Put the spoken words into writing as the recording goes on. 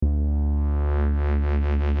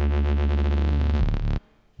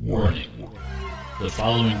Warning. The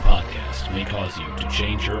following podcast may cause you to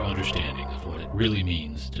change your understanding of what it really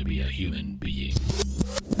means to be a human being.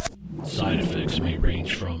 Side effects may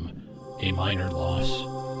range from a minor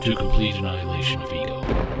loss to complete annihilation of ego,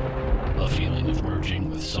 a feeling of merging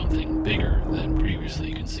with something bigger than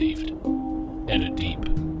previously conceived, and a deep,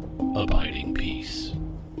 abiding peace.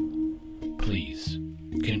 Please,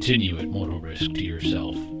 continue at mortal risk to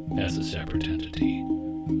yourself as a separate entity.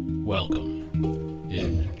 Welcome.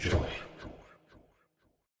 Enjoy.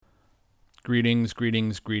 Greetings,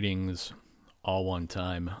 all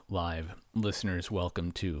one-time live listeners.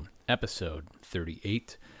 Welcome to episode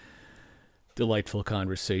 38. Delightful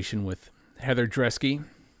conversation with Heather Dresky.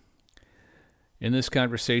 In this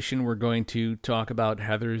conversation, we're going to talk about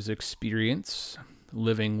Heather's experience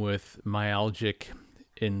living with myalgic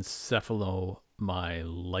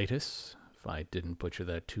encephalomyelitis, if I didn't butcher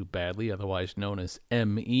that too badly, otherwise known as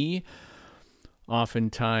ME,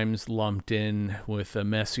 oftentimes lumped in with a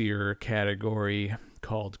messier category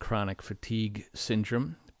called chronic fatigue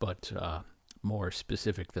syndrome, but more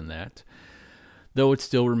specific than that. Though it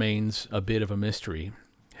still remains a bit of a mystery,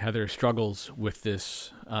 Heather struggles with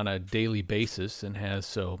this on a daily basis and has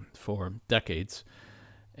so for decades,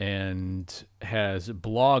 and has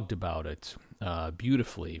blogged about it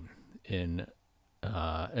beautifully in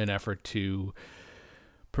an effort to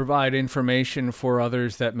provide information for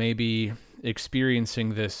others that may be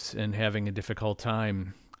experiencing this and having a difficult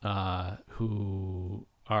time, who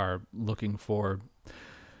are looking for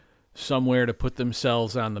somewhere to put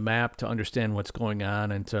themselves on the map to understand what's going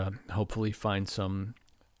on and to hopefully find some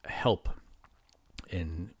help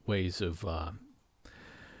in ways of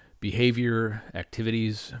behavior,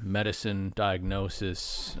 activities, medicine,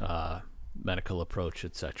 diagnosis, medical approach,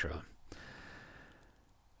 etc.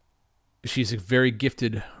 She's a very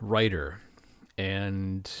gifted writer,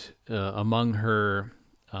 and among her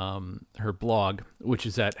blog, which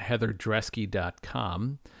is at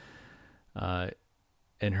heatherdresky.com,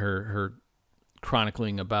 and her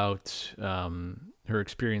chronicling about her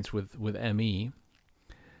experience with ME,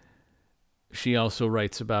 she also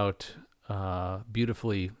writes about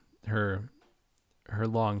beautifully her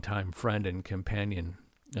longtime friend and companion,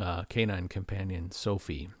 canine companion,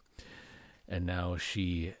 Sophie. And now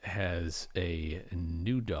she has a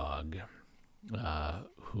new dog,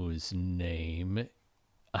 whose name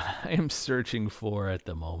I am searching for at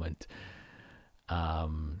the moment.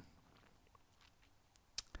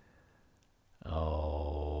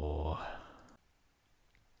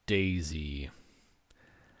 Daisy.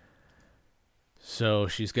 So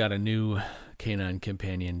she's got a new canine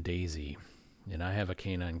companion, Daisy. And I have a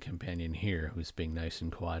canine companion here who's being nice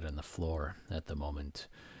and quiet on the floor at the moment.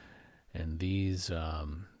 And these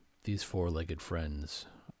four-legged friends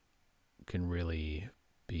can really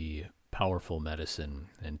be powerful medicine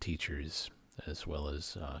and teachers, as well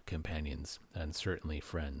as companions, and certainly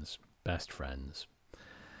friends, best friends.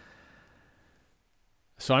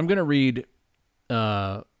 So I'm going to read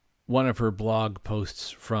one of her blog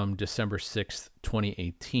posts from December 6th,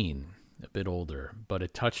 2018, a bit older, but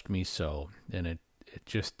it touched me so, and it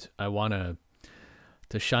just, I want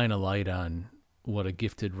to shine a light on what a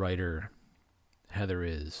gifted writer Heather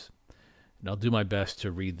is. And I'll do my best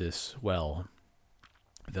to read this well,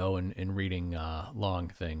 though in reading long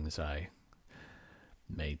things, I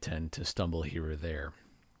may tend to stumble here or there.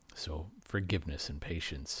 So forgiveness and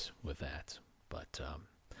patience with that. But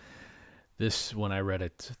this, when I read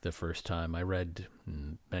it the first time, I read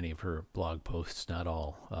many of her blog posts, not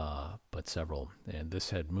all, but several, and this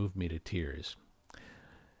had moved me to tears.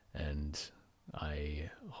 And I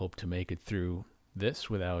hope to make it through this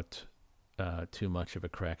without too much of a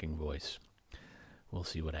cracking voice. We'll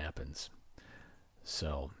see what happens.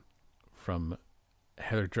 So, from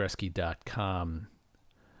heatherdresky.com,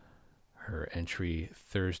 her entry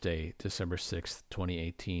Thursday, December 6th,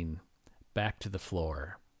 2018, Back to the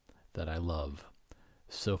Floor That I Love,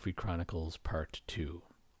 Sophie Chronicles Part 2.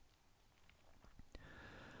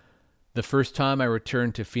 The first time I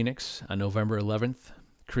returned to Phoenix on November 11th,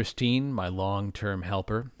 Christine, my long-term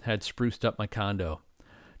helper, had spruced up my condo.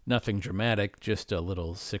 Nothing dramatic, just a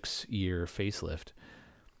little 6-year facelift.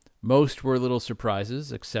 Most were little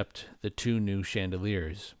surprises, except the 2 new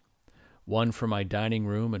chandeliers. One for my dining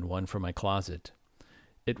room and one for my closet.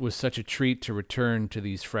 It was such a treat to return to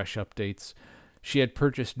these fresh updates. She had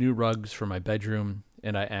purchased new rugs for my bedroom,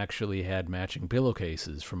 and I actually had matching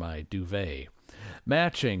pillowcases for my duvet.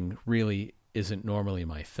 Matching really isn't normally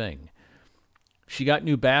my thing. She got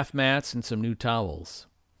new bath mats and some new towels.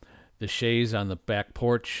 The chaise on the back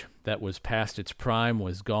porch that was past its prime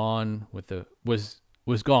was gone with a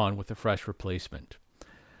fresh replacement.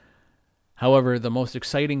 However, the most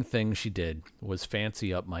exciting thing she did was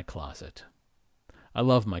fancy up my closet. I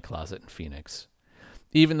love my closet in Phoenix.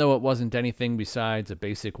 Even though it wasn't anything besides a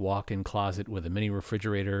basic walk-in closet with a mini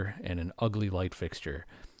refrigerator and an ugly light fixture,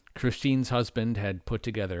 Christine's husband had put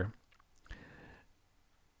together,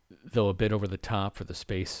 though a bit over the top for the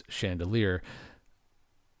space chandelier,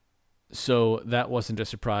 so that wasn't a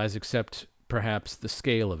surprise except perhaps the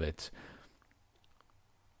scale of it.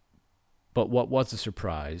 But what was a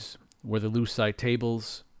surprise were the lucite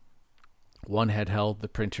tables. One had held the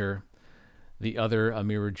printer, the other a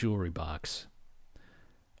mirror jewelry box.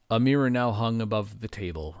 A mirror now hung above the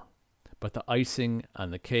table, but the icing on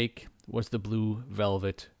the cake was the blue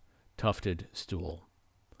velvet tufted stool.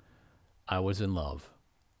 I was in love,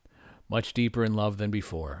 much deeper in love than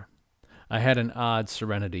before. I had an odd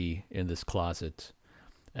serenity in this closet,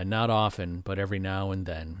 and not often, but every now and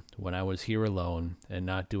then, when I was here alone and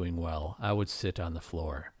not doing well, I would sit on the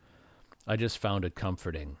floor. I just found it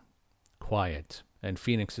comforting, quiet, and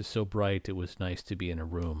Phoenix is so bright it was nice to be in a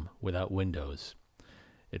room without windows.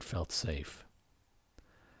 It felt safe.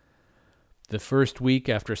 The first week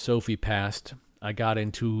after Sophie passed, I got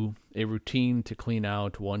into a routine to clean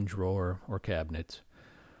out one drawer or cabinet.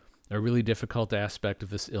 A really difficult aspect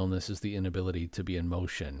of this illness is the inability to be in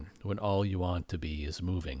motion when all you want to be is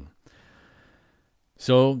moving.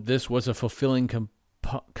 So this was a fulfilling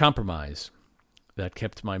compromise that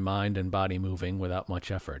kept my mind and body moving without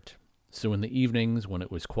much effort. So in the evenings, when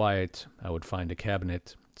it was quiet, I would find a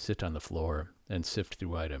cabinet, sit on the floor, and sift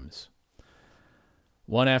through items.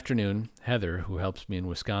 One afternoon, Heather, who helps me in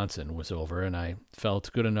Wisconsin, was over, and I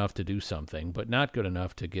felt good enough to do something, but not good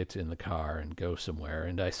enough to get in the car and go somewhere,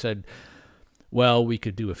 and I said, well, we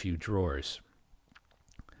could do a few drawers.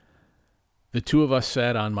 The two of us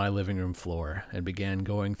sat on my living room floor and began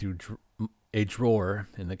going through a drawer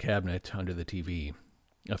in the cabinet under the TV.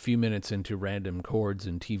 A few minutes into random chords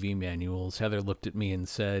and TV manuals, Heather looked at me and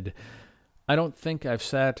said, I don't think I've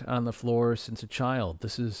sat on the floor since a child.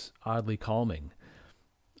 This is oddly calming.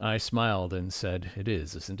 I smiled and said, it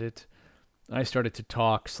is, isn't it? I started to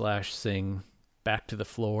talk/sing back to the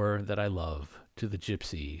floor that I love, to the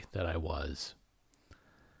gypsy that I was.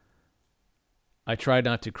 I tried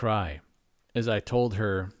not to cry as I told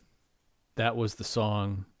her that was the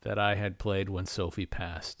song that I had played when Sophie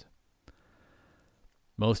passed.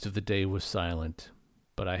 Most of the day was silent,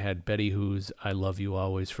 but I had Betty Who's I Love You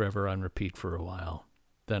Always Forever on repeat for a while.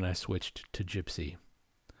 Then I switched to Gypsy.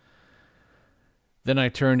 Then I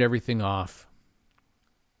turned everything off,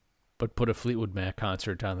 but put a Fleetwood Mac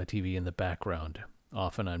concert on the TV in the background,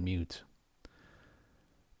 often on mute.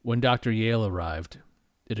 When Dr. Yale arrived,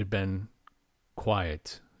 it had been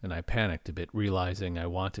quiet, and I panicked a bit, realizing I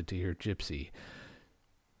wanted to hear Gypsy.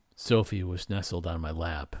 Sophie was nestled on my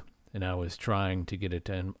lap, and I was trying to get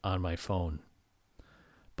it on my phone.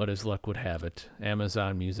 But as luck would have it,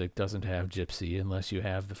 Amazon Music doesn't have Gypsy unless you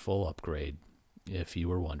have the full upgrade, if you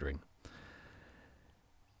were wondering.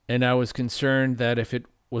 And I was concerned that if it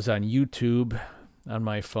was on YouTube on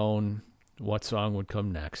my phone, what song would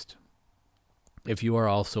come next? If you are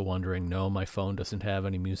also wondering, no, my phone doesn't have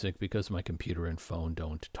any music because my computer and phone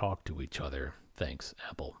don't talk to each other. Thanks,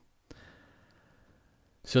 Apple.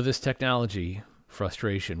 So this technology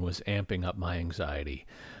frustration was amping up my anxiety.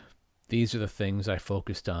 These are the things I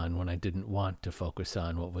focused on when I didn't want to focus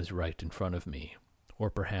on what was right in front of me. Or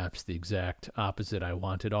perhaps the exact opposite. I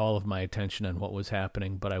wanted all of my attention on what was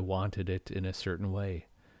happening, but I wanted it in a certain way.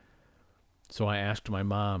 So I asked my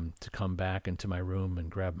mom to come back into my room and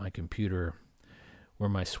grab my computer, where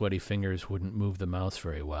my sweaty fingers wouldn't move the mouse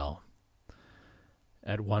very well.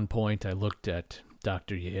 At one point, I looked at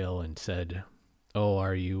Dr. Yale and said, "Oh,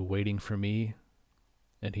 are you waiting for me?"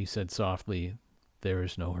 And he said softly, "There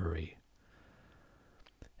is no hurry."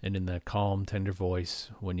 And in that calm, tender voice,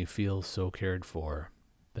 when you feel so cared for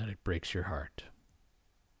that it breaks your heart.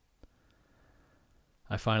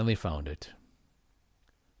 I finally found it.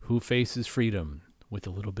 Who faces freedom with a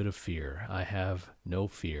little bit of fear? I have no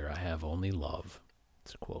fear, I have only love.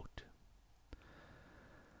 It's a quote.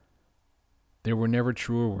 There were never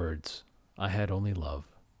truer words. I had only love.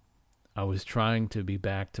 I was trying to be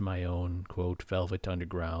back to my own, quote, velvet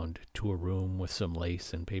underground, to a room with some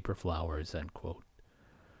lace and paper flowers, end quote.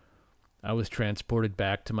 I was transported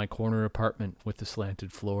back to my corner apartment with the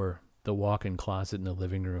slanted floor, the walk-in closet in the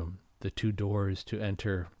living room, the 2 doors to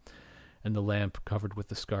enter, and the lamp covered with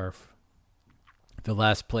the scarf. The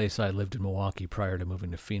last place I lived in Milwaukee prior to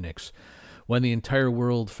moving to Phoenix, when the entire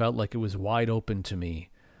world felt like it was wide open to me,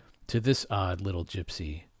 to this odd little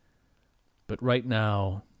gypsy. But right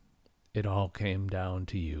now, it all came down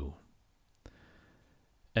to you.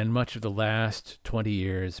 And much of the last 20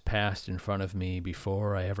 years passed in front of me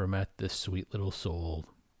before I ever met this sweet little soul,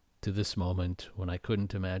 to this moment when I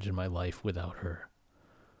couldn't imagine my life without her.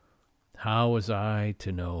 How was I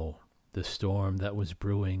to know the storm that was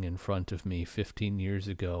brewing in front of me 15 years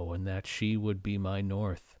ago, and that she would be my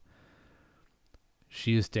north?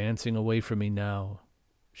 She is dancing away from me now.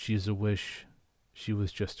 She is a wish. She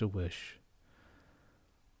was just a wish.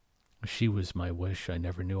 She was my wish I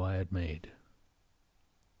never knew I had made.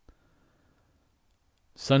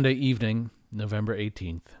 Sunday evening, November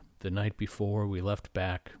 18th, the night before we left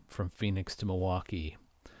back from Phoenix to Milwaukee.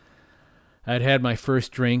 I had had my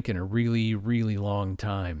first drink in a really, really long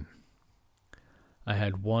time. I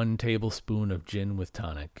had 1 tablespoon of gin with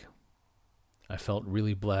tonic. I felt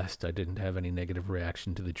really blessed I didn't have any negative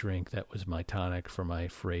reaction to the drink. That was my tonic for my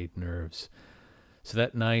frayed nerves. So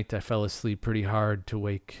that night I fell asleep pretty hard to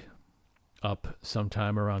wake up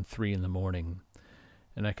sometime around 3 in the morning,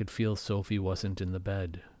 and I could feel Sophie wasn't in the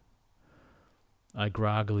bed. I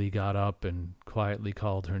groggily got up and quietly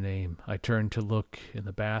called her name. I turned to look in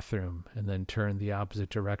the bathroom and then turned the opposite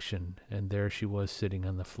direction, and there she was sitting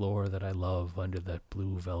on the floor that I love under that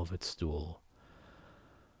blue velvet stool.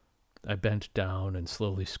 I bent down and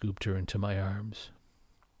slowly scooped her into my arms,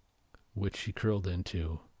 which she curled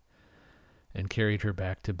into, and carried her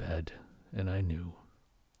back to bed, and I knew.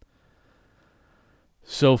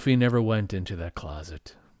 Sophie never went into that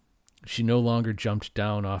closet. She no longer jumped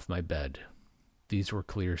down off my bed. These were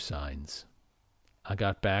clear signs. I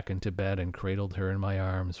got back into bed and cradled her in my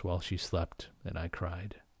arms while she slept, and I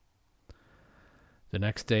cried. The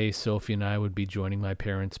next day, Sophie and I would be joining my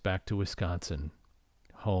parents back to Wisconsin.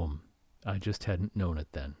 Home. I just hadn't known it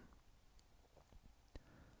then.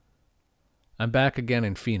 I'm back again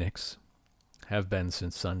in Phoenix. Have been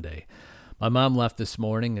since Sunday. My mom left this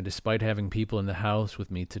morning, and despite having people in the house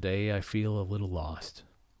with me today, I feel a little lost.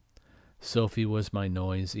 Sophie was my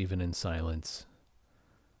noise, even in silence.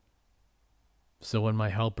 So when my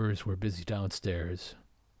helpers were busy downstairs,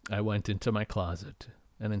 I went into my closet,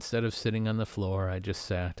 and instead of sitting on the floor, I just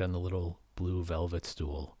sat on the little blue velvet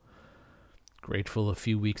stool. Grateful a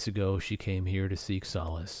few weeks ago she came here to seek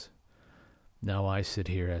solace. Now I sit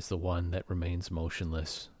here as the one that remains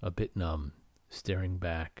motionless, a bit numb, staring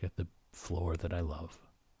back at the floor that I love.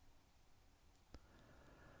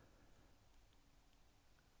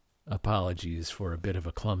 Apologies for a bit of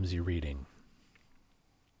a clumsy reading.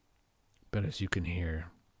 But as you can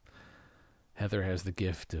hear, Heather has the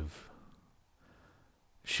gift of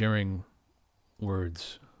sharing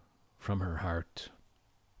words from her heart,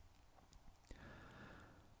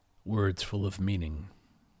 words full of meaning.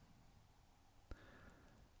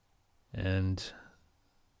 And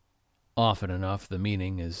often enough, the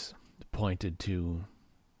meaning is pointed to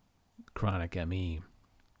chronic ME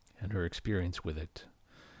and her experience with it.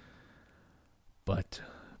 But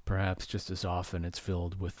perhaps just as often it's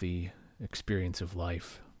filled with the experience of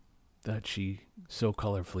life that she so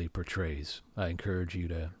colorfully portrays. I encourage you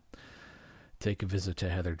to take a visit to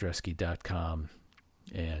heatherdresky.com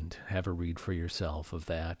and have a read for yourself of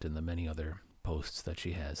that and the many other posts that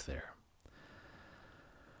she has there.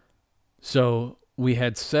 So we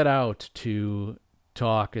had set out to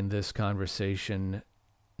talk in this conversation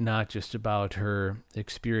not just about her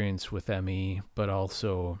experience with ME, but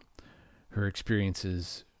also her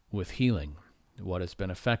experiences with healing, what has been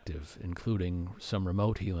effective, including some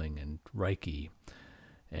remote healing and Reiki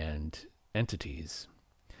and entities.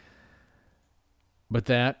 But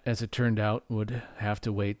that, as it turned out, would have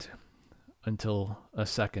to wait until a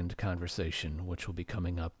second conversation, which will be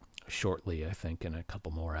coming up shortly, I think, in a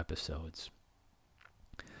couple more episodes.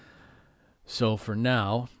 So for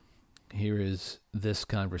now, here is this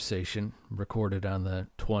conversation recorded on the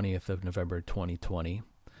 20th of November 2020.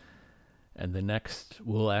 And the next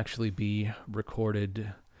will actually be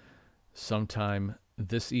recorded sometime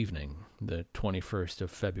this evening, the 21st of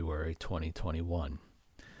February 2021.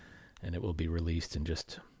 And it will be released in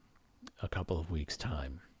just a couple of weeks'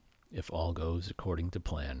 time, if all goes according to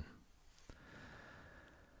plan.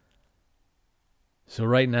 So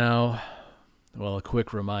right now, well, a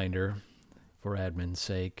quick reminder for admin's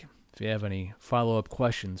sake, if you have any follow-up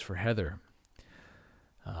questions for Heather,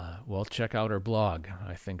 well, check out her blog.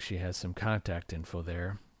 I think she has some contact info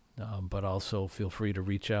there, but also feel free to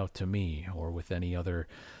reach out to me or with any other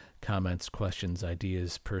comments, questions,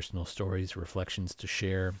 ideas, personal stories, reflections to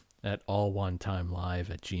share at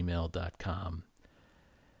allontimelive@gmail.com,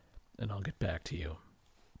 and I'll get back to you.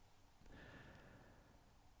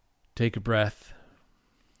 Take a breath.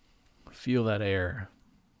 Feel that air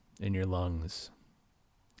in your lungs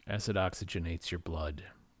as it oxygenates your blood.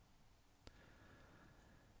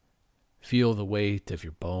 Feel the weight of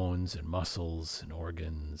your bones and muscles and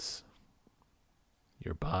organs,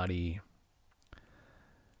 your body,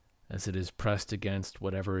 as it is pressed against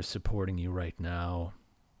whatever is supporting you right now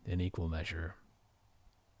in equal measure.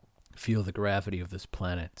 Feel the gravity of this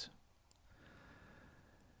planet.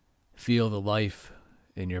 Feel the life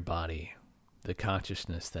in your body, the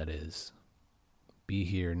consciousness that is. Be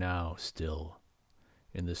here now, still,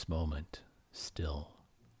 in this moment, still.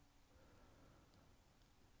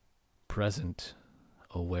 Present,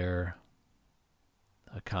 aware,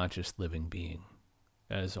 a conscious living being,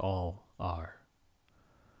 as all are.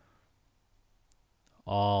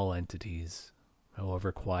 All entities,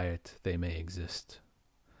 however quiet they may exist,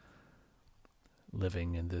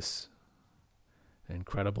 living in this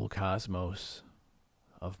incredible cosmos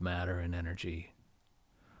of matter and energy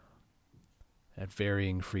at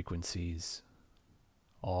varying frequencies,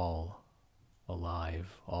 all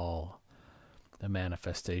alive, all the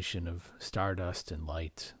manifestation of stardust and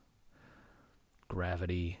light,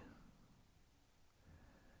 gravity,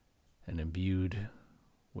 and imbued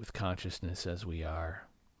with consciousness as we are,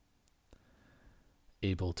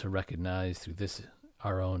 able to recognize through this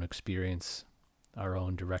our own experience, our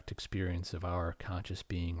own direct experience of our conscious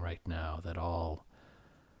being right now, that all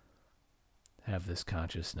have this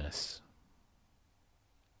consciousness.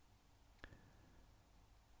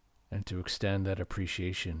 And to extend that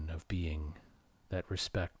appreciation of being, that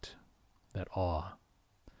respect, that awe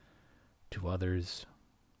to others,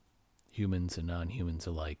 humans and non-humans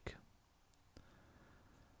alike.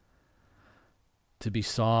 To be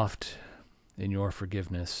soft in your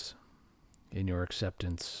forgiveness, in your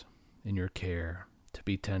acceptance, in your care, to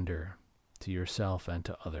be tender to yourself and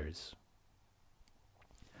to others.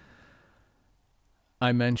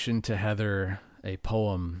 I mentioned to Heather a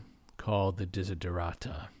poem called The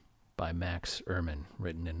Desiderata by Max Ehrmann,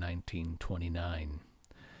 written in 1929.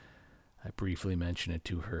 I briefly mention it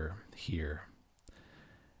to her here.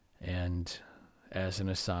 And as an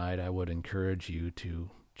aside, I would encourage you to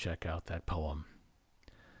check out that poem.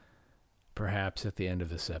 Perhaps at the end of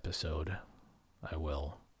this episode, I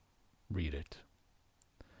will read it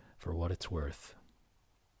for what it's worth.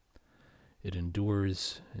 It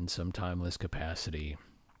endures in some timeless capacity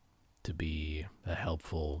to be a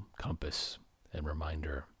helpful compass and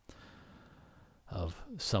reminder of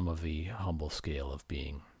some of the humble scale of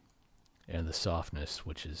being and the softness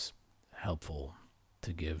which is helpful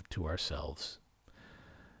to give to ourselves,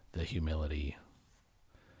 the humility,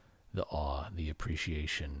 the awe, the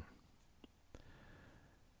appreciation,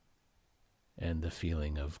 and the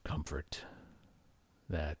feeling of comfort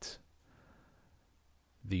that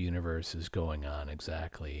the universe is going on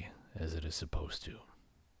exactly as it is supposed to.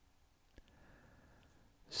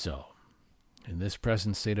 So, in this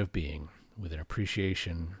present state of being, with an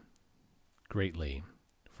appreciation greatly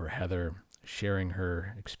for Heather sharing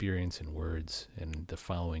her experience in words in the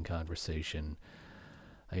following conversation,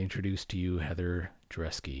 I introduce to you Heather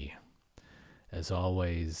Dresky. As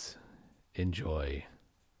always, enjoy.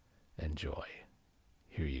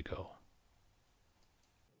 Here you go.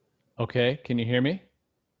 Okay, can you hear me?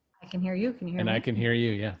 I can hear you. Can you hear me? And I can hear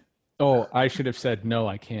you, yeah. Oh, I should have said, no,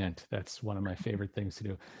 I can't. That's one of my favorite things to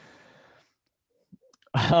do.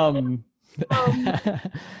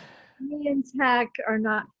 Me and Tech are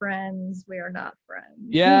not friends. We are not friends.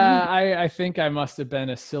 Yeah, I think I must have been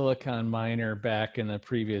a silicon miner back in the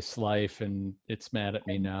previous life, and it's mad at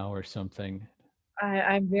me now or something.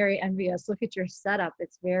 I'm very envious. Look at your setup.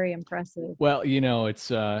 It's very impressive. Well, you know,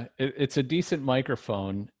 it's a decent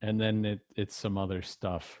microphone, and then it's some other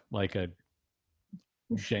stuff like a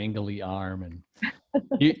jangly arm, and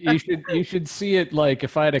you should see it. Like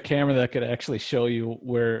if I had a camera that could actually show you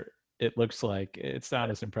where it looks like, it's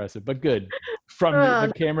not as impressive, but good from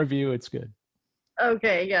the camera view. It's good.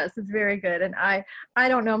 Okay, yes, it's very good. And I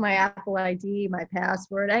don't know my Apple ID, my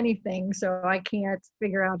password, anything, so I can't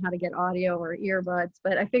figure out how to get audio or earbuds.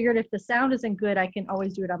 But I figured if the sound isn't good, I can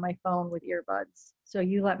always do it on my phone with earbuds. So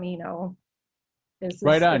you let me know.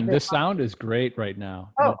 Right on. The sound is great right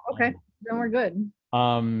now. Oh, okay. Then we're good.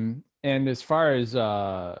 And as far as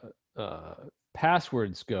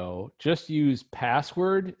passwords go, just use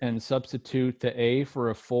password and substitute the A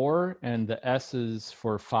for a 4 and the S's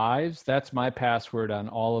for 5s. That's my password on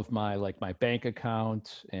all of my, like my bank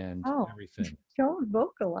account and everything. Don't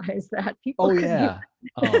vocalize that. People. Oh yeah.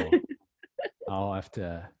 I'll have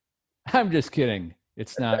to. I'm just kidding.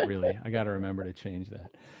 It's not really. I got to remember to change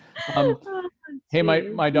that. Hey,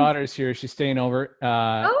 my daughter's here. She's staying over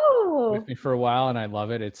with me for a while, and I love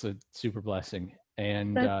it. It's a super blessing.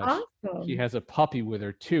 And awesome. She has a puppy with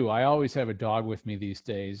her too. I always have a dog with me these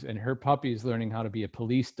days, and her puppy is learning how to be a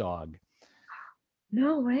police dog.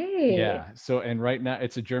 No way. Yeah. So, and right now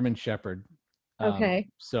it's a German Shepherd. Okay.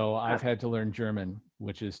 So I've had to learn German,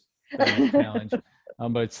 which has been a challenge.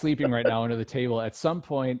 But it's sleeping right now under the table. At some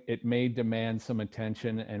point, it may demand some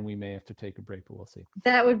attention, and we may have to take a break, but we'll see.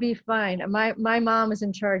 That would be fine. My mom is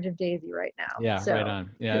in charge of Daisy right now. Yeah, So right on.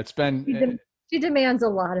 Yeah, it's been. she demands a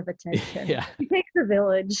lot of attention. Yeah, It takes a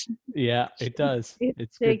village. yeah, it does. It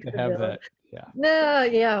It's good takes to a have village. that. Yeah. No,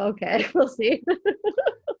 yeah, okay. We'll see.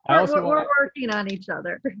 I also We're working on each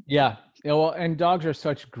other. Yeah. Yeah, well, and dogs are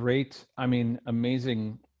such great, I mean,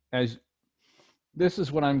 amazing as this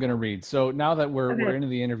is what I'm going to read. So now that we're Okay. into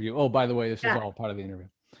the interview. Oh, by the way, this is Yeah. all part of the interview.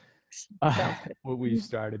 Sounds good. What we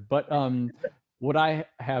started. But what I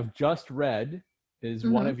have just read is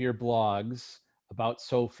one of your blogs about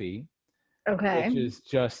Sophie, Okay. which is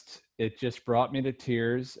just it just brought me to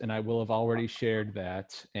tears, and I will have already shared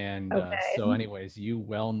that. And so anyways, you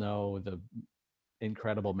well know the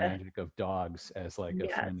incredible magic of dogs as like a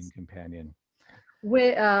friend and companion.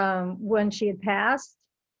 When she had passed,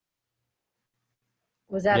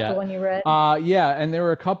 was that the one you read? Yeah, and there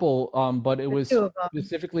were a couple, but it was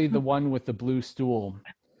specifically the one with the blue stool.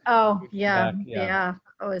 Oh yeah.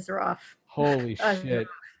 Oh, it's rough. Holy shit!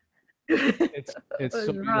 It's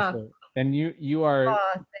so beautiful, and you are.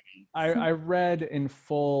 Oh, I read in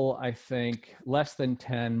full, I think less than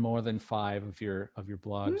 10, more than 5 of your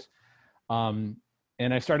blogs.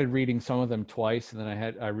 And I started reading some of them twice, and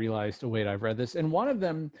then I realized, oh wait, I've read this. And one of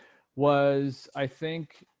them was, I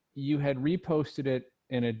think you had reposted it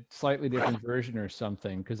in a slightly different version or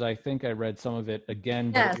something, because I think I read some of it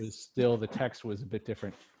again, but it was still, the text was a bit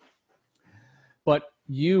different. But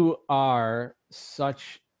you are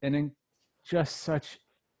just such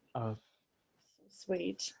a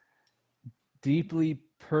sweet, deeply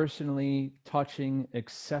personally touching,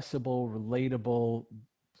 accessible, relatable,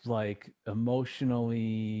 like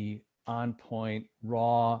emotionally on point,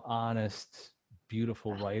 raw, honest,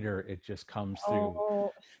 beautiful writer. It just comes through.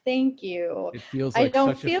 Oh, thank you. It feels like I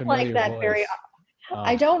don't such feel a like that voice.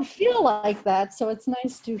 I don't feel like that, so it's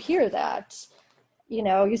nice to hear that. You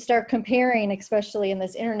know, you start comparing, especially in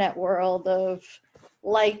this internet world of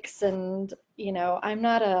likes, and you know, I'm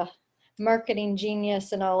not a marketing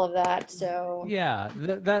genius and all of that. So yeah,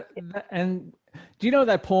 that and do you know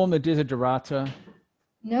that poem, the Desiderata?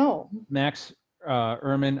 No. Max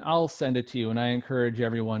Ehrman. I'll send it to you, and I encourage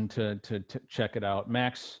everyone to check it out.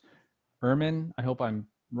 Max Ehrman. I hope I'm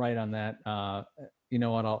right on that. You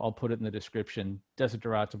know what? I'll put it in the description.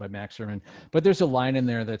 Desiderata by Max Ehrman. But there's a line in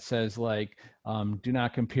there that says like, do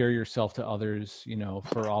not compare yourself to others. You know,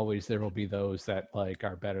 for always there will be those that like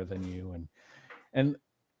are better than you, and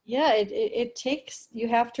yeah, it takes, you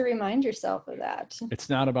have to remind yourself of that.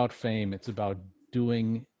 It's not about fame. It's about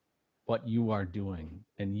doing what you are doing,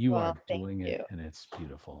 and you are doing it, and it's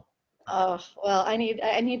beautiful. Oh, well, I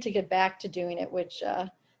need to get back to doing it, which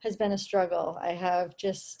has been a struggle. I have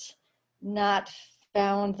just not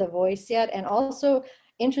found the voice yet. And also,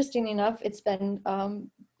 interesting enough, it's been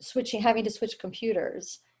having to switch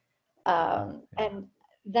computers. And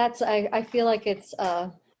that's, I feel like it's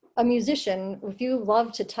a musician, if you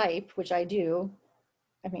love to type, which I do.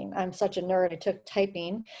 I mean, I'm such a nerd. I took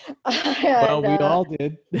typing. Well, we all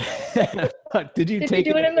did. Did you take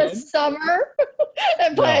do it in the summer?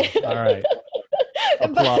 No. All right.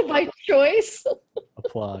 by choice.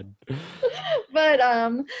 Applaud. But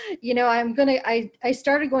you know, I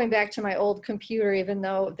started going back to my old computer, even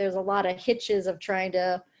though there's a lot of hitches of trying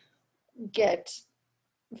to get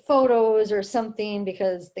photos or something,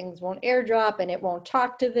 because things won't airdrop and it won't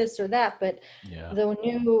talk to this or that. But the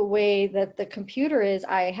new way that the computer is,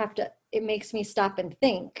 it makes me stop and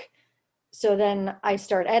think. So then I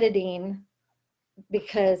start editing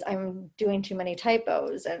because I'm doing too many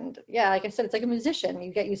typos. And yeah, like I said, it's like a musician.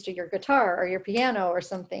 You get used to your guitar or your piano or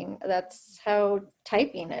something. That's how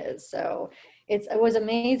typing is. So it was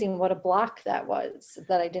amazing what a block that was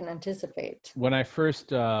that I didn't anticipate. When I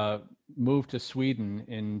first moved to Sweden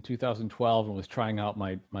in 2012 and was trying out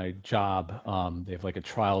my job, they have like a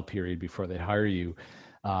trial period before they hire you.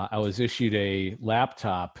 I was issued a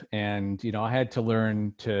laptop, and you know, I had to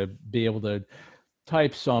learn to be able to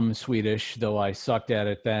type some Swedish, though I sucked at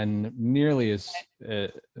it then nearly as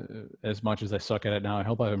much as I suck at it now. I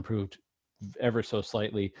hope I've improved ever so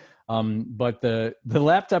slightly. But the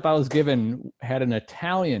laptop I was given had an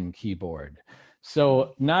Italian keyboard.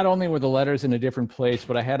 So not only were the letters in a different place,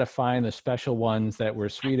 but I had to find the special ones that were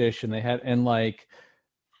Swedish, and like,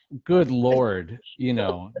 good Lord, you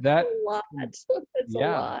know, that a lot. That's a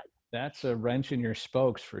lot. That's a wrench in your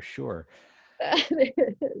spokes for sure. That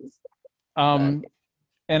is.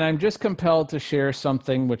 And I'm just compelled to share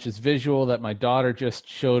something which is visual that my daughter just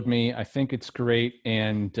showed me. I think it's great,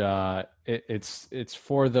 and it's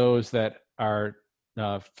for those that are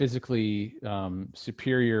physically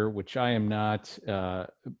superior, which I am not.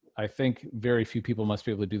 I think very few people must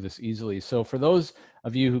be able to do this easily. So for those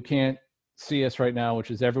of you who can't see us right now,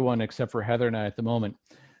 which is everyone except for Heather and I at the moment,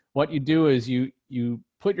 what you do is you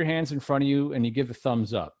put your hands in front of you and you give the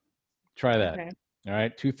thumbs up. Try that. Okay. All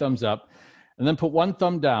right, 2 thumbs up. And then put 1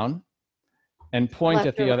 thumb down and point Left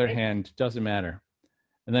at the or other right? hand. Doesn't matter.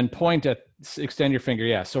 And then extend your finger.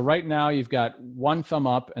 Yeah. So right now you've got 1 thumb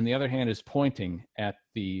up and the other hand is pointing at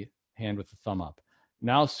the hand with the thumb up.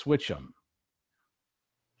 Now switch them.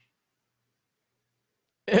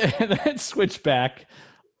 And then switch back.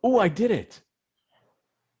 Oh, I did it.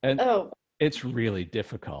 And Oh, it's really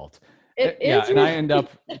difficult. it Yeah. is And I really- end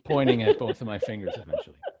up pointing at both of my fingers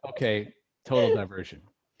eventually. Okay. Total diversion.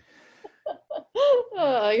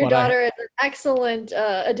 Your But daughter is an excellent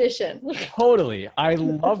addition. Totally. I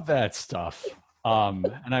love that stuff. And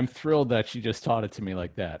I'm thrilled that she just taught it to me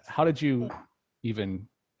like that. How did you even,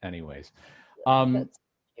 anyways? That's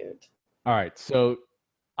cute. All right. So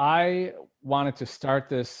I wanted to start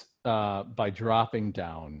this by dropping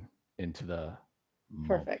down into the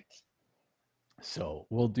moment. Perfect. So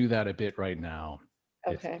we'll do that a bit right now.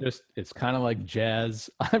 Okay. It's kind of like jazz.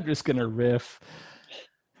 I'm just going to riff.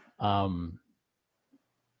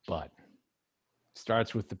 But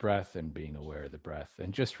starts with the breath and being aware of the breath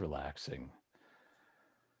and just relaxing.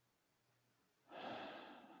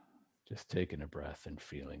 Just taking a breath and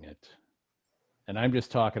feeling it. And I'm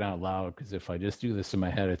just talking out loud because if I just do this in my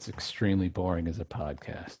head, it's extremely boring as a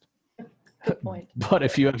podcast. Good point. But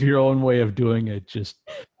if you have your own way of doing it, just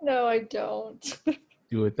No, I don't.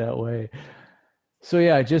 do it that way. So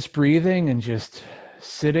yeah, just breathing and just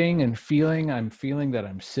sitting and feeling. I'm feeling that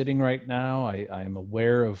I'm sitting right now. I'm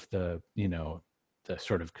aware of the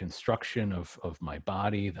sort of construction of my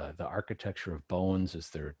body, the architecture of bones as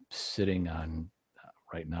they're sitting on.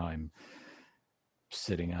 Right now I'm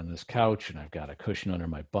sitting on this couch and I've got a cushion under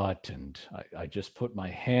my butt, and I just put my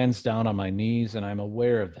hands down on my knees and I'm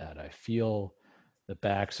aware of that. I feel the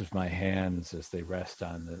backs of my hands as they rest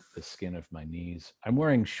on the skin of my knees. I'm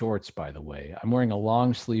wearing shorts, by the way. I'm wearing a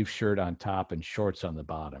long sleeve shirt on top and shorts on the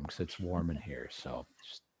bottom because it's warm in here. So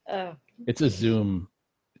Oh, it's a Zoom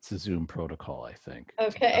protocol, I think.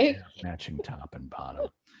 okay. Matching top and bottom.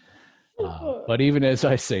 But even as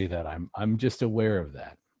I say that, I'm just aware of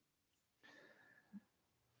that.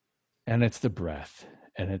 And it's the breath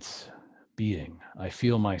and it's being. I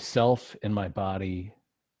feel myself in my body.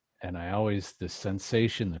 And the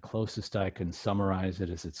sensation, the closest I can summarize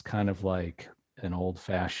it is it's kind of like an old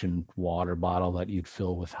fashioned water bottle that you'd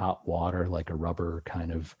fill with hot water, like a rubber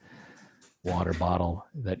kind of water bottle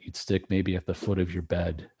that you'd stick maybe at the foot of your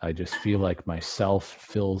bed. I just feel like myself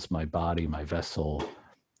fills my body, my vessel,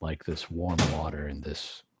 like this warm water in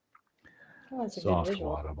this Oh, that's a good soft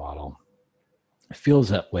visual. water bottle. It feels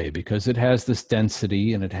that way because it has this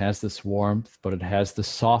density and it has this warmth, but it has the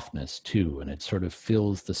softness too, and it sort of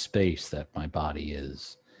fills the space that my body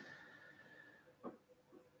is.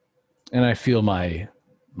 And I feel my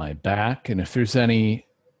back, and if there's anything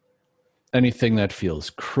that feels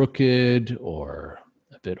crooked or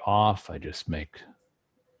a bit off, I just make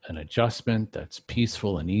an adjustment that's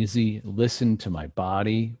peaceful and easy. Listen to my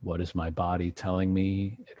body. What is my body telling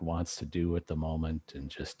me it wants to do at the moment, and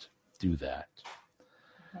just do that.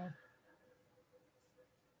 Okay.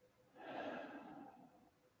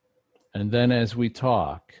 And then as we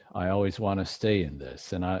talk, I always want to stay in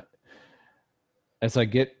this. And as I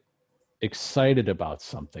get excited about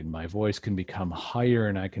something, my voice can become higher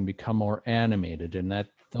and I can become more animated. And at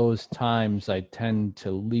those times, I tend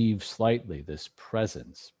to leave slightly this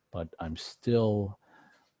presence, but I'm still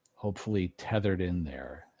hopefully tethered in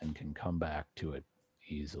there and can come back to it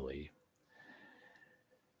easily.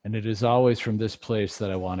 And it is always from this place that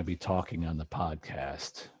I want to be talking on the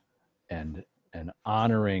podcast and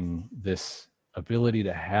honoring this ability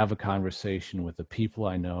to have a conversation with the people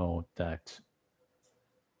I know that,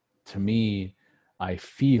 to me, I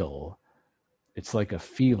feel it's like a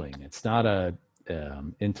feeling. It's not a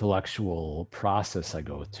intellectual process I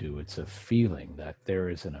go to. It's a feeling that there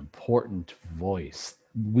is an important voice.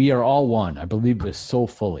 We are all one. I believe this so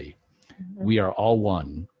fully. Mhm. We are all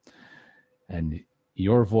one. And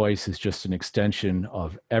your voice is just an extension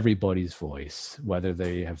of everybody's voice, whether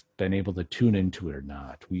they have been able to tune into it or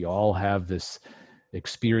not. We all have this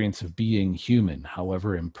experience of being human,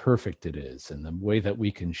 however imperfect it is. And the way that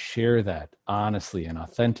we can share that honestly and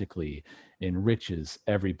authentically enriches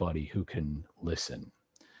everybody who can listen.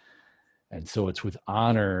 And so it's with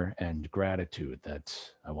honor and gratitude that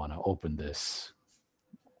I want to open this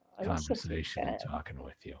conversation and talking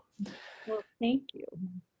with you. Well, thank you.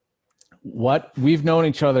 We've known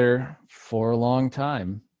each other for a long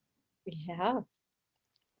time. We have.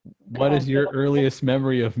 What is your earliest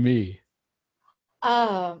memory of me?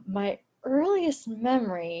 My earliest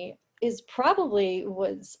memory is probably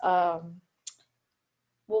was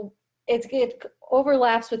well, it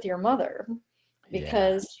overlaps with your mother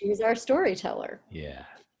because she was our storyteller. Yeah.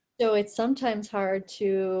 So it's sometimes hard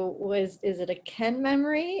to, is it a Ken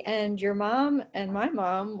memory? And your mom and my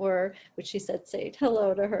mom were, which she said, say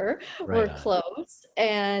hello to her, were close.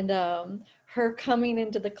 And her coming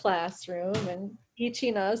into the classroom and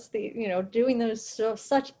teaching us doing those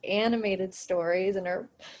such animated stories, and her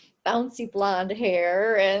bouncy blonde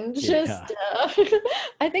hair, and just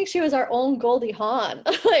I think she was our own Goldie Hawn.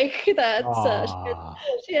 Like that's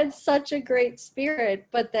she had such a great spirit.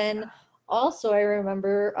 But then also I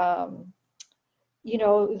remember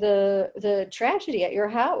the tragedy at your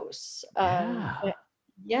house.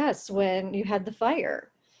 Yes, when you had the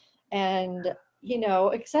fire. And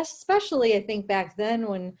especially I think back then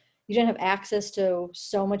when you didn't have access to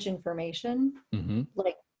so much information,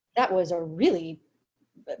 like that was a really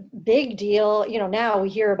big deal. Now we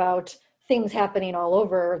hear about things happening all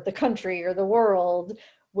over the country or the world,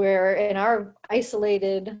 where in our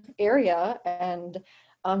isolated area, and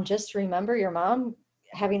just remember your mom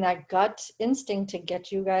having that gut instinct to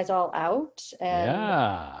get you guys all out, and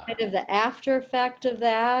kind of the after effect of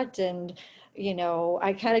that. And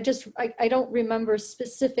I kind of just I don't remember a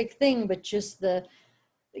specific thing, but just the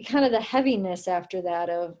kind of the heaviness after that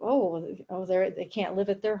of they can't live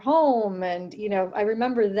at their home. And I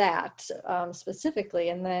remember that specifically.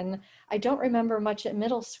 And then I don't remember much at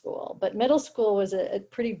middle school, but middle school was a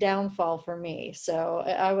pretty downfall for me. So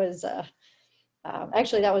I was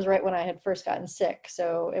actually that was right when I had first gotten sick,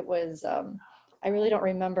 so it was I really don't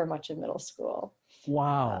remember much of middle school.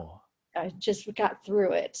 Wow. I just got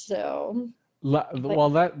through it. So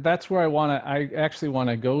well, that's where I actually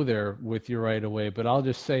want to go there with you right away. But I'll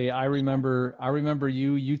just say, I remember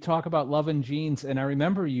you talk about loving jeans, and I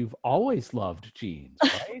remember you've always loved jeans,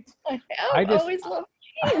 right? I always loved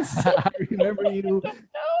jeans. I remember you,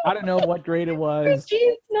 I don't know what grade it was.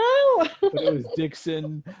 Jeans, no. But it was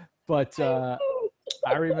Dixon. But I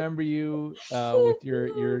remember you with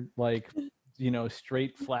your like,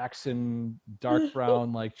 straight flaxen, dark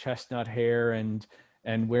brown, like chestnut hair,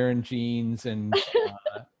 and wearing jeans, and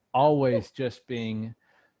always just being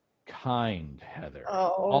kind, Heather.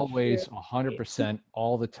 Always 100%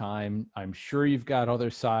 all the time. I'm sure you've got other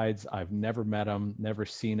sides. I've never met them, never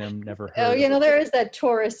seen them, never heard. There is that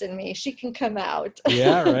Taurus in me. She can come out.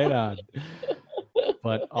 Yeah, right on.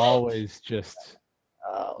 But always just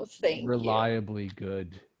reliably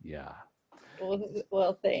good. Yeah.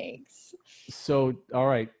 Well, thanks. So, all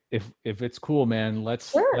right, if it's cool, man,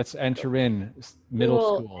 let's enter in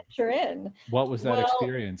middle school. Enter in. What was that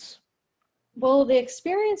experience? Well, the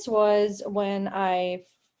experience was when I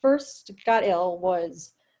first got ill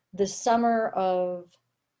was the summer of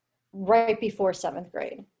right before 7th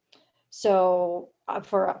grade. So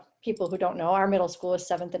for people who don't know, our middle school is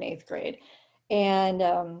 7th and 8th grade. And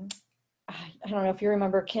I don't know if you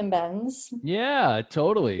remember Kim Benz. Yeah,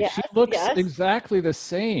 totally. Yes, she looks exactly the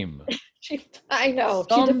same. I know.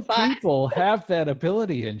 Some people have that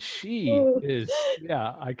ability, and she is,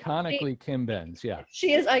 iconically Kim Benz. Yeah.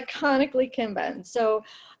 She is iconically Kim Benz. So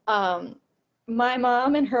my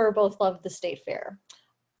mom and her both loved the state fair.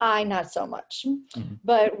 I not so much. Mm-hmm.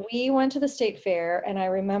 But we went to the state fair, and I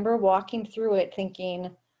remember walking through it thinking,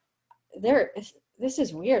 this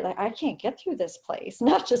is weird. Like, I can't get through this place,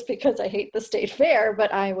 not just because I hate the state fair,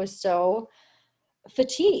 but I was so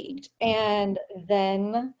fatigued. And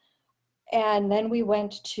then we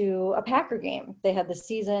went to a Packer game. They had the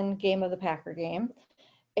season game of the Packer game.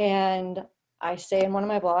 And I say in one of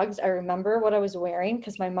my blogs, I remember what I was wearing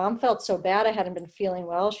because my mom felt so bad. I hadn't been feeling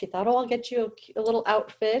well. She thought, I'll get you a little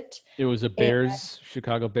outfit. It was a Bears,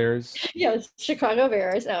 Chicago Bears. Yeah, Chicago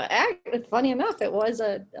Bears. Funny enough, it was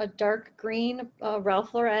a dark green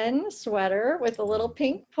Ralph Lauren sweater with a little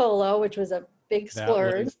pink polo, which was a big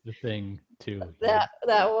splurge. That was the thing too. That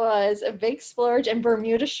was a big splurge, and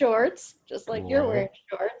Bermuda shorts, just like you're wearing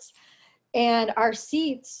shorts. And our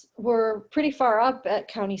seats were pretty far up at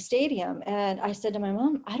County Stadium. And I said to my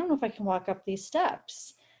mom, I don't know if I can walk up these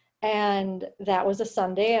steps. And that was a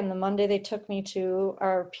Sunday. And the Monday they took me to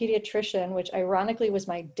our pediatrician, which ironically was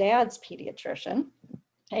my dad's pediatrician.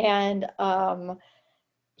 And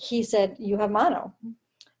he said, you have mono.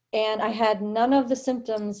 And I had none of the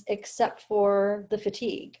symptoms except for the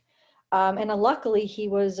fatigue. And luckily, he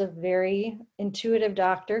was a very intuitive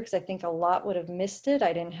doctor because I think a lot would have missed it.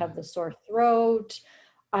 I didn't have the sore throat.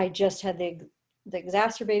 I just had the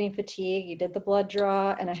exacerbating fatigue. He did the blood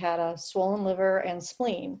draw, and I had a swollen liver and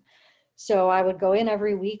spleen. So I would go in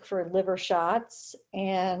every week for liver shots.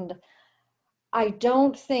 And I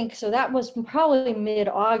don't think, so that was probably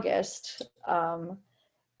mid-August.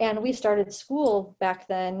 And we started school back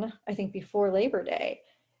then, I think before Labor Day,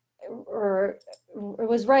 or it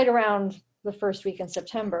was right around the first week in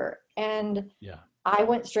September. And Yeah. I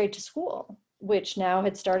went straight to school, which now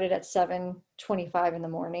had started at 7:25 in the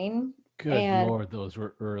morning. Good And Lord, those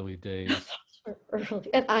were early days. early,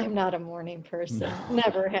 and I'm not a morning person.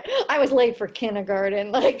 Never had. I was late for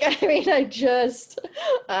kindergarten. Like, I mean,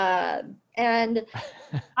 and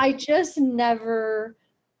I just never,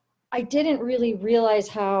 I didn't really realize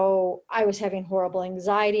how I was having horrible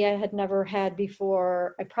anxiety I had never had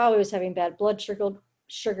before. I probably was having bad blood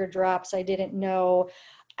sugar drops. I didn't know.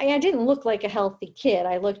 I didn't look like a healthy kid.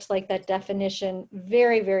 I looked like that definition,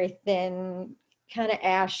 very, very thin, kind of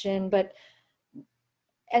ashen,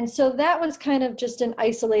 and so that was kind of just an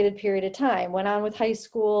isolated period of time. Went on with high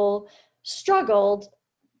school, struggled,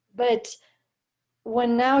 but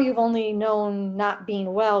when now you've only known not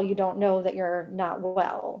being well, you don't know that you're not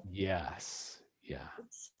well. Yes. Yeah.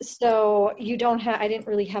 So I didn't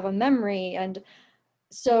really have a memory. And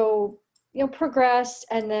so, progressed.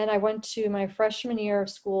 And then I went to my freshman year of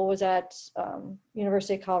school, was at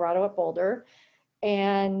University of Colorado at Boulder.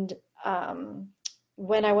 And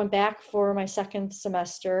when I went back for my second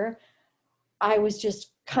semester, I was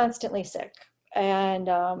just constantly sick. And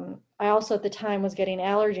I also at the time was getting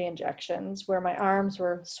allergy injections where my arms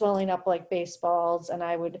were swelling up like baseballs, and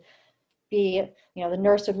I would be, the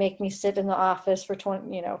nurse would make me sit in the office for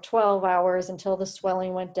 12 hours until the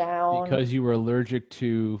swelling went down. Because you were allergic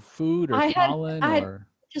to food or pollen? I had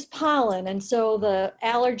just pollen. And so the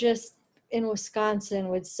allergist in Wisconsin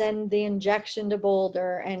would send the injection to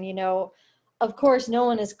Boulder, and, of course, no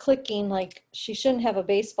one is clicking, like, she shouldn't have a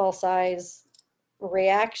baseball size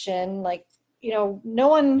reaction. Like, no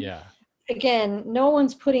one, again, no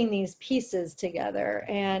one's putting these pieces together.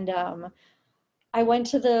 And I went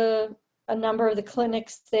to a number of the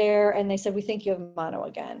clinics there, and they said, we think you have mono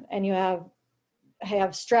again, and you have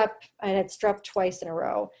strep. I had strep twice in a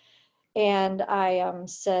row. And I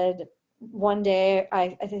said one day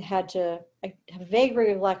I have a vague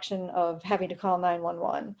recollection of having to call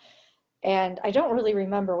 911. And I don't really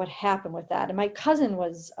remember what happened with that. And my cousin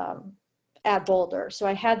was at Boulder, so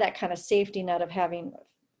I had that kind of safety net of having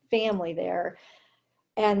family there.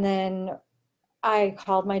 And then I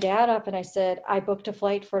called my dad up and I said, I booked a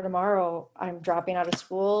flight for tomorrow. I'm dropping out of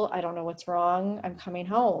school. I don't know what's wrong. I'm coming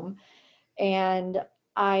home. And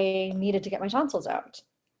I needed to get my tonsils out.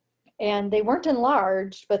 And they weren't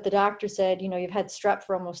enlarged, but the doctor said, you've had strep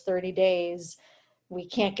for almost 30 days. We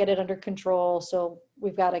can't get it under control. So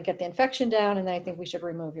we've got to get the infection down. And then I think we should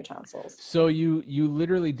remove your tonsils. So you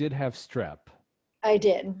literally did have strep. I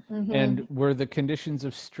did. Mm-hmm. And were the conditions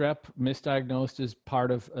of strep misdiagnosed as part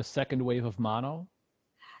of a second wave of mono?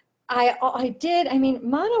 I did. I mean,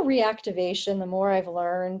 mono reactivation, the more I've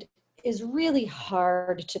learned, is really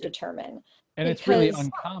hard to determine. And it's really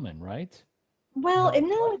uncommon, right? Well,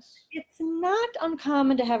 no, it's not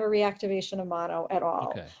uncommon to have a reactivation of mono at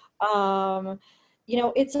all. Okay.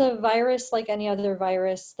 It's a virus like any other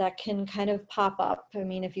virus that can kind of pop up. I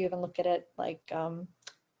mean, if you even look at it like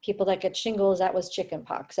people that get shingles, that was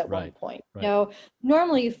chickenpox at one point. Right.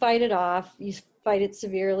 Normally you fight it off, you fight it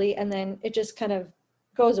severely, and then it just kind of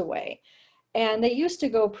goes away. And they used to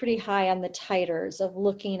go pretty high on the titers of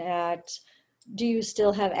looking at, do you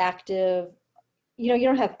still have active, you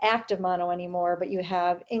don't have active mono anymore, but you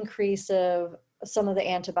have increase of some of the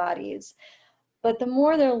antibodies. But the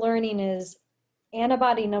more they're learning is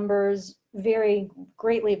antibody numbers vary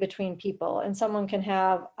greatly between people, and someone can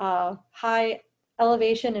have a high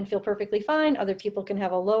elevation and feel perfectly fine. Other people can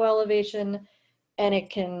have a low elevation and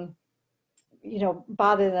it can,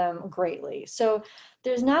 bother them greatly. So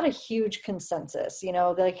there's not a huge consensus.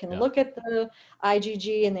 They can look at the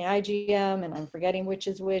IgG and the IgM, and I'm forgetting which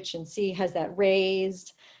is which, and see, has that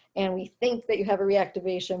raised? And we think that you have a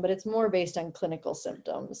reactivation, but it's more based on clinical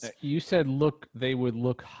symptoms. You said they would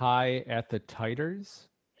look high at the titers?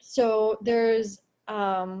 So there's,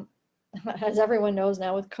 as everyone knows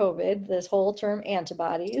now with COVID, this whole term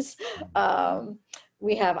antibodies.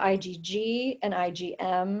 We have IgG and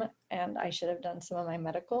IgM, and I should have done some of my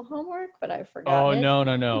medical homework, but I forgot. Oh,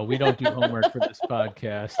 no. We don't do homework for this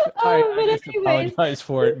podcast. I just anyways, apologize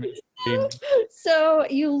for it. So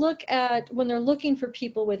you look at, when they're looking for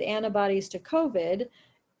people with antibodies to COVID,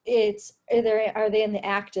 it's are they in the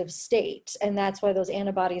active state, and that's why those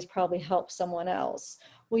antibodies probably help someone else.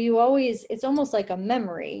 Well, it's almost like a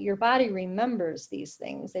memory. Your body remembers these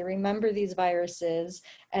things. They remember these viruses,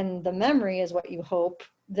 and the memory is what you hope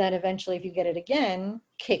that eventually, if you get it again,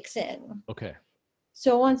 kicks in. Okay.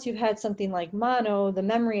 So once you've had something like mono, the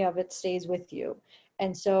memory of it stays with you.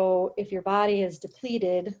 And so if your body is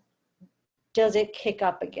depleted, does it kick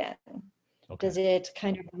up again? Okay. Does it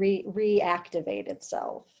kind of reactivate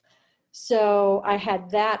itself? So I had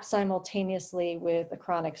that simultaneously with a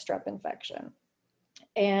chronic strep infection.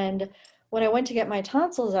 And when I went to get my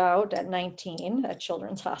tonsils out at 19 at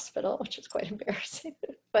Children's Hospital, which was quite embarrassing,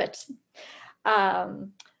 but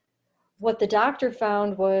what the doctor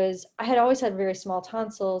found was I had always had very small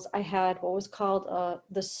tonsils. I had what was called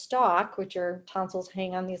the stalk, which your tonsils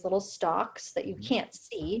hang on these little stalks that you can't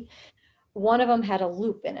see. One of them had a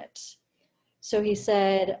loop in it. So he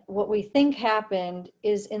said, what we think happened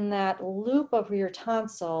is in that loop of your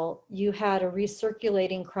tonsil, you had a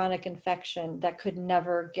recirculating chronic infection that could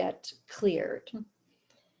never get cleared.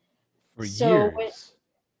 For years?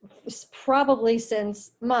 Probably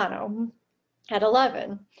since mono at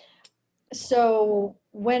 11. So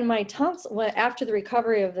when my after the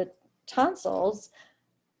recovery of the tonsils,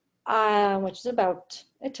 which is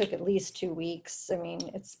it took at least 2 weeks. I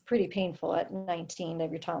mean, it's pretty painful at 19 to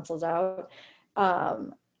have your tonsils out.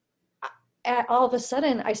 All of a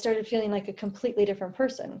sudden, I started feeling like a completely different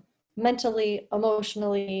person, mentally,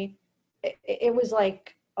 emotionally. It was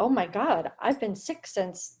like, oh my God, I've been sick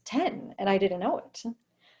since 10 and I didn't know it.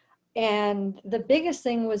 And the biggest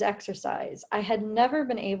thing was exercise. I had never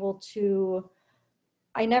been able to,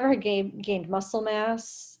 I never had gained muscle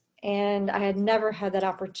mass, and I had never had that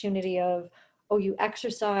opportunity of, oh, you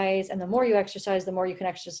exercise, and the more you exercise, the more you can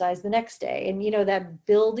exercise the next day. And, that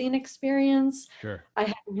building experience, Sure. I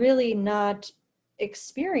had really not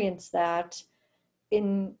experienced that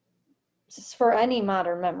for any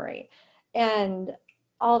modern memory. And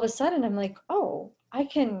all of a sudden I'm like, oh, I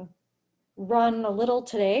can run a little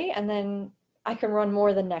today, and then I can run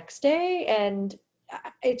more the next day. And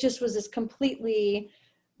it just was this completely,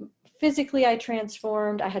 physically I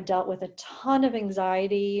transformed. I had dealt with a ton of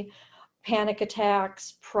anxiety, panic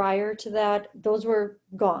attacks prior to that. Those were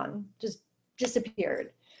gone, just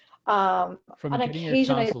disappeared. From getting your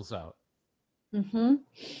tonsils out. Mm-hmm.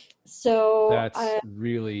 So that's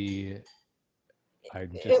really, I'm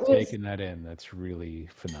just taking that in. That's really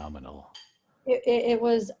phenomenal. It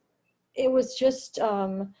was just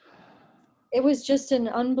an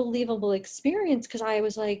unbelievable experience, because I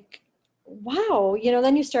was like, wow,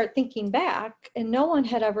 then you start thinking back, and no one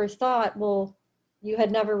had ever thought, well, you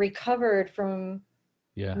had never recovered from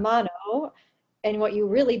mono, and what you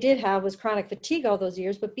really did have was chronic fatigue all those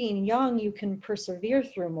years, but being young, you can persevere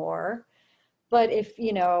through more. But if,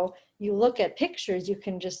 you look at pictures, you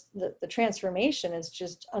can just, the transformation is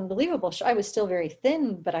just unbelievable. I was still very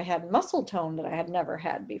thin, but I had muscle tone that I had never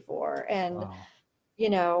had before. And,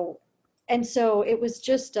 wow. And so it was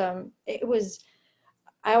just, I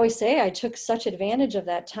always say I took such advantage of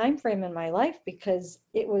that time frame in my life, because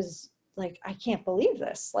it was like, I can't believe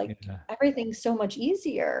this. Like, everything's so much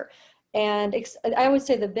easier. And I would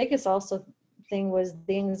say the biggest also thing was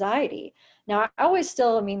the anxiety. Now, I always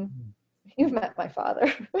still, you've met my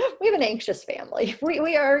father. We have an anxious family.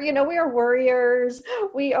 We are, we are worriers.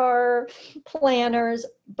 We are planners.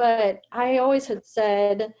 But I always had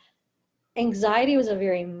said anxiety was a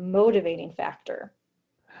very motivating factor.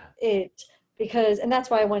 And that's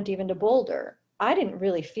why I went even to Boulder. I didn't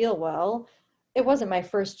really feel well. It wasn't my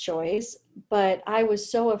first choice, but I was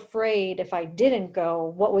so afraid if I didn't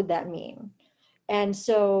go, what would that mean? And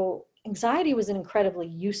so anxiety was an incredibly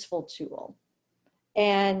useful tool.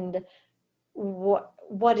 And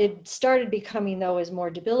what it started becoming, though, is more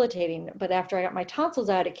debilitating. But after I got my tonsils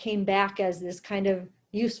out, it came back as this kind of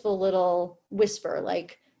useful little whisper,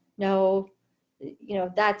 like, no,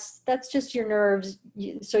 that's just your nerves.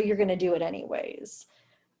 So you're going to do it anyways.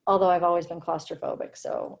 Although I've always been claustrophobic,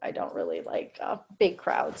 so I don't really like big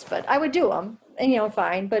crowds, but I would do them, and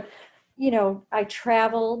fine. But I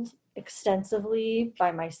traveled extensively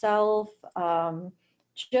by myself.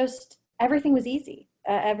 Just everything was easy.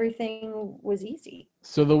 Everything was easy.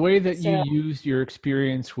 So the way that you used your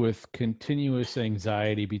experience with continuous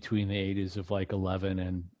anxiety between the ages of like 11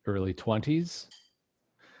 and early 20s.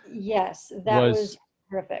 Yes, that was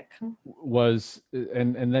horrific.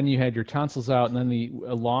 And then you had your tonsils out, and then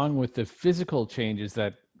along with the physical changes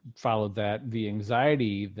that followed that, the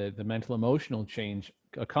anxiety, the mental emotional change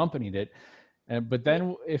accompanied it. But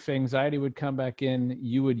then if anxiety would come back in,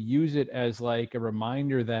 you would use it as like a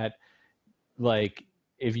reminder that, like,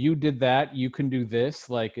 if you did that, you can do this.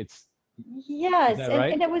 Like is Yes, that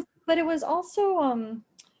right? and it was also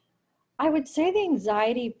I would say the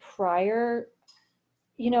anxiety prior,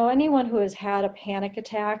 anyone who has had a panic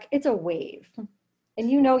attack, it's a wave. And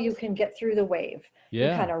you can get through the wave. You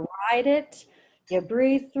Yeah. kind of ride it, you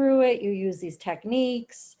breathe through it, you use these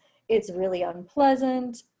techniques. It's really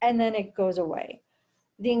unpleasant, and then it goes away.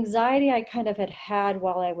 The anxiety I kind of had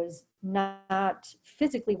while I was not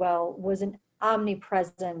physically well was an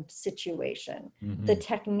omnipresent situation. Mhm. The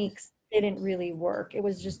techniques didn't really work. It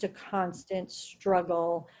was just a constant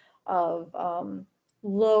struggle of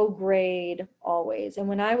low grade always. And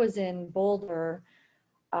when I was in Boulder,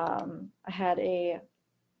 I had a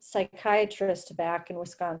psychiatrist back in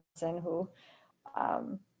Wisconsin who,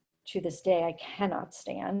 to this day, I cannot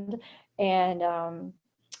stand. And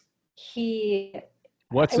he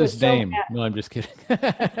What's it was his so name? No, I'm just kidding.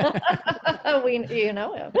 you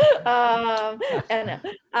know him. And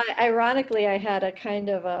ironically, I had a kind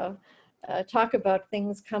of a talk about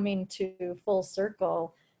things coming to full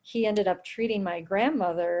circle. He ended up treating my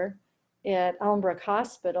grandmother at Elmbrook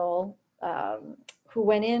Hospital, who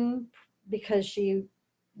went in because she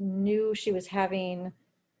knew she was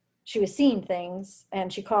seeing things,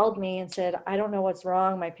 and she called me and said, I don't know what's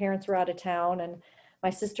wrong. My parents were out of town, and my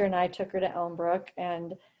sister and I took her to Elmbrook,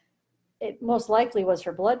 and it most likely was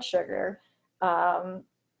her blood sugar. And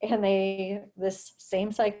this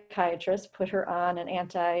same psychiatrist put her on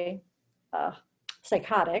an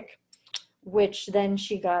psychotic, which then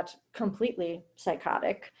she got completely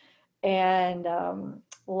psychotic. And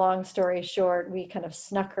long story short, we kind of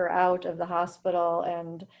snuck her out of the hospital.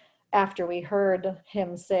 And after we heard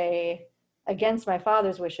him say, against my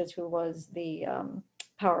father's wishes, who was the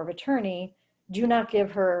power of attorney, do not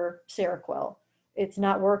give her Seroquel. It's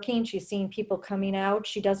not working. She's seeing people coming out.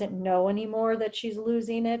 She doesn't know anymore that she's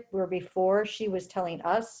losing it, where before she was telling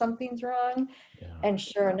us something's wrong. Yeah. And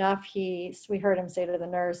sure enough, we heard him say to the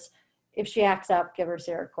nurse, if she acts up, give her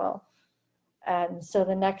Seroquel. And so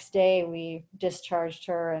the next day we discharged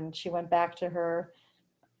her, and she went back to her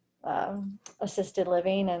assisted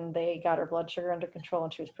living, and they got her blood sugar under control,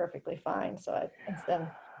 and she was perfectly fine. So then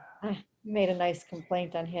I made a nice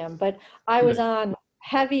complaint on him. But I was on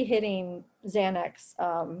heavy hitting Xanax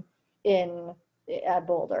at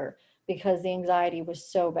Boulder because the anxiety was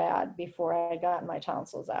so bad before I got my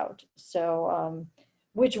tonsils out. So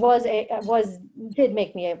which did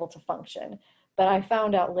make me able to function. But I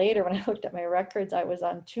found out later when I looked at my records, I was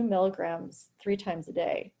on 2 milligrams 3 times a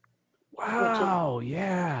day. Wow.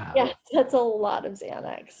 Yeah. Yes, that's a lot of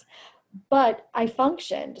Xanax. But I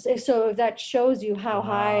functioned. So that shows you how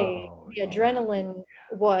high the adrenaline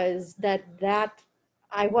was, that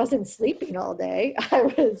I wasn't sleeping all day. I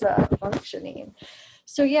was functioning.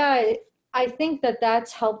 So yeah, I think that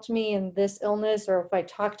that's helped me in this illness, or if I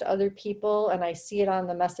talk to other people and I see it on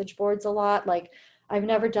the message boards a lot, like I've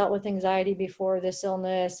never dealt with anxiety before this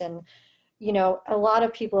illness. And, a lot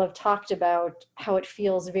of people have talked about how it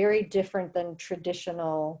feels very different than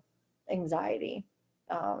traditional anxiety.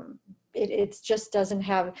 It just doesn't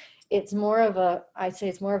have, I'd say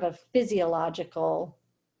it's more of a physiological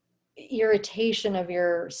irritation of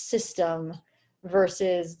your system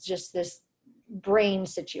versus just this brain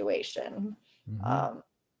situation.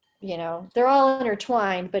 Mm-hmm. They're all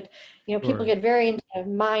intertwined, but people Sure. get very into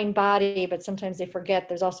mind body, but sometimes they forget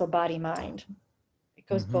there's also body mind. It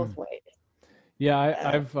goes both ways.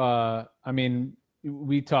 Yeah,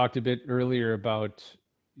 we talked a bit earlier about,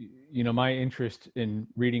 my interest in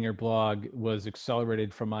reading your blog was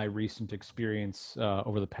accelerated from my recent experience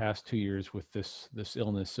over the past 2 years with this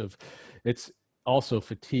illness. It's also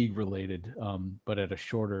fatigue related, but at a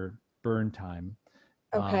shorter burn time.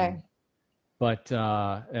 Okay.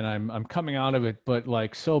 And I'm coming out of it, but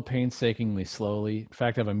like so painstakingly slowly. In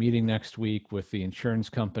fact, I have a meeting next week with the insurance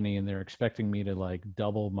company, and they're expecting me to like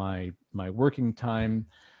double my working time.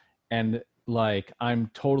 And like, I'm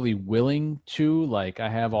totally willing to, like, I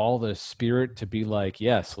have all the spirit to be like,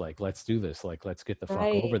 yes, like, let's do this. Like, let's get the fuck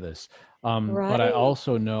over this. But I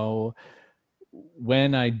also know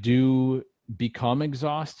when I do become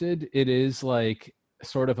exhausted, it is like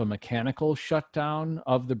sort of a mechanical shutdown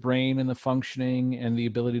of the brain and the functioning and the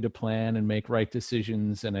ability to plan and make right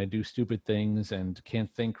decisions. And I do stupid things and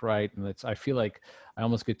can't think right. And I feel like I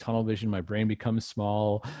almost get tunnel vision. My brain becomes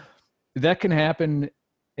small. That can happen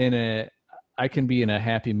I can be in a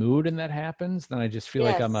happy mood and that happens. Then I just feel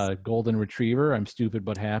like I'm a golden retriever. I'm stupid,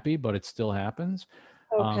 but happy, but it still happens.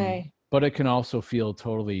 Okay. But it can also feel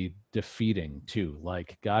totally defeating too.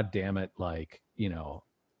 Like, God damn it. Like,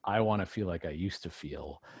 I want to feel like I used to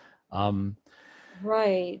feel.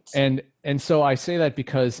 Right. And so I say that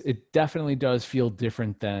because it definitely does feel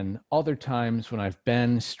different than other times when I've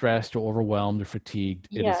been stressed or overwhelmed or fatigued.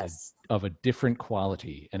 It is Yes. of a different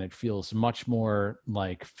quality, and it feels much more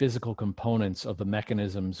like physical components of the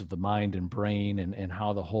mechanisms of the mind and brain and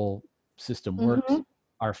how the whole system works Hmm.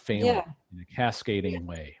 are failing Yeah. in a cascading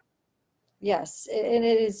way. Yes. And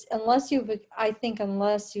it is, I think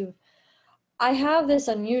unless you've, I have this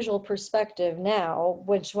unusual perspective now,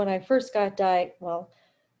 which when I first got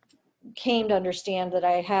came to understand that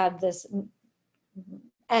I had this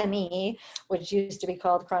ME, which used to be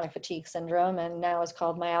called chronic fatigue syndrome, and now is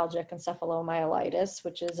called myalgic encephalomyelitis,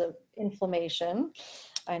 which is an inflammation.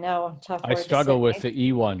 I know, tough I word to say. struggle with the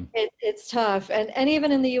E one. It's tough, and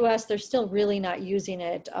even in the U.S., they're still really not using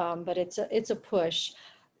it, but it's a push.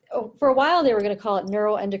 For a while, they were going to call it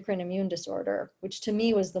neuroendocrine immune disorder, which to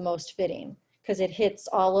me was the most fitting because it hits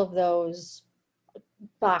all of those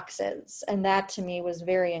boxes, and that to me was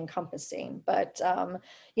very encompassing. But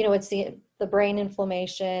it's the brain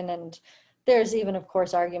inflammation, and there's even, of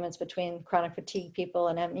course, arguments between chronic fatigue people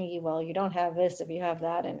and ME. Well, you don't have this if you have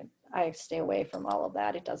that, and I stay away from all of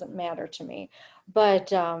that. It doesn't matter to me.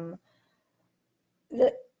 But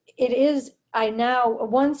it is. I now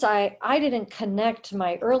once I didn't connect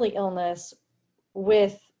my early illness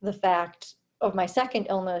with the fact of my second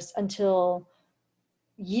illness until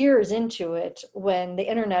years into it, when the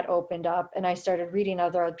internet opened up and I started reading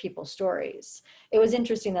other people's stories. It was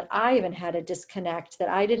interesting that I even had a disconnect, that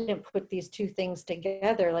I didn't put these two things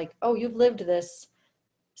together, like, oh, you've lived this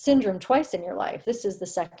syndrome twice in your life. This is the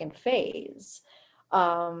second phase.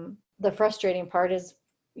 The frustrating part is,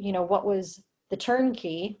 what was the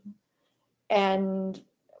turnkey? And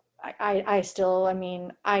I still, I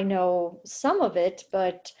mean, I know some of it,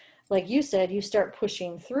 but like you said, you start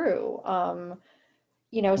pushing through. So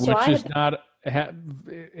Which I is had, not,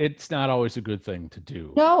 it's not always a good thing to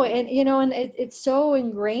do. no, and it's so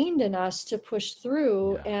ingrained in us to push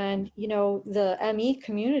through. Yeah. And the ME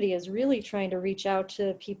community is really trying to reach out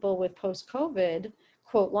to people with post-COVID,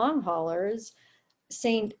 quote, long haulers,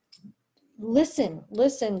 saying, listen,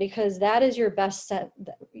 because that is your best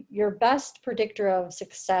predictor of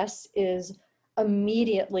success is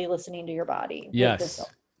immediately listening to your body with this.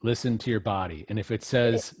 Yes. Listen to your body. And if it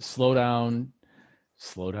says slow down,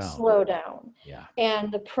 slow down. Slow down. Yeah.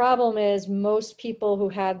 And the problem is, most people who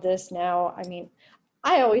had this now, I mean,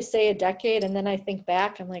 I always say a decade, and then I think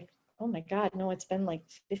back, I'm like, oh my God, no, it's been like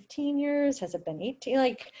 15 years. Has it been 18?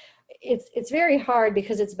 Like, it's very hard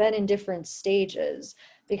because it's been in different stages.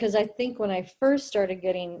 Because I think when I first started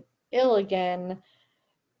getting ill again,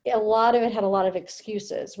 a lot of it had a lot of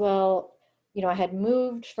excuses. Well, I had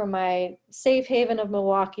moved from my safe haven of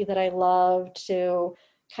Milwaukee that I loved to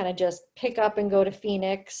kind of just pick up and go to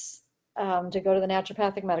Phoenix, to go to the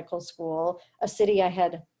naturopathic medical school, a city I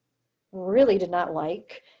had really did not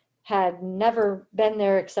like, had never been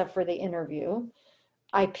there except for the interview.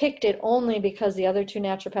 I picked it only because the other two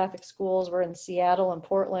naturopathic schools were in Seattle and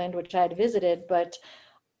Portland, which I had visited, but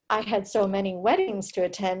I had so many weddings to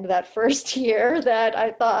attend that first year that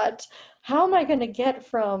I thought, how am I going to get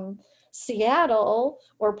from Seattle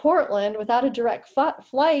or Portland without a direct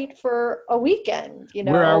flight for a weekend?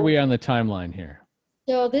 Where are we on the timeline here?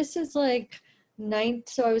 So this is like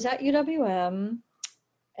so I was at UWM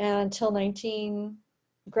until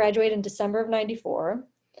graduated in December of 94.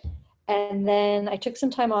 And then I took some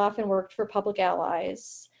time off and worked for Public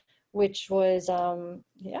Allies, which was,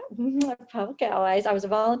 Public Allies. I was a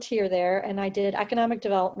volunteer there, and I did economic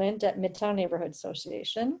development at Midtown Neighborhood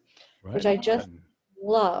Association, which I just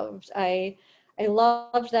loved. I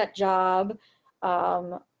loved that job.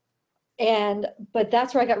 But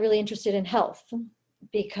that's where I got really interested in health,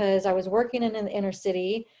 because I was working in the inner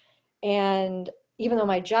city, and even though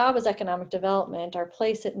my job was economic development, our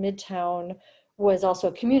place at Midtown was also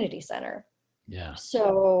a community center. Yeah.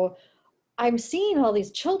 So I'm seeing all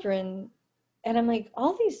these children, and I'm like,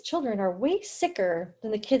 all these children are way sicker than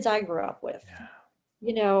the kids I grew up with.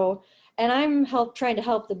 Yeah. And I'm trying to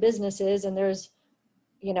help the businesses, and there's,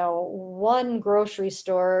 one grocery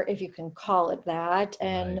store, if you can call it that.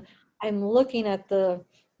 And Right. I'm looking at the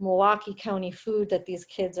Milwaukee County food that these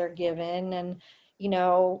kids are given, and,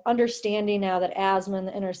 understanding now that asthma in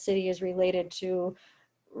the inner city is related to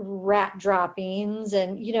rat droppings.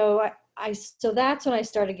 And, so that's when I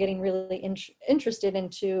started getting really interested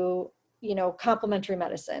into, complementary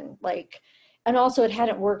medicine, and also it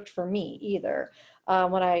hadn't worked for me either.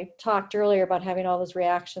 When I talked earlier about having all those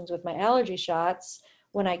reactions with my allergy shots,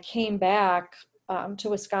 when I came back to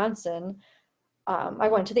Wisconsin, I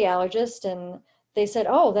went to the allergist, and they said,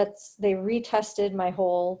 they retested my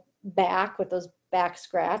whole back with those back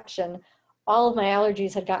scratch, and all of my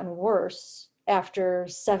allergies had gotten worse after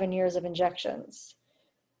 7 years of injections.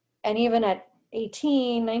 And even at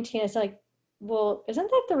 18, 19, it's like, well, isn't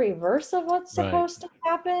that the reverse of what's Right. supposed to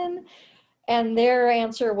happen? And their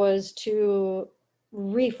answer was to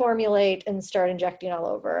reformulate and start injecting all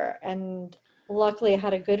over. And luckily I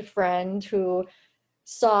had a good friend who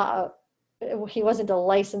saw, he wasn't a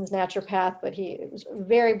licensed naturopath, but he was a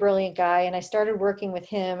very brilliant guy. And I started working with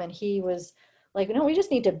him, and he was like, no, we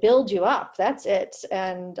just need to build you up. That's it.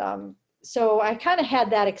 And so I kind of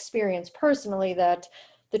had that experience personally, that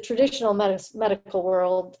the traditional medical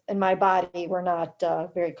world and my body were not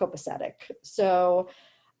very copacetic. So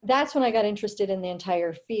that's when I got interested in the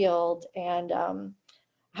entire field. And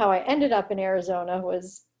how I ended up in Arizona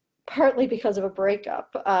was partly because of a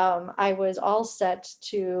breakup. I was all set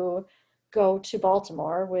to go to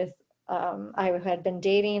Baltimore with, I had been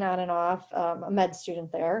dating on and off a med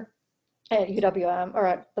student there at UWM, or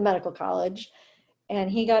at the medical college. And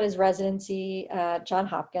he got his residency at Johns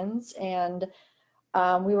Hopkins. And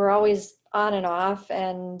we were always on and off,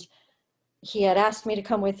 and he had asked me to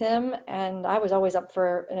come with him, and I was always up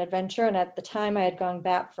for an adventure. And at the time I had gone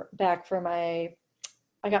back for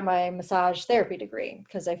I got my massage therapy degree,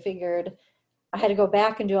 because I figured I had to go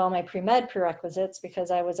back and do all my pre-med prerequisites, because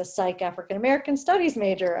I was a psych African-American studies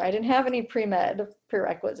major. I didn't have any pre-med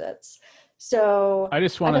prerequisites. So I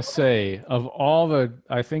just want to say, of all the,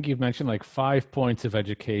 I think you've mentioned like 5 points of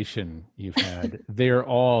education you've had, they're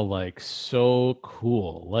all like so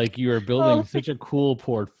cool. Like you are building such a cool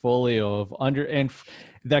portfolio of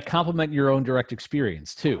that complement your own direct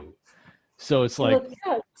experience too. So it's like,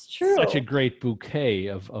 yeah, it's true. Such a great bouquet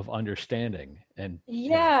of understanding. And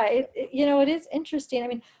yeah, it is interesting. I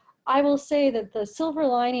mean, I will say that the silver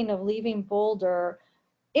lining of leaving Boulder,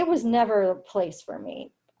 it was never a place for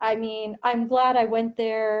me. I mean, I'm glad I went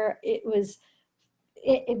there. It was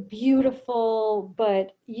beautiful,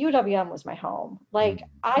 but UWM was my home. Like,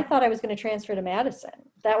 I thought I was going to transfer to Madison.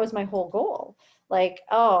 That was my whole goal. Like,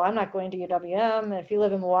 oh, I'm not going to UWM. If you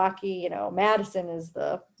live in Milwaukee, Madison is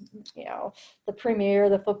the premier,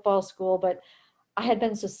 the football school. But I had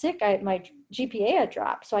been so sick, my GPA had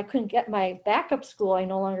dropped, so I couldn't get my backup school. I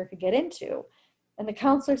no longer could get into. And the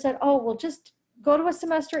counselor said, oh, well, just go to a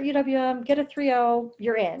semester at UWM, get a 3.0,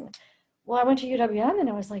 you're in. Well, I went to UWM and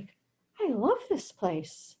I was like, I love this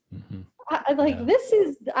place. Mm-hmm.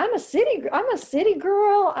 I'm a city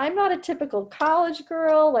girl. I'm not a typical college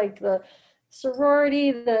girl, like the sorority,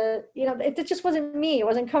 it just wasn't me. It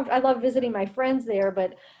wasn't comfortable. I love visiting my friends there,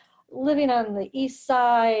 but living on the east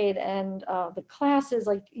side and the classes,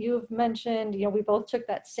 like you've mentioned, we both took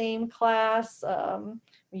that same class.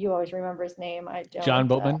 You always remember his name. I don't. John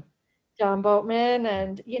Boatman. John Boatman,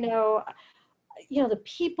 and the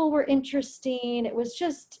people were interesting. It was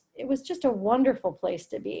just a wonderful place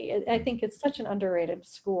to be. I think it's such an underrated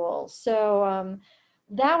school. So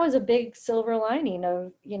that was a big silver lining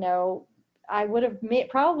of, I would have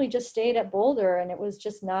probably just stayed at Boulder, and it was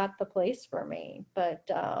just not the place for me. But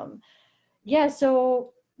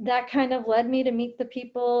so that kind of led me to meet the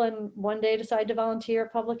people, and one day decide to volunteer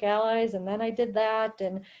at Public Allies. And then I did that.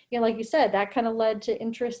 And, like you said, that kind of led to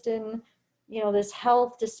interest in, this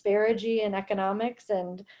health disparity in economics.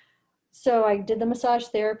 And so I did the massage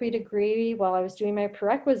therapy degree while I was doing my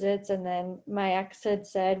prerequisites. And then my ex had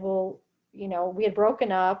said, well, we had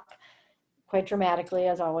broken up quite dramatically,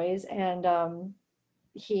 as always. And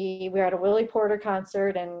we were at a Willie Porter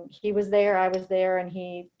concert, and he was there, I was there, and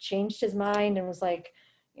he changed his mind and was like,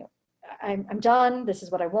 I'm done. This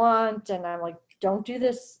is what I want. And I'm like, don't do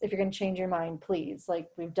this if you're going to change your mind, please. Like,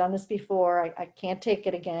 we've done this before. I can't take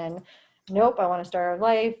it again. Nope, I want to start our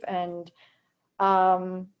life. And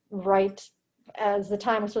right as the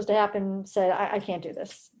time was supposed to happen, said, I can't do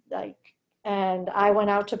this. And I went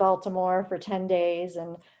out to Baltimore for 10 days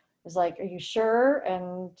and was like, are you sure?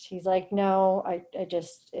 And he's like, no,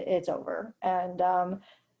 it's over. And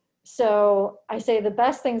so I say the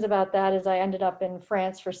best things about that is I ended up in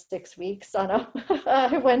France for 6 weeks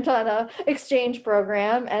I went on a exchange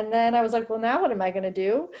program. And then I was like, well, now what am I going to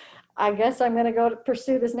do? I guess I'm going to go to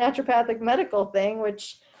pursue this naturopathic medical thing,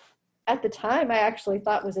 which at the time I actually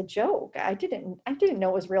thought was a joke. I didn't know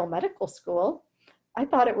it was real medical school. I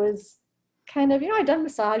thought it was kind of, I'd done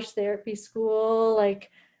massage therapy school.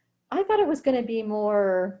 Like, I thought it was going to be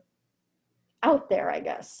more out there, I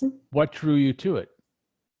guess. What drew you to it?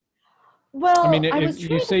 Well, I mean,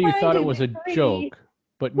 you say you thought it was a joke,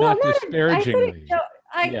 but not disparagingly.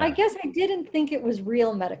 I guess I didn't think it was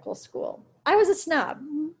real medical school. I was a snob.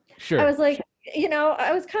 Sure. I was like,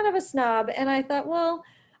 I was kind of a snob, and I thought, well,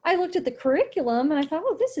 I looked at the curriculum and I thought,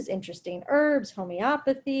 well, this is interesting. Herbs,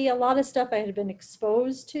 homeopathy, a lot of stuff I had been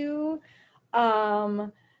exposed to.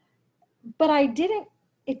 Um, but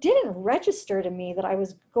it didn't register to me that I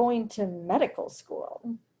was going to medical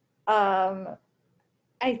school.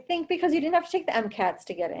 I think because you didn't have to take the MCATs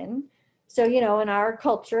to get in. So, in our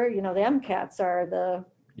culture, the MCATs are the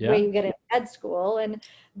way you get in med school, and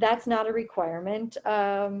that's not a requirement.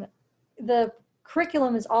 The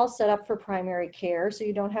curriculum is all set up for primary care, so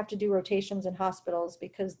you don't have to do rotations in hospitals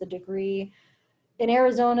because the degree in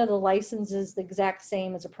Arizona, the license is the exact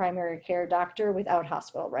same as a primary care doctor without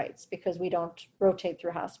hospital rights because we don't rotate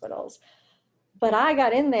through hospitals. But I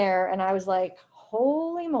got in there and I was like,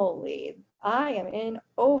 holy moly, I am in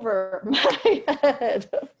over my head.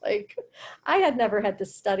 Like, I had never had to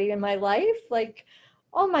study in my life. Like,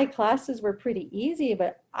 all my classes were pretty easy,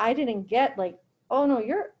 but I didn't get like, oh no,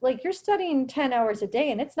 you're studying 10 hours a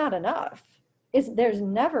day and it's not enough. There's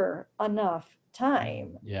never enough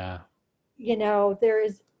time. Yeah. There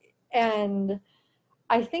is, and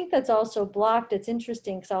I think that's also blocked. It's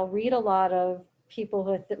interesting because I'll read a lot of people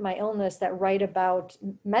with my illness that write about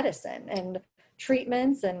medicine and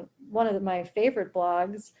treatments. And one of my favorite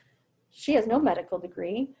blogs, she has no medical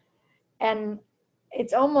degree. And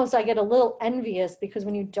it's almost, I get a little envious because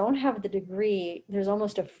when you don't have the degree, there's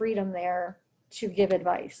almost a freedom there to give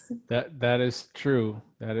advice. That is true.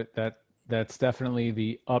 That's definitely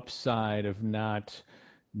the upside of not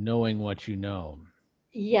knowing what you know.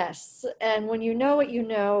 Yes. And when you know what you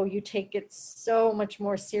know, you take it so much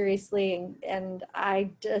more seriously. And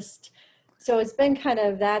so it's been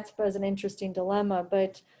that was an interesting dilemma,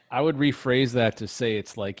 but I would rephrase that to say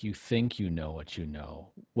it's like you think you know what you know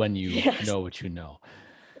when you know what you know.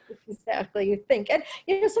 Exactly. You think, and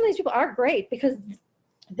some of these people are great because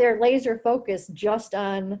they're laser focused just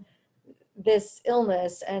on this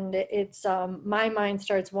illness, and it's my mind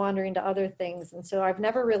starts wandering to other things. And so I've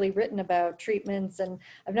never really written about treatments, and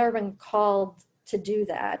I've never been called to do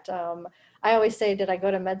that. I always say, did I go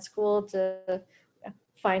to med school to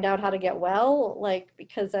find out how to get well? Like,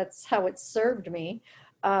 because that's how it served me.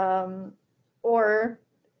 Or,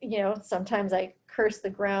 sometimes I curse the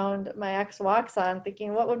ground my ex walks on,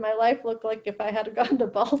 thinking, what would my life look like if I had gone to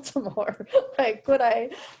Baltimore? Like, could I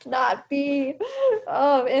not be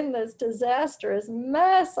in this disastrous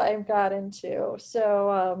mess I've got into?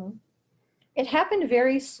 So it happened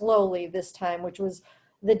very slowly this time, which was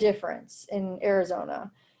the difference in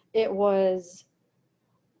Arizona. It was,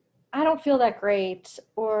 I don't feel that great.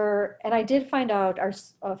 And I did find out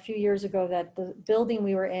a few years ago that the building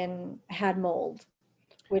we were in had mold,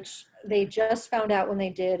 which they just found out when they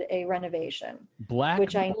did a renovation. Black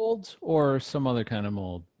mold or some other kind of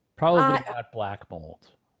mold? Probably not black mold.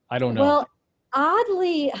 I don't know. Well,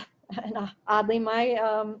 oddly,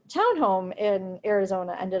 my townhome in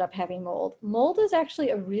Arizona ended up having mold. Mold is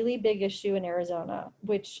actually a really big issue in Arizona,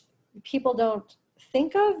 which people don't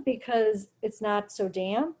think of because it's not so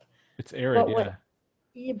damp. It's arid,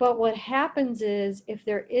 But what happens is, if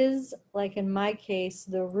there is, like in my case,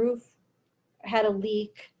 the roof had a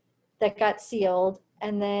leak that got sealed,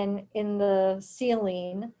 and then in the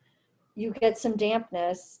ceiling you get some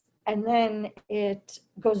dampness, and then it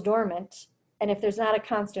goes dormant. And if there's not a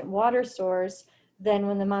constant water source, then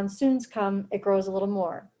when the monsoons come, it grows a little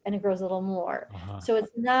more and it grows a little more. So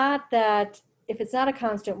it's not that, if it's not a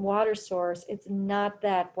constant water source, it's not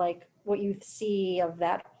that like what you see of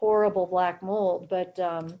that horrible black mold. But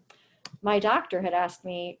my doctor had asked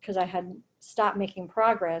me, because I had stopped making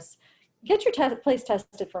progress, get your place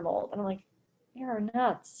tested for mold. And I'm like, you're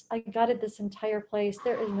nuts. I gutted this entire place.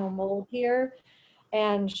 There is no mold here.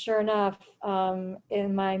 And sure enough,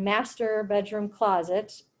 in my master bedroom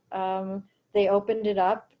closet, they opened it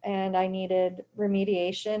up and I needed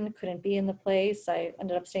remediation, couldn't be in the place. I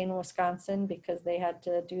ended up staying in Wisconsin because they had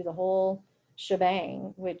to do the whole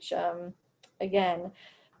shebang, which again,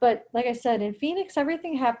 but like I said, in Phoenix,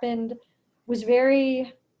 everything happened,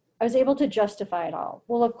 I was able to justify it all.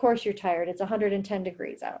 Well, of course you're tired. It's 110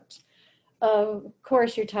 degrees out. Of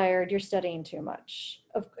course you're tired. You're studying too much.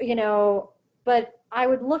 But I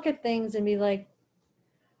would look at things and be like,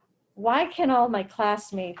 why can all my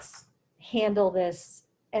classmates handle this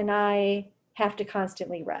and I have to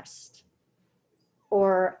constantly rest?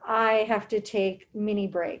 Or I have to take mini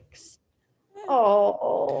breaks.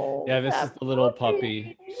 Oh. Yeah, this is the little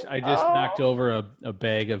puppy. I just knocked over a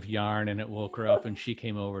bag of yarn and it woke her up and she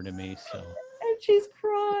came over to me. So. And she's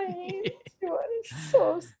crying. It's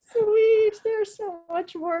so sweet. There's so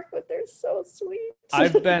much work, but they're so sweet.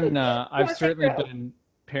 I've certainly been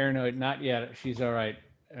paranoid. Not yet. She's all right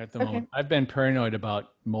at the moment. I've been paranoid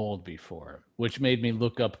about mold before, which made me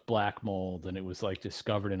look up black mold, and it was like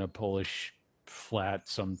discovered in a Polish flat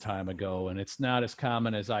some time ago, and it's not as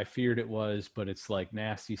common as I feared it was, but it's like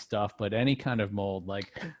nasty stuff. But any kind of mold,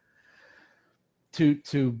 like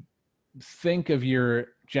to think of your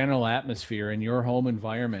general atmosphere and your home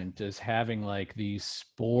environment as having like these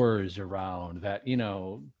spores around that,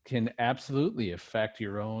 can absolutely affect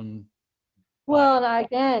your own. Well, and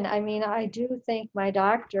again, I mean, I do thank my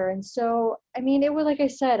doctor. And so, I mean, it was like I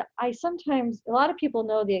said, I sometimes, a lot of people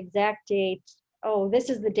know the exact date. Oh, this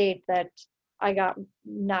is the date that I got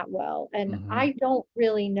not well. And Mhm. I don't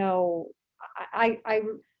really know. I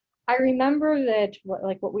remember that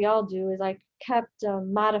what we all do is I kept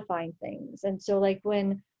modifying things. And so like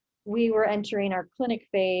when we were entering our clinic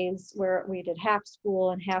phase where we did half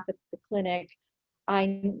school and half at the clinic,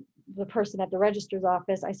 I the person at the registrar's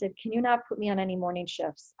office, I said, can you not put me on any morning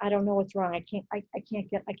shifts? I don't know what's wrong. I can't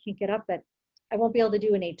get up I won't be able to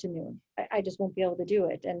do an 8 to noon. I just won't be able to do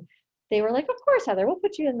it. And they were like, of course, Heather, we'll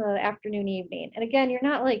put you in the afternoon, evening. And again, you're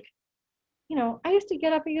not like, I used to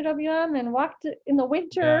get up at UWM and in the Yeah,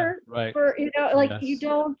 winter right. for, like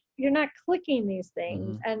Yes. you're not clicking these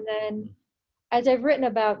things. Mhm. And then as I've written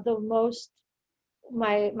about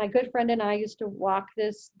my good friend and I used to walk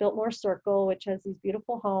this Biltmore Circle, which has these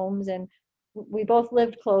beautiful homes, and we both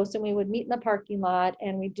lived close, and we would meet in the parking lot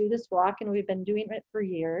and we'd do this walk, and we've been doing it for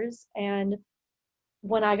years. And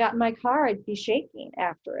when I got in my car, I'd be shaking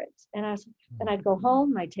after it. And I'd go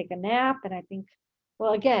home, I'd take a nap, and I think,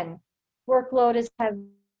 well, again, workload is heavy,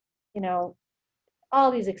 you know,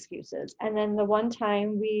 all these excuses. And then the one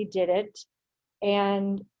time we did it,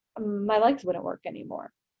 and my legs wouldn't work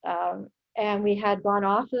anymore. And we had gone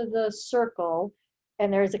off of the circle,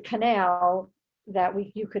 and there's a canal that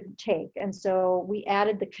you could take. And so we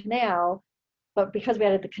added the canal, but because we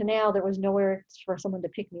added the canal, there was nowhere for someone to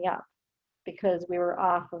pick me up because we were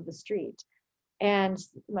off of the street. And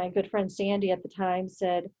my good friend Sandy at the time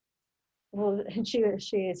said, well, and she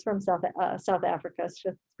is from South Africa. She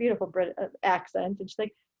has this beautiful Brit accent, and she's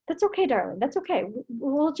like, "That's okay, darling. That's okay.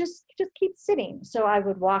 We'll just keep sitting." So I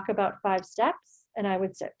would walk about 5 steps, and I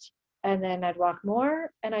would sit, and then I'd walk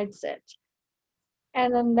more, and I'd sit,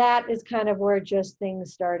 and then that is kind of where just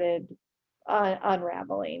things started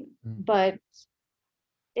unraveling. Mm. But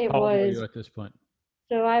it How old were was you at this point?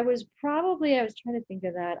 so I was trying to think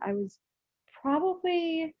of that. I was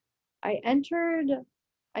probably I entered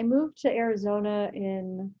I moved to Arizona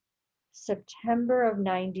in September of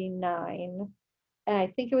 99. And I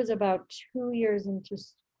think it was about 2 years into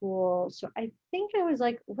school. So I think I was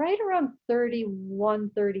like right around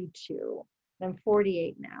 31, 32. I'm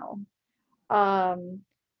 48 now. Um,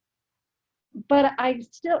 but I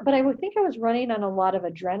would think I was running on a lot of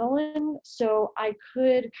adrenaline. So I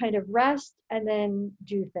could kind of rest and then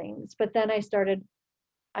do things. But then I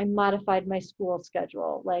modified my school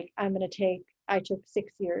schedule. Like I took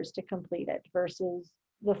 6 years to complete it versus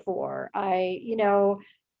the 4.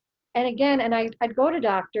 And again, I'd go to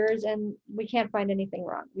doctors and we can't find anything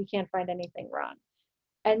wrong. We can't find anything wrong.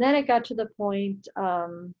 And then it got to the point,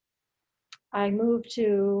 I moved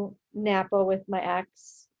to Napa with my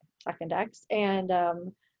second ex, and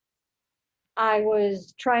I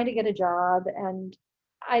was trying to get a job, and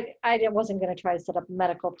I wasn't going to try to set up a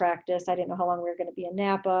medical practice. I didn't know how long we were going to be in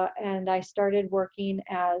Napa. And I started working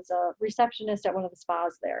as a receptionist at one of the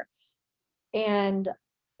spas there. And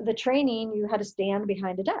the training, you had to stand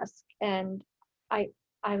behind a desk. And I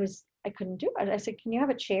I couldn't do it. I said, can you have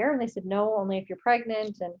a chair? And they said, no, only if you're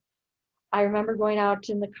pregnant. And I remember going out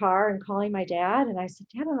in the car and calling my dad. And I said,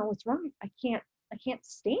 Dad, I don't know what's wrong. I can't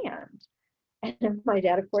stand. And my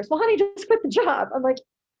dad, of course, well, honey, just quit the job. I'm like,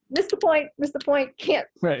 missed the point,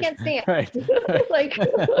 Right, can't stand. right. Like,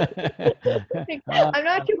 I'm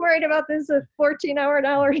not too worried about this 14-hour an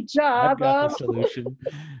hour I've job. got the solution.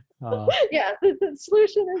 Yeah, the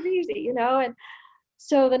solution is easy, And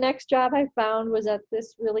so the next job I found was at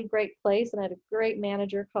this really great place, and I had a great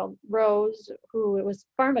manager called Rose, who it was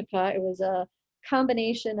Pharmaca. It was a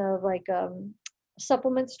combination of like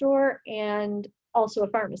supplement store and also a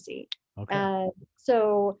pharmacy. Okay. And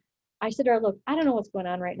so I said to her, look, I don't know what's going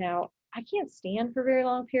on right now. I can't stand for very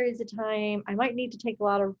long periods of time. I might need to take a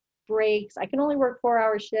lot of breaks. I can only work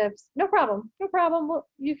 4-hour shifts. No problem. No problem. Well,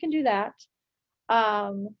 you can do that.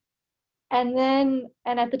 And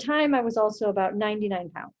at the time I was also about 99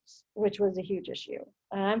 pounds, which was a huge issue.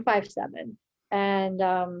 I'm 5'7".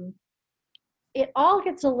 And it all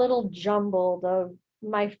gets a little jumbled. Of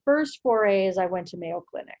my first forays, I went to Mayo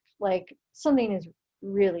Clinic. Like something is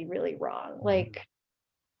really, really wrong.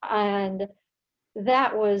 And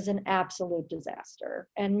that was an absolute disaster.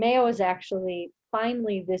 And Mayo is actually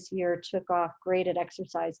finally this year took off graded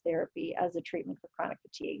exercise therapy as a treatment for chronic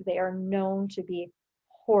fatigue. They are known to be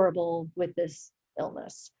horrible with this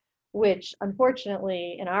illness, which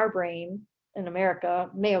unfortunately in our brain in America,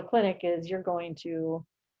 Mayo Clinic is you're going to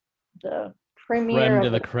the premier Creme of de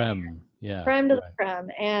the the creme. Yeah. creme de la Right. creme.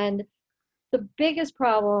 And the biggest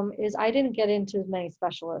problem is I didn't get into as many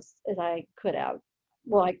specialists as I could have.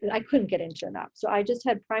 Well, I couldn't get into enough. So I just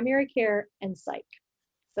had primary care and psych.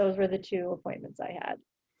 Those were the 2 appointments I had.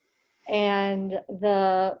 And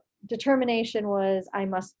the determination was I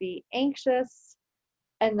must be anxious,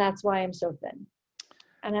 and that's why I'm so thin.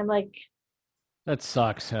 And I'm like, That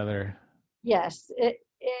sucks, Heather. yes,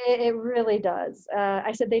 it really does.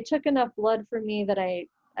 I said they took enough blood from me that I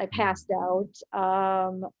passed out.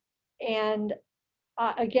 And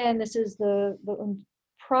again, this is the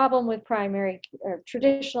problem with primary or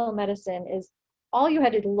traditional medicine is all you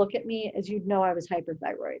had to look at me is you'd know I was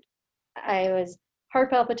hyperthyroid. I was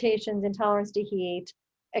heart palpitations, intolerance to heat,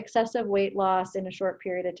 excessive weight loss in a short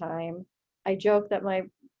period of time. I joked that my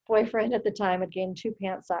boyfriend at the time had gained 2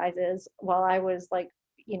 pant sizes while I was like,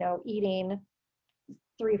 eating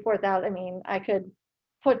 4,000. I mean, I could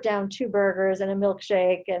put down 2 burgers and a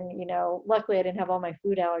milkshake, and luckily I didn't have all my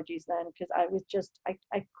food allergies then because I was just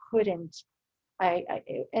I couldn't.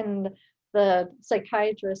 And the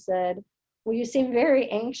psychiatrist said, well, you seem very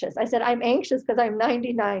anxious. I said, I'm anxious because I'm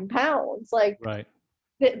 99 pounds. Like, Right.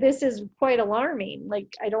 this is quite alarming.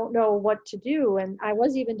 Like, I don't know what to do. And I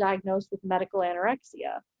was even diagnosed with medical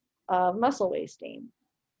anorexia, muscle wasting.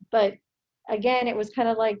 But again, it was kind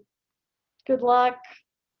of like, good luck,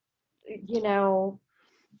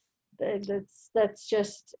 that's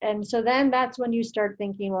just, and so then that's when you start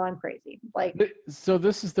thinking, well, I'm crazy. Like, So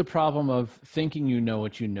this is the problem of thinking you know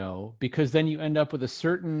what you know, because then you end up with a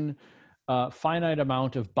certain finite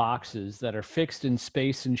amount of boxes that are fixed in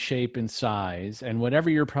space and shape and size, and whatever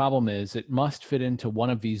your problem is, it must fit into one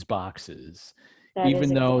of these boxes, that even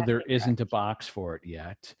is though exactly there isn't a correct. box for it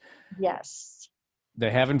yet. Yes. They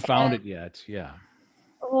haven't found And, it yet. Yeah.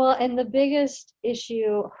 well, and the biggest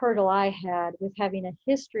hurdle I had with having a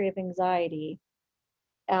history of anxiety,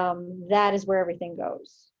 that is where everything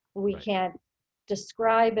goes. We Right. can't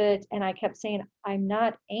describe it. And I kept saying, I'm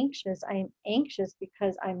not anxious. I'm anxious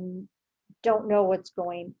because don't know what's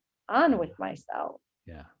going on with myself.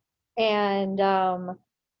 Yeah. And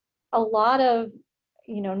a lot of,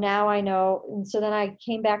 now I know. And so then I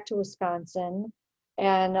came back to Wisconsin,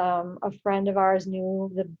 and a friend of ours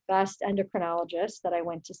knew the best endocrinologist that I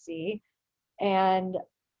went to see. And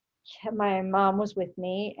my mom was with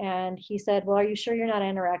me, and he said, well, are you sure you're not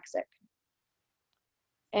anorexic?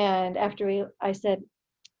 And I said,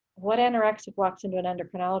 what anorexic walks into an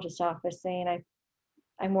endocrinologist's office saying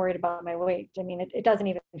I'm worried about my weight? I mean, it doesn't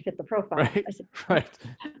even fit the profile. Right. I said, Right.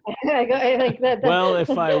 I like that. Well, if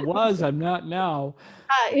I was, I'm not now.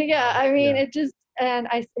 Yeah, I mean, Yeah. it just, and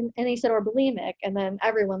he said, or bulimic, and then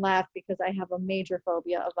everyone laughed because I have a major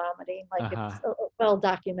phobia of vomiting. Like, Uh-huh. it's well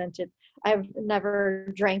documented. I've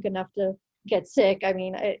never drank enough to get sick. I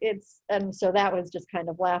mean, and so that was just kind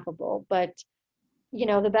of laughable. But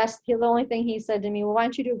the only thing he said to me, well, why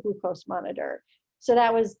don't you do a glucose monitor? So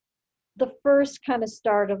that was the first kind of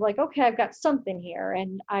start of like, okay, I've got something here.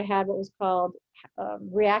 And I had what was called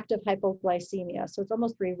reactive hypoglycemia. So it's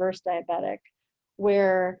almost reverse diabetic,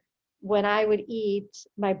 where when I would eat,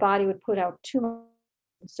 my body would put out too much.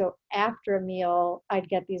 So after a meal, I'd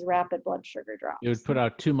get these rapid blood sugar drops. It would put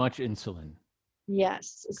out too much insulin.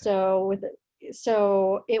 Yes. So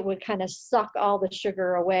it would kind of suck all the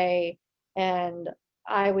sugar away, and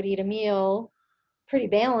I would eat a meal, pretty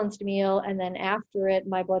balanced meal, and then after it,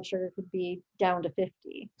 my blood sugar could be down to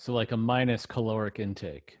 50. So like a minus caloric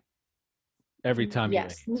intake every time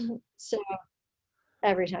Yes. you ate. So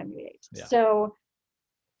every time you ate. Yeah. So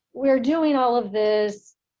we're doing all of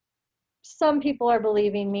this. Some people are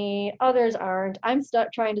believing me, others aren't. I'm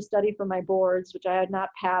trying to study for my boards, which I had not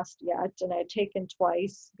passed yet, and I had taken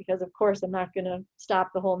twice because, of course, I'm not going to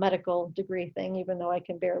stop the whole medical degree thing, even though I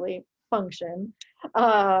can barely function.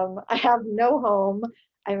 I have no home.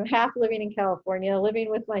 I'm half living in California,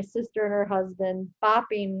 living with my sister and her husband,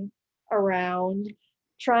 bopping around,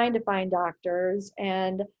 trying to find doctors.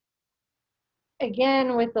 And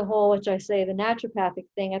again, with the whole, which I say, the naturopathic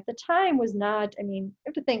thing at the time was not, I mean, you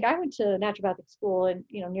have to think I went to naturopathic school in,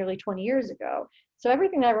 nearly 20 years ago. So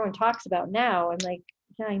everything that everyone talks about now, I'm like,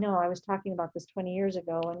 yeah, I know I was talking about this 20 years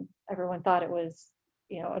ago and everyone thought it was,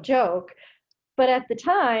 a joke. But at the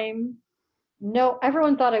time, no,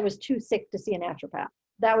 everyone thought I was too sick to see a naturopath.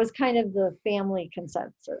 That was kind of the family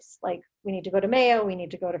consensus. Like, we need to go to Mayo, we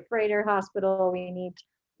need to go to Freider Hospital, we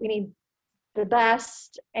need the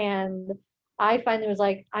best. And I finally was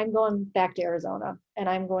like, I'm going back to Arizona, and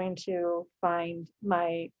I'm going to find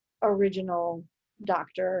my original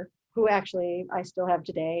doctor who actually I still have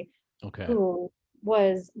today, Okay. who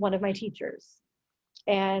was one of my teachers.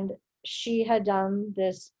 And she had done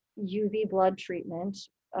this UV blood treatment,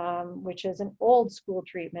 which is an old school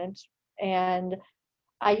treatment. And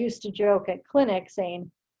I used to joke at clinic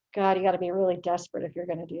saying, God, you got to be really desperate if you're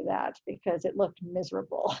going to do that, because it looked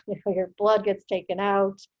miserable. Your blood gets taken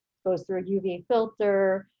out, goes through a UV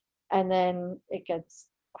filter, and then it gets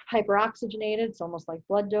hyperoxygenated. It's almost like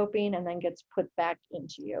blood doping, and then gets put back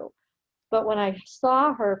into you. But when I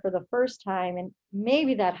saw her for the first time, and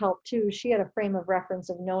maybe that helped too, she had a frame of reference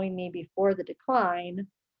of knowing me before the decline.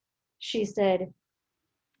 She said,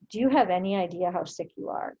 do you have any idea how sick you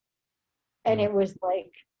are? And it was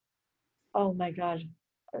like, oh my God,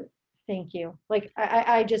 thank you. Like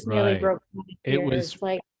I just nearly Right. broke down in It tears. was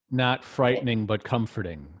Like, not frightening, but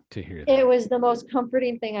comforting to hear that. it was the most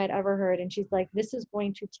comforting thing I'd ever heard. And she's like, this is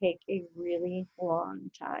going to take a really long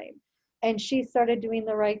time. And she started doing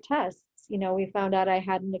the right tests. You know, we found out I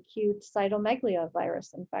had an acute cytomegalovirus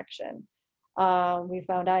virus infection. We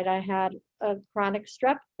found out I had a chronic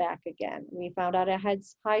strep back again. We found out I had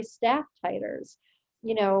high staph titers,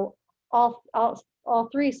 you know, all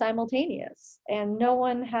three simultaneous. And no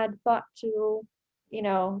one had thought to, you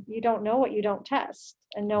know, you don't know what you don't test.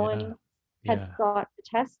 And no one had thought to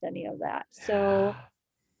test any of that. So,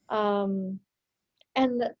 and,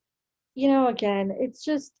 you know, again,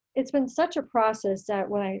 it's been such a process that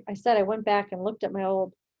when I said I went back and looked at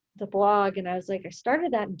the blog, and I was like, I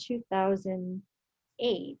started that in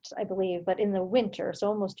 2008, I believe, but in the winter, so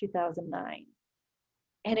almost 2009.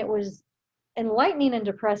 And it was enlightening and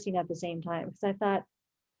depressing at the same time, because I thought,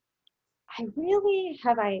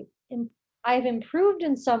 I've improved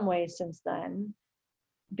in some ways since then,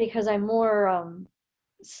 because I'm more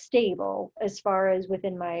stable as far as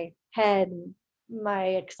within my head, my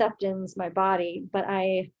acceptance, my body, but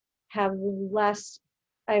I have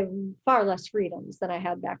far less freedoms than I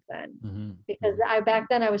had back then, because back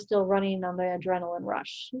then I was still running on the adrenaline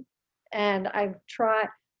rush. And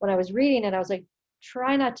when I was reading it, I was like,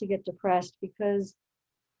 try not to get depressed, because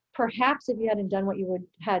perhaps if you hadn't done what you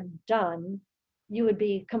had done, you would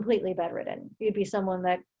be completely bedridden. You'd be someone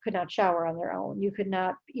that could not shower on their own. You could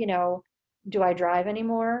not, you know, do I drive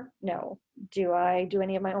anymore? No. Do I do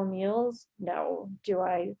any of my own meals? No. Do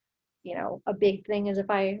I, you know, a big thing is if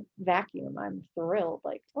I vacuum, I'm thrilled,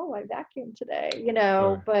 like, oh, I vacuumed today, you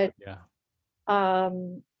know. But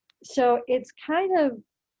so it's kind of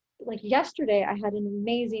like yesterday I had an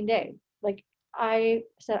amazing day. Like I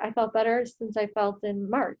said, I felt better since I felt in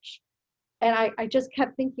March. And I just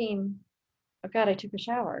kept thinking, oh God, I took a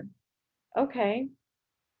shower. Okay.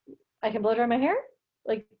 I can blow dry my hair.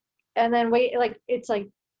 Like, and then wait, like, it's like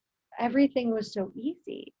everything was so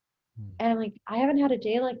easy. And I'm like, I haven't had a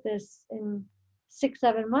day like this in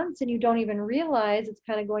 6-7 months. And you don't even realize, it's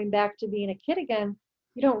kind of going back to being a kid again.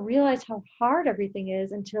 You don't realize how hard everything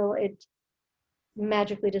is until it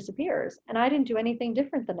magically disappears. And I didn't do anything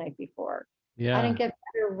different the night before. I didn't get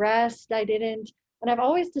better rest. And I've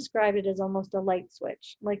always described it as almost a light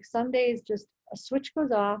switch. Like some days just a switch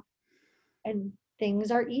goes off and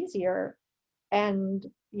things are easier. And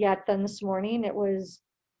yet then this morning it was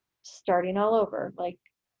starting all over. Like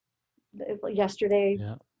yesterday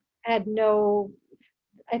had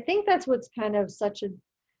I think that's what's kind of such an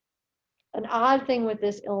odd thing with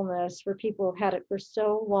this illness for people who've had it for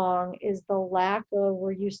so long, is the lack of,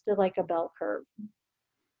 we're used to like a bell curve.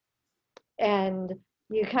 And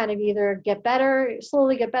you kind of either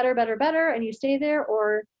slowly get better, and you stay there,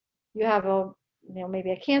 or you have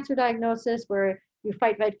maybe a cancer diagnosis where you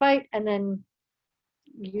fight, and then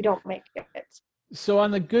you don't make it. So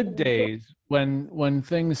on the good days, when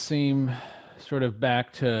things seem sort of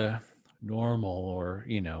back to normal, or,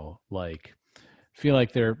 you know, like feel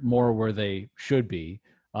like they're more where they should be,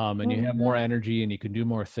 and you have more energy and you can do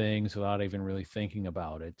more things without even really thinking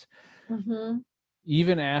about it.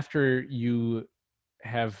 Even after you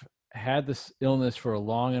have had this illness for a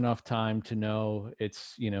long enough time to know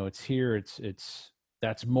it's, you know, it's here,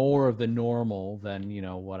 that's more of the normal than, you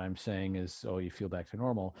know, what I'm saying is, oh, you feel back to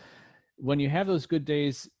normal. When you have those good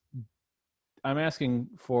days, I'm asking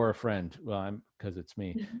for a friend. Well, because it's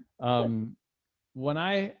me. When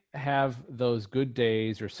I have those good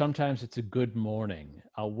days, or sometimes it's a good morning,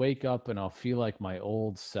 I'll wake up and I'll feel like my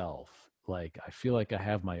old self. Like I feel like I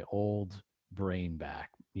have my old brain back,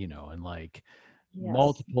 you know, and like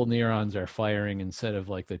multiple neurons are firing instead of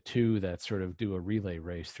like the two that sort of do a relay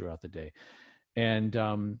race throughout the day. And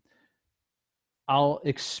I'll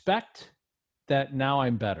expect that now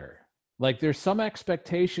I'm better. Like there's some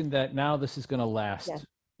expectation that now this is going to last.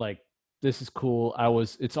 Like this is cool.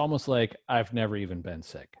 It's almost like I've never even been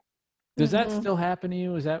sick. Does that Mhm. still happen to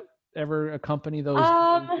you? Is that ever accompany those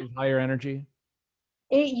Um, higher energy?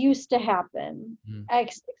 it used to happen. Mhm.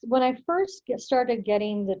 When I first started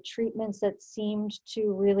getting the treatments that seemed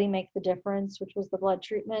to really make the difference, which was the blood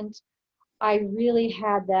treatment, I really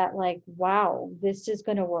had that like, wow, this is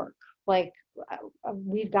going to work. Like,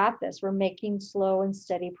 we've got this. We're making slow and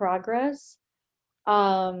steady progress.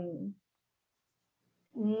 Um,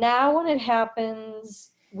 Now, when it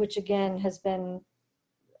happens, which again has been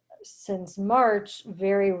since March,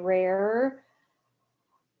 very rare.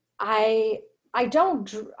 I I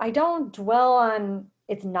don't dwell on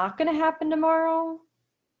it's not going to happen tomorrow,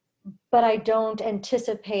 but I don't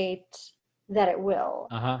anticipate that it will.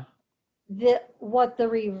 Uh-huh. The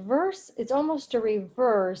reverse, it's almost a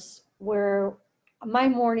reverse where my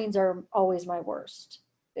mornings are always my worst,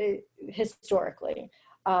 historically.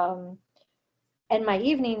 Um, and my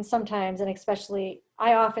evenings sometimes, and especially,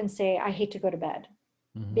 I often say I hate to go to bed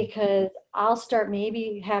Mhm. because I'll start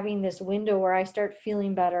maybe having this window where I start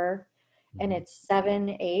feeling better, and Mhm. it's 7,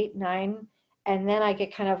 8, 9, and then I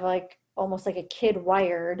get kind of like almost like a kid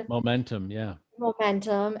wired Momentum, yeah.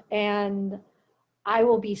 momentum, and I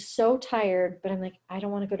will be so tired, but I'm like, I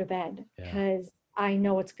don't want to go to bed Yeah. because I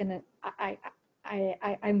know it's gonna. I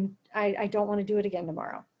don't want to do it again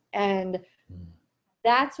tomorrow, and Mm.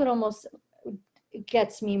 that's what almost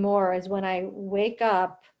gets me more is when I wake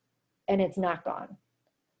up and it's not gone.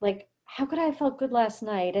 Like, how could I have felt good last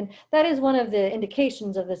night? And that is one of the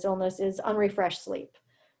indications of this illness is unrefreshed sleep.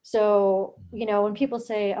 So, when people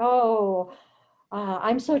say, "Oh,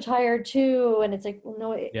 I'm so tired too," and it's like, well,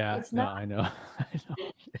 no, Yeah, it's no, not. I know. I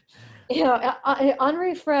know.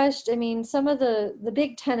 Unrefreshed. I mean, some of the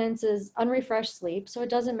big tenets is unrefreshed sleep. So it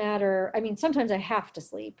doesn't matter. I mean, sometimes I have to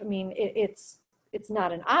sleep. I mean, it's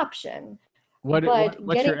not an option, but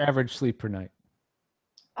What's getting your average sleep per night?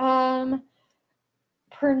 um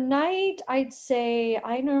per night, I'd say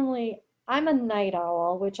I'm a night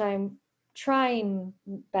owl, which I'm trying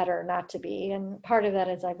better not to be. And part of that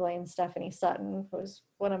is I blame Stephanie Sutton, who was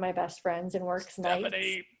one of my best friends and works nights.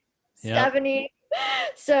 Stephanie. Yep. Stephanie.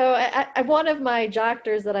 So one of my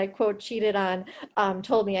doctors that I quote cheated on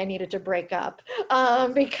told me I needed to break up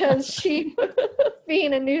because she,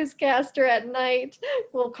 being a newscaster at night,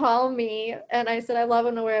 will call me. And I said, I love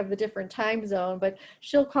and aware of the different time zone, but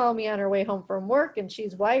she'll call me on her way home from work and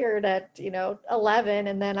she's wired at, 11.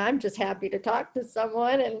 And then I'm just happy to talk to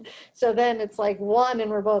someone. And so then it's like 1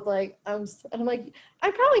 and we're both like, and I'm like,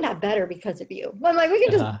 I'm probably not better because of you. I'm like, we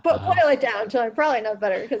can just Uh-huh. boil it down to I'm probably not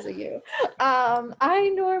better because of you.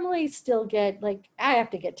 I normally still get like I have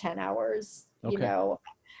to get 10 hours, Okay.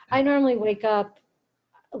 I normally wake up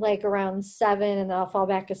like around 7 and then I'll fall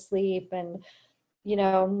back asleep, and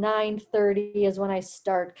 9:30 is when I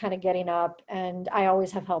start kind of getting up, and I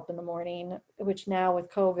always have help in the morning, which now with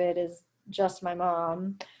COVID is just my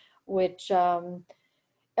mom, which and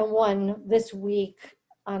one this week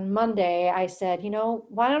on Monday I said,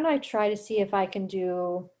 why don't I try to see if I can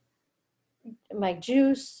do my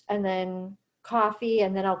juice and then coffee,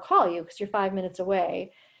 and then I'll call you because you're 5 minutes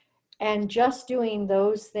away. And just doing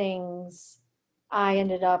those things, I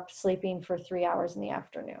ended up sleeping for 3 hours in the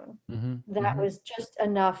afternoon. Mm-hmm. That Mm-hmm. was just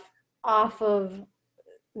enough off of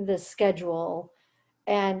the schedule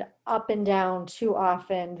and up and down too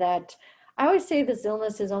often that I always say this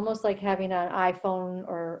illness is almost like having an iPhone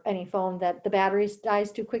or any phone that the battery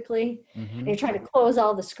dies too quickly and Mm-hmm. you're trying to close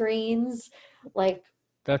all the screens. Like,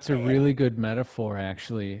 That's a really good metaphor,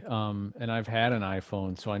 actually. And I've had an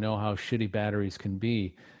iPhone, so I know how shitty batteries can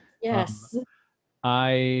be. Um, yes.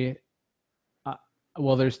 I, I,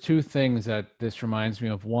 well, there's two things that this reminds me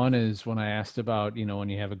of. One is when I asked about, when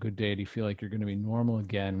you have a good day, do you feel like you're going to be normal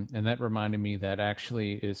again? And that reminded me that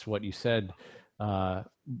actually is what you said, uh,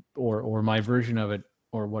 or my version of it,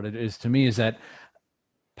 or what it is to me is that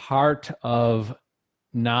part of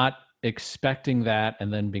not expecting that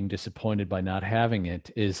and then being disappointed by not having it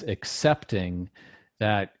is accepting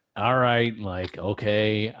that, all right, like,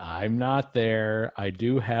 okay, I'm not there. I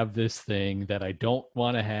do have this thing that I don't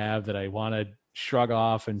want to have, that I want to shrug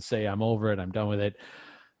off and say, I'm over it, I'm done with it.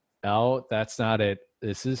 Oh, that's not it.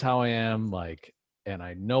 This is how I am. Like, and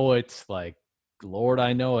I know it's like, Lord,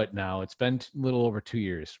 I know it now. It's been a little over 2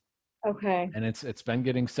 years Okay. and it's been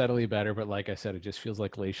getting steadily better, but like I said, it just feels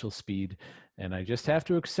like glacial speed, and I just have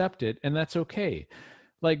to accept it, and that's okay.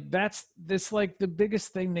 Like that's this like the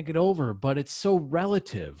biggest thing to get over, but it's so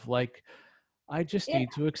relative. Like I just Yeah.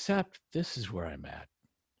 need to accept this is where I'm at.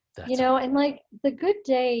 That's all. And like the good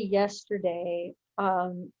day yesterday,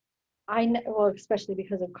 well, especially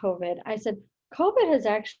because of COVID, I said, COVID has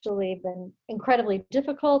actually been incredibly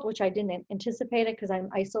difficult, which I didn't anticipate it because I'm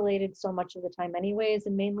isolated so much of the time anyways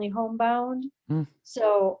and mainly homebound. Mm.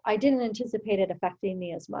 So I didn't anticipate it affecting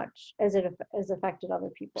me as much as it has affected other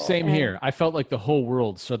people. Same And here. I felt like the whole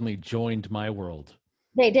world suddenly joined my world.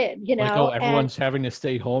 they did, Like, oh, and everyone's having to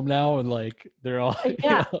stay home now, and like they're all,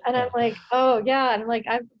 yeah. And yeah. I'm like, oh yeah. And I'm like,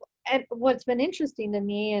 and what's been interesting to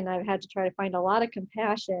me, and I've had to try to find a lot of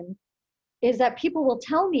compassion, is that people will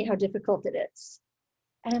tell me how difficult it is.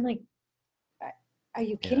 And I'm like, are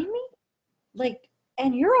you Yeah. kidding me? Like,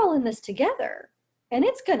 and you're all in this together and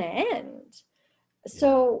it's going to end.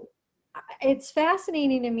 So it's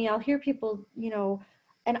fascinating to me. I'll hear people,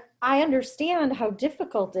 and I understand how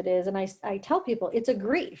difficult it is. And I tell people it's a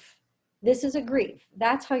grief. This is a grief.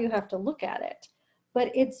 That's how you have to look at it.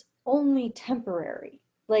 But it's only temporary.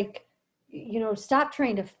 Like, stop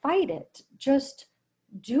trying to fight it. Just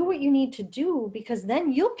do what you need to do, because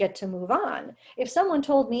then you'll get to move on. If someone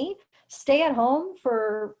told me, stay at home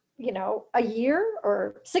for, a year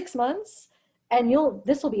or 6 months and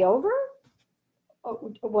this will be over,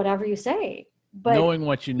 whatever you say. But Knowing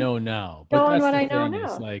what you know now, but knowing that's what the I know thing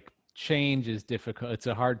is now, like change is difficult. It's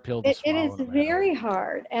a hard pill to it swallow. is no matter very what.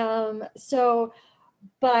 hard.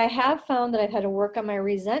 But I have found that I've had to work on my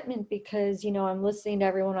resentment because, I'm listening to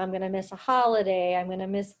everyone. I'm going to miss a holiday. I'm going to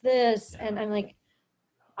miss this. Yeah. And I'm like,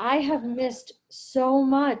 I have missed so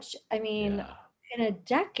much. I mean, Yeah. in a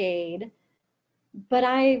decade, but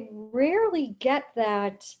I rarely get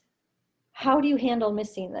that. How do you handle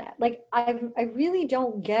missing that? Like, I really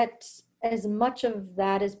don't get as much of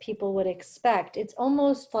that as people would expect. It's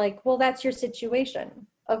almost like, well, that's your situation.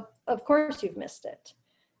 Of course you've missed it.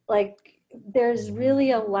 Like, there's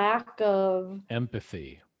really a lack of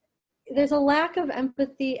Empathy. there's a lack of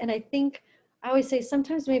empathy. And I think I always say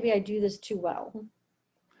sometimes maybe I do this too well.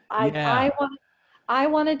 Yeah. I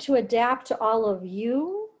wanted to adapt to all of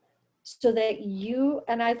you so that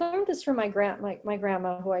and I learned this from my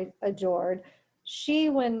grandma, who I adored. She,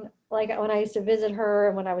 when I used to visit her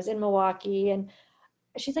and when I was in Milwaukee, and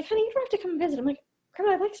she's like, honey, you don't have to come visit. I'm like,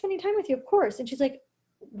 Grandma, I like spending time with you, of course. And she's like,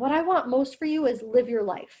 what I want most for you is live your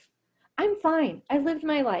life. I'm fine. I lived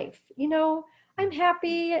my life. I'm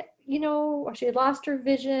happy. She had lost her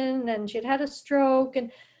vision and she had had a stroke,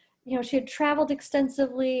 and she had traveled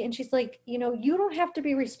extensively, and she's like, you don't have to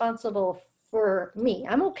be responsible for me.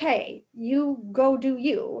 I'm okay. You go do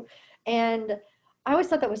you. And I always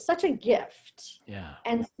thought that was such a gift. Yeah.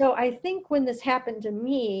 And so I think when this happened to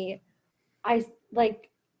me, I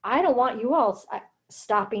don't want you all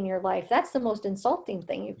stopping your life. That's the most insulting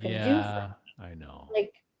thing you can do. Yeah. I know.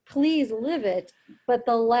 Like, please live it. But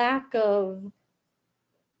the lack of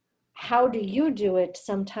how do you do it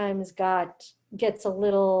sometimes gets a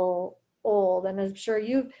little old. And I'm sure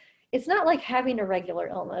it's not like having a regular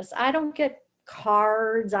illness. I don't get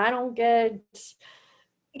cards. I don't get,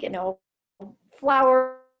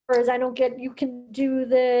 flowers. I don't get, you can do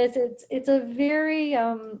this. It's a very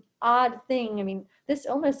odd thing. I mean, this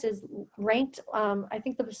illness is ranked, I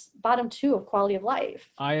think, the bottom 2 of quality of life.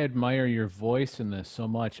 I admire your voice in this so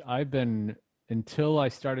much. Until I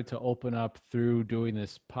started to open up through doing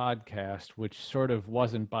this podcast, which sort of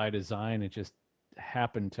wasn't by design, it just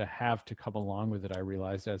happened to have to come along with it. I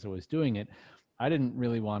realized as I was doing it, I didn't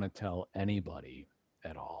really want to tell anybody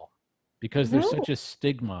at all because there's such a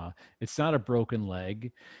stigma. It's not a broken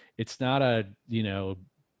leg. It's not a,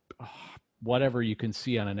 whatever you can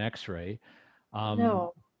see on an x-ray.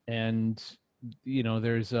 No. And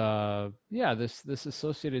there's this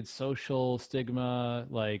associated social stigma,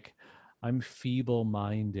 like I'm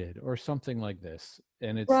feeble-minded or something like this.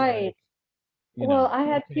 And it's right. Like, well, I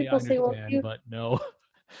had people say, well, but no.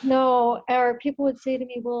 No, or people would say to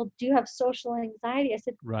me, well, do you have social anxiety? I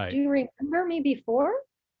said, Right. do you remember me before?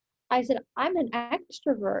 I said, I'm an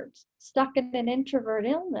extrovert stuck in an introvert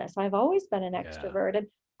illness. I've always been an extrovert. And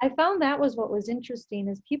I found that was what was interesting,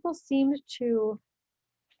 is people seemed to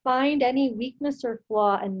find any weakness or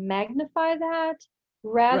flaw and magnify that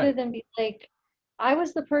rather than be like, I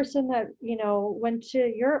was the person that, went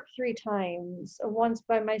to Europe 3 times, once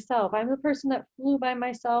by myself. I'm the person that flew by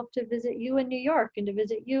myself to visit you in New York and to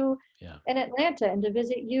visit you in Atlanta and to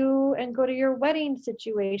visit you and go to your wedding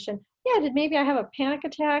situation. Yeah, did maybe I have a panic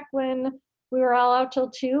attack when we were all out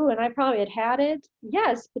till 2 and I probably had it?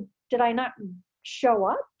 Yes, but did I not show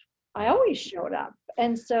up? I always showed up.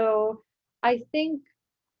 And so I think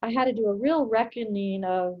I had to do a real reckoning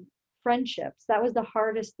of friendships. That was the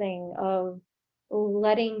hardest thing, of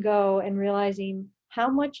letting go and realizing how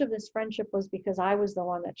much of this friendship was because I was the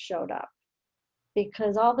one that showed up.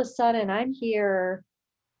 Because all of a sudden I'm here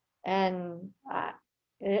and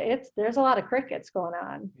there's a lot of crickets going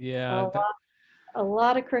on. Yeah. A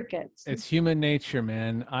lot of crickets. It's human nature,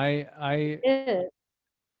 man. It is.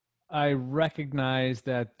 I recognize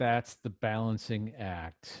that that's the balancing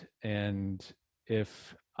act. And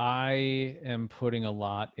if I am putting a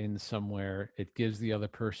lot in somewhere, it gives the other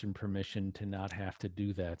person permission to not have to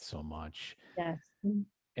do that so much. Yes.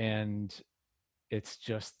 And it's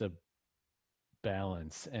just the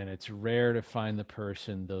balance. And it's rare to find the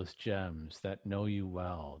person, those gems that know you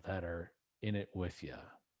well, that are in it with you,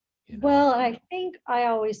 you know? Well, I think I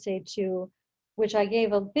always say too, which I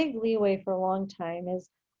gave a big leeway for a long time, is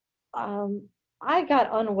um, I got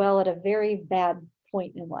unwell at a very bad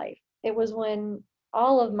point in life. It was when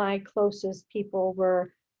all of my closest people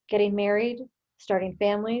were getting married, starting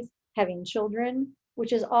families, having children,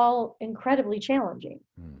 which is all incredibly challenging.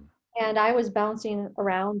 Mm. And I was bouncing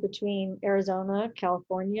around between Arizona,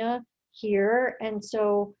 California, here. And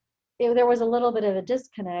so there was a little bit of a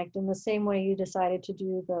disconnect. In the same way you decided to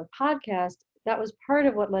do the podcast, that was part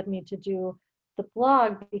of what led me to do the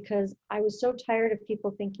blog, because I was so tired of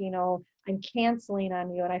people thinking, oh, I'm canceling on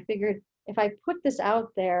you. And I figured if I put this out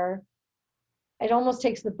there, it almost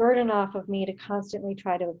takes the burden off of me to constantly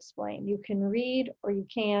try to explain. You can read or you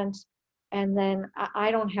can't, and then I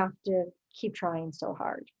don't have to keep trying so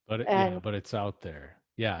hard. But And but it's out there.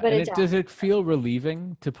 Yeah. but And it's does out. it feel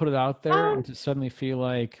relieving to put it out there Um, and to suddenly feel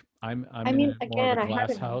like I'm I in mean, a more of again, a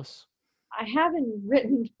glass house? I haven't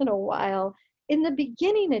written in a while. In the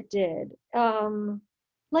beginning, it did.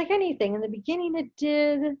 Like anything, in the beginning, it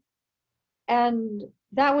did, and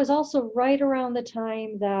that was also right around the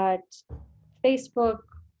time that Facebook,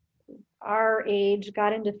 our age,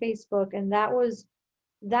 got into Facebook, and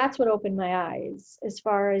that's what opened my eyes. As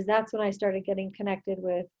far as that's when I started getting connected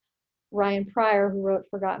with Ryan Pryor, who wrote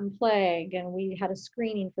Forgotten Plague, and we had a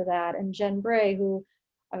screening for that, and Jen Bray, who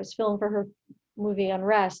I was filming for her movie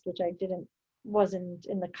Unrest, which wasn't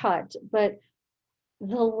in the cut, but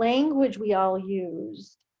the language we all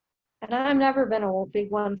used, and I've never been a big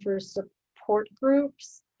one for support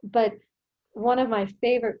groups, but one of my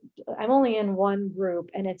favorite, I'm only in one group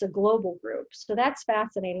and it's a global group. So that's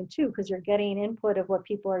fascinating too, because you're getting input of what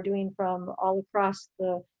people are doing from all across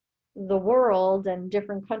the world, and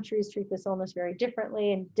different countries treat this illness very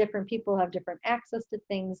differently, and different people have different access to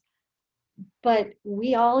things, but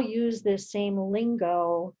we all use this same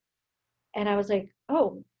lingo. And I was like,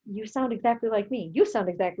 oh, you sound exactly like me. You sound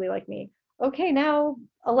exactly like me. Okay, now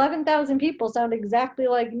 11,000 people sound exactly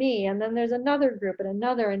like me. And then there's another group and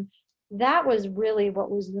another. And that was really what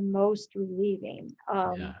was the most relieving,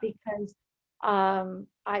 Yeah. because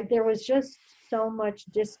there was just so much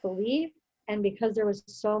disbelief. And because there was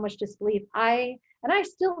so much disbelief, I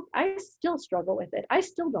still struggle with it. I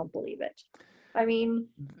still don't believe it. I mean,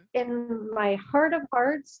 in my heart of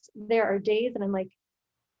hearts, there are days and I'm like,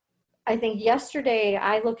 I think yesterday,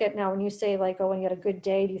 I look at now when you say like, oh, when you had a good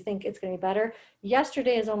day, do you think it's going to be better?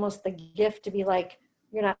 Yesterday is almost the gift to be like,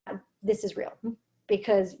 this is real,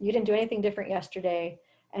 because you didn't do anything different yesterday,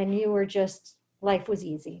 and you were just, life was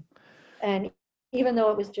easy. And even though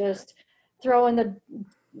it was just going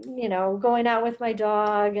out with my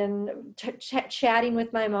dog and chatting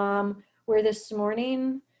with my mom, where this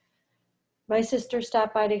morning, my sister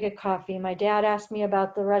stopped by to get coffee. My dad asked me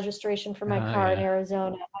about the registration for my car in Yeah.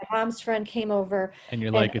 Arizona. My mom's friend came over. And you're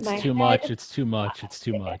And like, it's my too head, much, it's too much, it's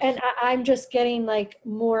too much. and I'm just getting like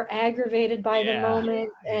more aggravated by the Yeah. moment.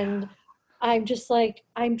 And I'm just like,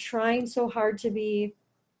 I'm trying so hard to be,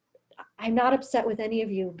 I'm not upset with any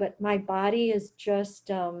of you, but my body is just,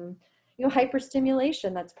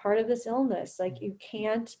 hyperstimulation. That's part of this illness. Like, you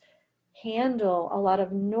can't handle a lot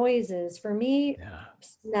of noises. For me, Yeah.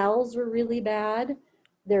 smells were really bad.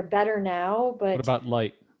 They're better now, What but about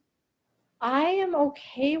light? I am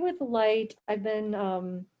okay with light.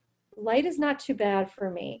 Light is not too bad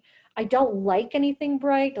for me. I don't like anything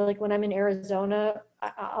bright. Like when I'm in Arizona,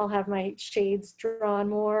 I'll have my shades drawn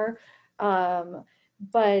more.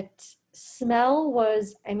 But smell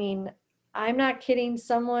was, I mean, I'm not kidding.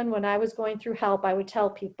 When I was going through help, I would tell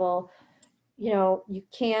people, you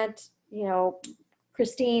can't,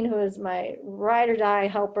 Christine, who is my ride or die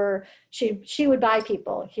helper, she would buy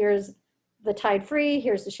people, here's the Tide Free,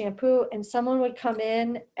 here's the shampoo, and someone would come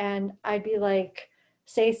in and I'd be like,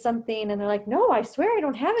 say something, and they're like, no, I swear I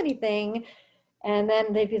don't have anything. And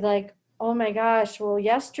then they'd be like, oh my gosh, well,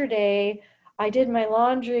 yesterday I did my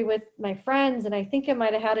laundry with my friends and I think it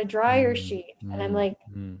might have had a dryer sheet. And I'm like,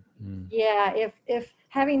 yeah, if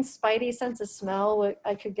having spidey sense of smell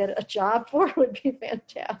I could get a job for would be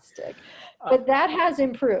fantastic. But that has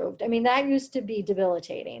improved. I mean, that used to be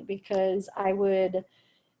debilitating because I would,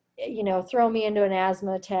 throw me into an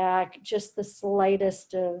asthma attack, just the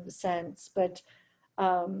slightest of sense. But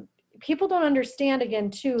people don't understand,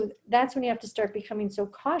 again, too, that's when you have to start becoming so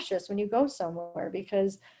cautious when you go somewhere,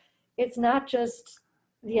 because it's not just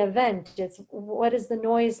the event, it's what is the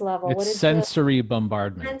noise level, It's what is the sensory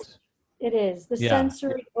bombardment. it is the Yeah,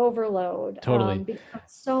 sensory overload, totally. becomes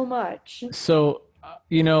so much. So,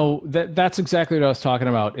 that's exactly what I was talking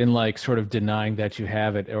about in like sort of denying that you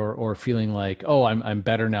have it, or feeling like, oh, I'm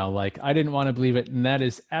better now. Like I didn't want to believe it. And that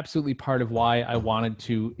is absolutely part of why I wanted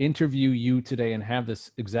to interview you today and have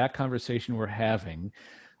this exact conversation we're having,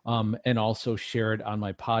 and also share it on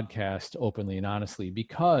my podcast openly and honestly,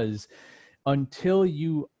 because until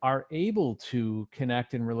you are able to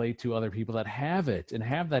connect and relate to other people that have it and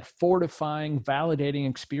have that fortifying, validating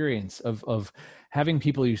experience of having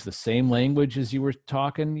people use the same language as you were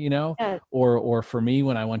talking, Yeah. or for me,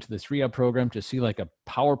 when I went to this rehab program, to see like a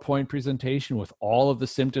PowerPoint presentation with all of the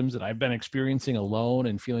symptoms that I've been experiencing alone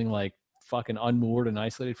and feeling like fucking unmoored and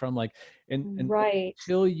isolated from, like, and Right.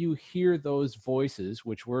 until you hear those voices,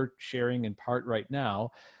 which we're sharing in part right now,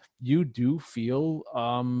 you do feel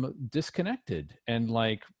disconnected and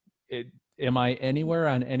like, am I anywhere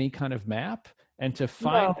on any kind of map? And to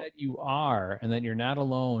find No. that you are and that you're not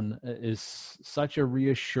alone is such a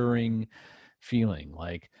reassuring feeling.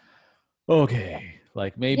 Like, okay,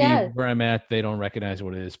 like maybe Yes. where I'm at, they don't recognize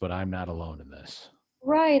what it is, but I'm not alone in this.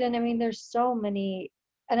 Right. And I mean, there's so many,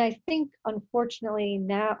 and I think fortunately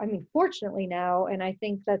now, and I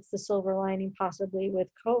think that's the silver lining possibly with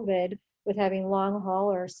COVID, with having long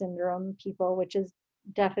hauler syndrome people, which is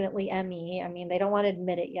definitely ME. I mean, they don't want to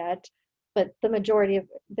admit it yet, but the majority of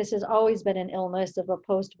this has always been an illness of a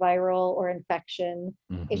post-viral or infection.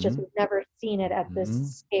 It's just Mm-hmm. we've never seen it at Mm-hmm.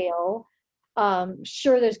 this scale.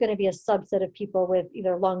 Sure, there's going to be a subset of people with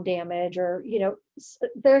either lung damage or, it's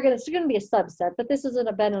going to be a subset, but this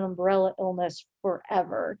isn't been an umbrella illness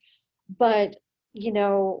forever. But,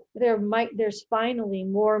 there's finally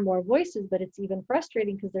more and more voices, but it's even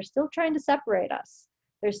frustrating because they're still trying to separate us.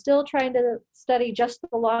 They're still trying to study just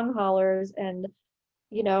the long haulers. And,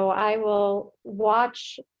 I will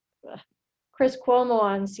watch Chris Cuomo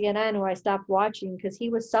on CNN, who I stopped watching because he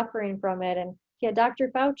was suffering from it. And he had Dr.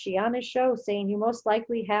 Fauci on his show saying you most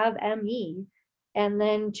likely have ME. And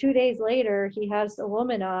then 2 days later, he has a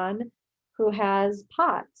woman on who has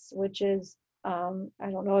POTS, which is, I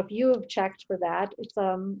don't know if you have checked for that. It's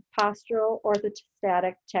postural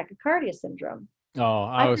orthostatic tachycardia syndrome. Oh,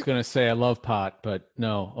 I was going to say I love pot, but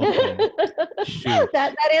no. Okay. Shoot.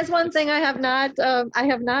 That is one thing I have not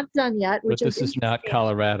done yet, But which this is is not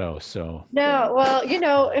Colorado, so. no. Well,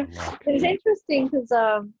 It's interesting because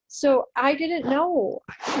so I didn't know.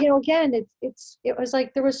 Again, it was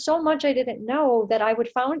like there was so much I didn't know that I would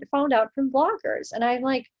found out from bloggers, and I'm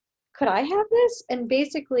like, could I have this? And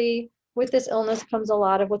basically, with this illness comes a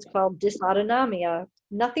lot of what's called dysautonomia.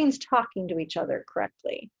 Nothing's talking to each other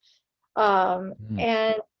correctly,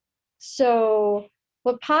 and so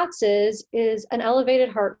what POTS is an elevated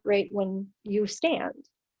heart rate when you stand.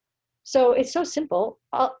 So it's so simple.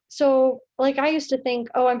 So like I used to think,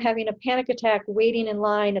 oh, I'm having a panic attack waiting in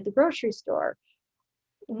line at the grocery store.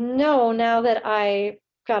 No, now that I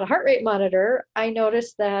got a heart rate monitor, I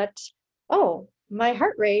noticed that, oh, my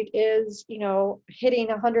heart rate is, hitting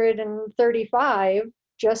 135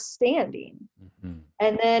 just standing. Mm-hmm.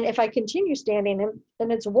 And then if I continue standing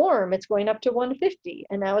and it's warm, it's going up to 150,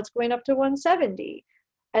 and now it's going up to 170.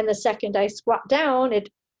 And the second I squat down, it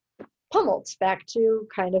pummels back to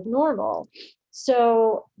kind of normal.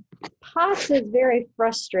 So POTS is very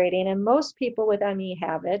frustrating, and most people with ME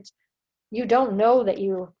have it. You don't know that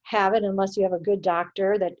you have it unless you have a good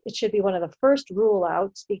doctor. That it should be one of the first rule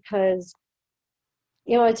outs, because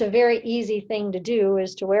it's a very easy thing to do,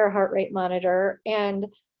 is to wear a heart rate monitor. And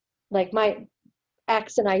like my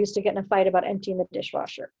ex and I used to get in a fight about emptying the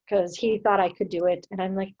dishwasher because he thought I could do it, and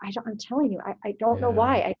I'm like, I'm telling you, I don't know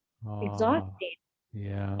why. I'm exhausted.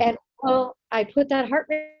 Yeah. And well, I put that heart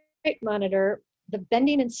rate monitor, the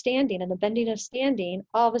bending and standing, and the bending of standing,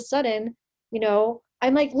 all of a sudden,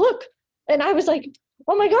 I'm like, look. And I was like,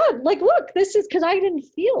 oh my God, like, look, this is because I didn't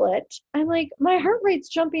feel it. I'm like, my heart rate's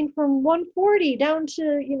jumping from 140 down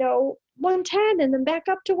to, 110 and then back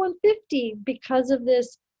up to 150 because of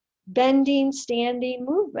this bending, standing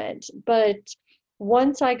movement. But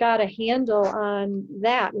once I got a handle on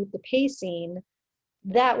that with the pacing,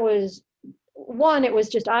 that was one, it was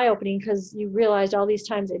just eye-opening because you realized all these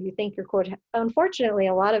times that you think you're quote, unfortunately,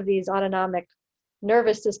 a lot of these autonomic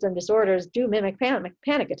nervous system disorders do mimic panic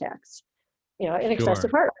attacks, in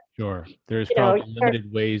excessive heart rate. Sure. There's probably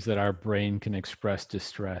limited ways that our brain can express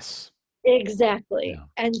distress. Exactly. Yeah.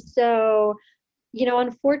 And so,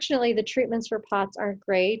 unfortunately, the treatments for POTS aren't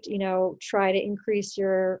great. Try to increase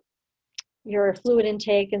your your fluid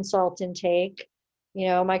intake and salt intake. You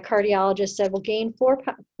know, my cardiologist said, well, gain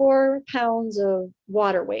 4 pounds of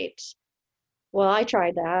water weight. Well, I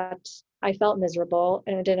tried that. I felt miserable,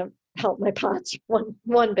 and it didn't help my POTS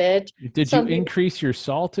one bit. Did you increase your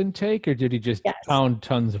salt intake, or did you just Yes. pound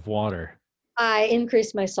tons of water? I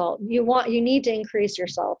increased my salt. You need to increase your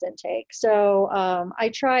salt intake. So I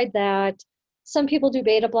tried that. Some people do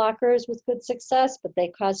beta blockers with good success, but they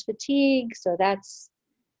cause fatigue. So that's,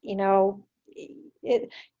 you know,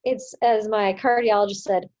 it's, as my cardiologist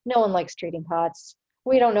said, no one likes treating POTS.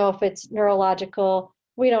 We don't know if it's neurological.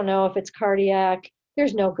 We don't know if it's cardiac.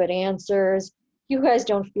 There's no good answers. You guys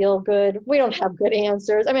don't feel good. We don't have good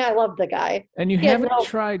answers. I mean, I love the guy. And you haven't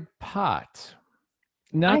tried pot.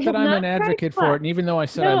 Not that I'm an advocate for it. And even though I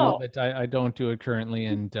said I love it, I don't do it currently.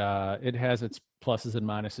 And it has its pluses and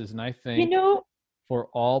minuses. And I think, you know, for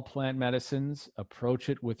all plant medicines, approach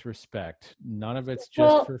it with respect. None of it's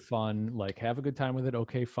just for fun. Like, have a good time with it.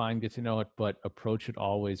 Okay, fine, get to know it, but approach it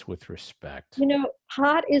always with respect. You know,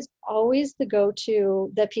 pot is always the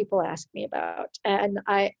go-to that people ask me about. And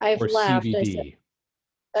I've or laughed. CBD.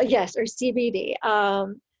 I said, yes, or CBD.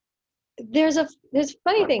 There's a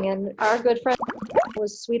funny thing, and our good friend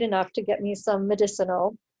was sweet enough to get me some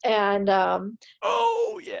medicinal. And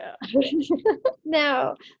oh yeah.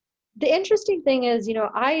 Now, the interesting thing is, you know,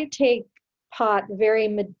 I take pot very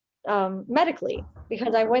medically,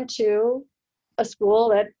 because I went to a school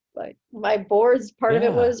that, like, my board's part of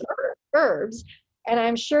it was herbs. And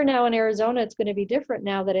I'm sure now in Arizona, it's going to be different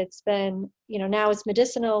now that it's been, you know, now it's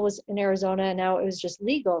medicinal was in Arizona, and now it was just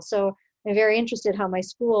legal. So I'm very interested how my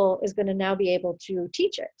school is going to now be able to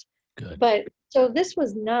teach it. Good. But so this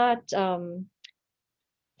was not,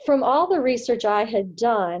 from all the research I had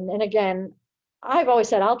done, and again, I've always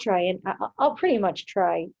said I'll pretty much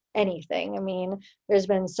try anything. I mean, there's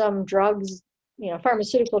been some drugs, you know,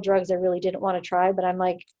 pharmaceutical drugs I really didn't want to try, but I'm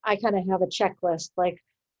like, I kind of have a checklist, like,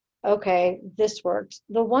 okay, this works.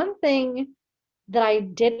 The one thing that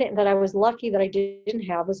I was lucky that I didn't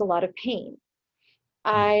have was a lot of pain.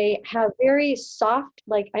 I have very soft,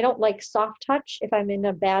 like, I don't like soft touch. If I'm in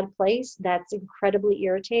a bad place, that's incredibly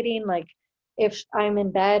irritating. Like, if I'm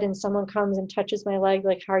in bed and someone comes and touches my leg,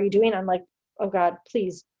 like, how are you doing? I'm like, oh God,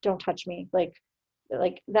 please don't touch me. Like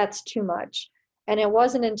that's too much. And it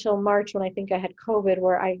wasn't until March, when I think I had COVID,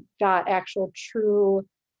 where I got actual true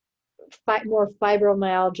more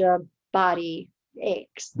fibromyalgia body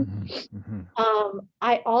aches. Mm-hmm, mm-hmm.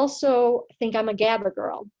 I also think I'm a GABA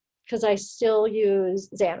girl, because I still use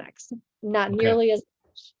Xanax, not nearly as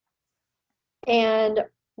much. And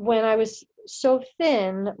when I was so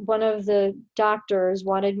thin, one of the doctors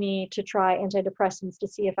wanted me to try antidepressants to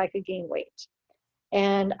see if I could gain weight.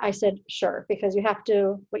 And I said, sure, because you have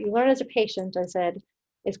to, what you learn as a patient, I said,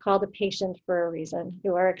 is called a patient for a reason.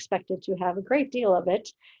 You are expected to have a great deal of it.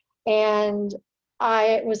 And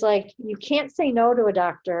I was like, you can't say no to a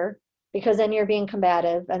doctor, because then you're being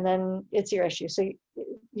combative, and then it's your issue. So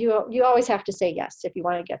you always have to say yes if you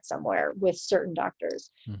want to get somewhere with certain doctors.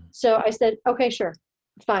 Mm-hmm. So I said, okay, sure,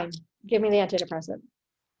 fine, give me the antidepressant.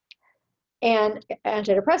 And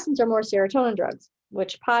antidepressants are more serotonin drugs,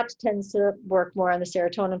 which pot tends to work more on the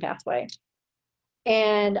serotonin pathway.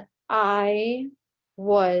 And I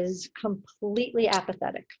was completely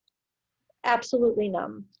apathetic, absolutely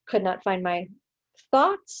numb, could not find my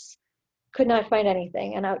thoughts, could not find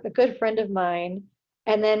anything. And a good friend of mine,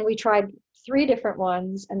 and then we tried 3 different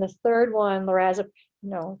ones, and the third one, I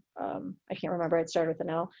can't remember, it started with an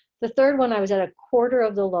L. The third one, I was at a quarter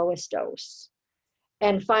of the lowest dose.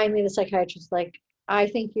 And finally the psychiatrist was like, I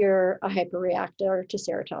think you're a hyperreactor to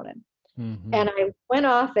serotonin. Mm-hmm. And I went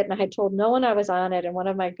off it, and I had told no one I was on it. And one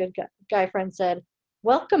of my good guy friends said,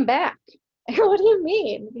 welcome back. I go, what do you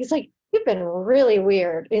mean? He's like, you've been really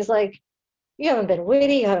weird. He's like, you haven't been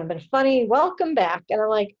witty, you haven't been funny, welcome back. And I'm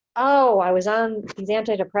like, oh, I was on these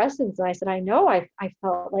antidepressants. And I said, I know, I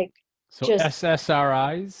felt like so just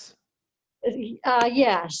SSRIs?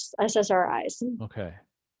 Yes, SSRIs. Okay.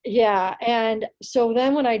 Yeah. And so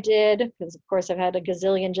then when I did, because of course I've had a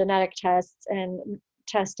gazillion genetic tests and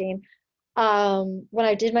testing, when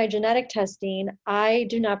I did my genetic testing, I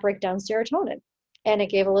do not break down serotonin. And it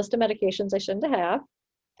gave a list of medications I shouldn't have.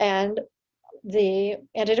 And the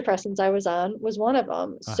antidepressants I was on was one of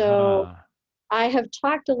them. Uh-huh. So I have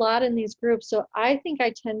talked a lot in these groups. So I think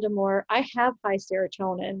I have high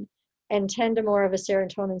serotonin and tend to more of a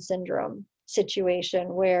serotonin syndrome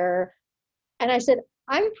situation where, and I said,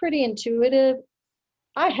 I'm pretty intuitive.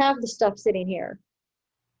 I have the stuff sitting here.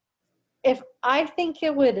 If I think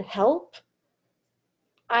it would help,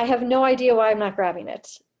 I have no idea why I'm not grabbing it,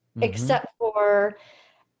 mm-hmm. except for,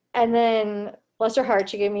 and then bless her heart,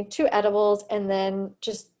 she gave me 2 edibles and then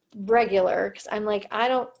just regular, because I'm like,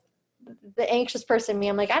 the anxious person in me,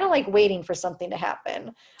 I'm like, I don't like waiting for something to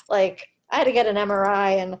happen. Like, I had to get an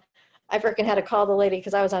MRI, and I freaking had to call the lady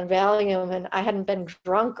because I was on Valium and I hadn't been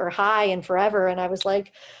drunk or high in forever. And I was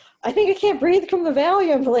like, I think I can't breathe from the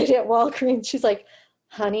Valium. The lady at Walgreens, she's like,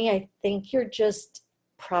 honey, I think you're just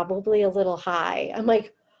probably a little high. I'm like,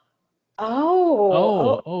 Is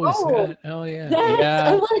that? Oh,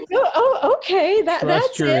 yeah. I'm like, okay. Trust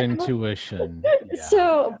That's your it. intuition. Yeah.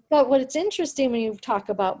 So, but what's interesting when you talk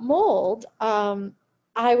about mold,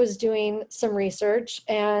 I was doing some research,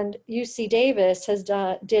 and UC Davis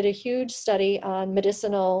did a huge study on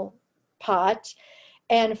medicinal pot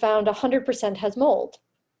and found 100% has mold.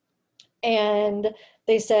 And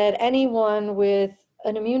they said anyone with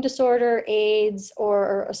an immune disorder, AIDS,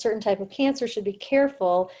 or a certain type of cancer should be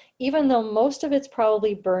careful, even though most of it's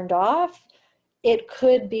probably burned off, it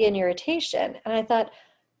could be an irritation. And I thought,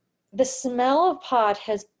 the smell of pot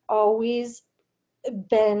has always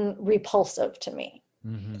been repulsive to me.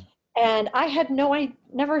 Mm-hmm. And I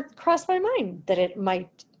never crossed my mind that it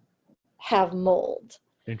might have mold.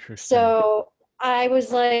 Interesting. So I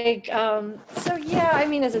was like, so yeah, I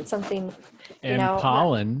mean, is it something, and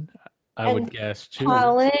pollen, I would guess too.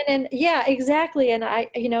 Pollen, and yeah, exactly. And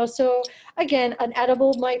so again, an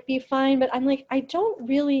edible might be fine, but I'm like, I don't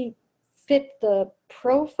really fit the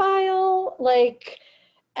profile. Like,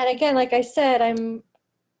 and again, like I said,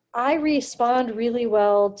 I respond really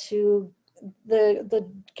well to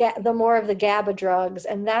the more of the GABA drugs,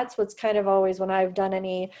 and that's what's kind of always, when I've done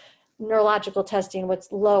any neurological testing,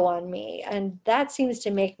 what's low on me, and that seems to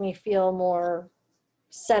make me feel more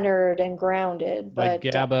centered and grounded. But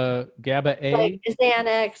like GABA A, like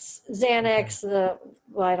Xanax,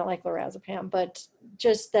 well, I don't like lorazepam, but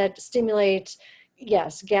just that stimulate,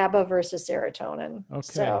 yes, GABA versus serotonin. Okay,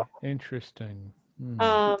 so interesting.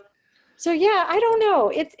 So yeah, I don't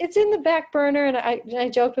know. It's in the back burner, and I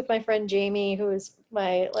joked with my friend Jamie, who is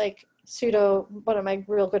my one of my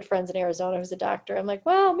real good friends in Arizona, who's a doctor. I'm like,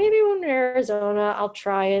 well, maybe when we're in Arizona, I'll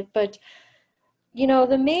try it. But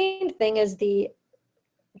the main thing is the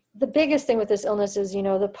biggest thing with this illness is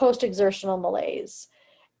the post-exertional malaise,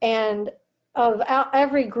 and of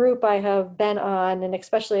every group I have been on, and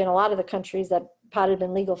especially in a lot of the countries that pot had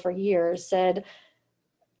been legal for years, said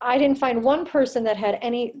I didn't find one person that had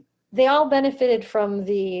any. They all benefited from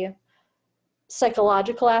the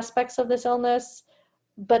psychological aspects of this illness,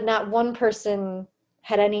 but not one person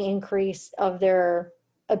had any increase of their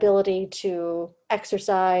ability to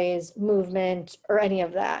exercise, movement, or any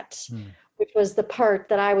of that, which was the part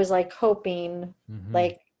that I was like hoping,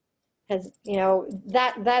 that's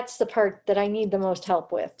the part that I need the most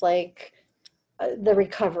help with, the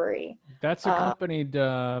recovery. That's accompanied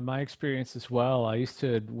my experience as well. I used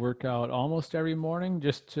to work out almost every morning,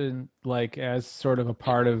 just to as sort of a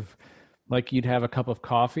part of, you'd have a cup of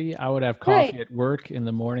coffee. I would have coffee at work in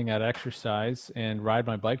the morning. I'd exercise and ride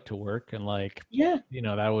my bike to work, and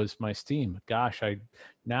that was my steam. Gosh,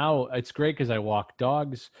 now it's great because I walk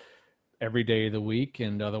dogs every day of the week,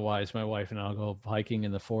 and otherwise my wife and I'll go hiking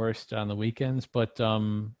in the forest on the weekends. But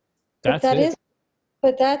that's it.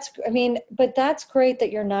 But that's great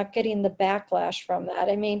that you're not getting the backlash from that.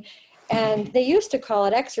 I mean, and they used to call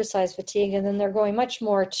it exercise fatigue, and then they're going much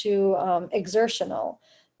more to exertional,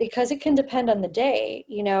 because it can depend on the day.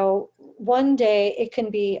 One day it can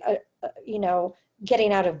be,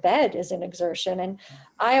 getting out of bed is an exertion. And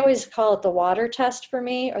I always call it the water test for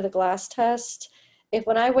me, or the glass test. If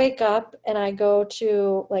when I wake up and I go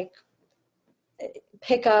to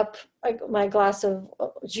pick up my glass of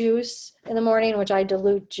juice in the morning, which I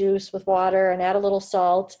dilute juice with water and add a little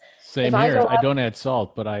salt. Same here. I don't add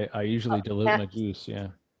salt, but I usually dilute my juice. Yeah.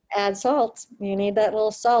 Add salt. You need that little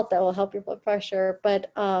salt that will help your blood pressure.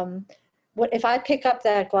 But if I pick up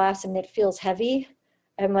that glass and it feels heavy,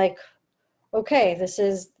 I'm like, okay, this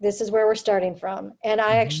is where we're starting from. And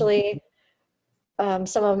I actually,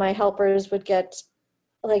 some of my helpers would get,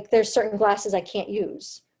 there's certain glasses I can't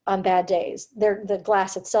use on bad days. The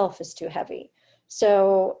glass itself is too heavy.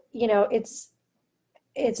 So, it's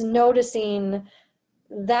noticing.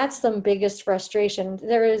 That's the biggest frustration.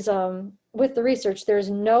 There is, with the research, there's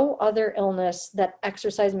no other illness that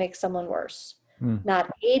exercise makes someone worse. Not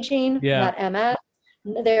aging, not MS.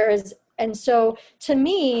 There is, and so to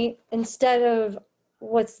me, instead of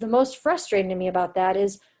what's the most frustrating to me about that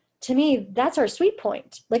is, to me, that's our sweet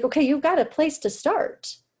point. Okay, you've got a place to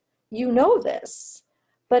start. This.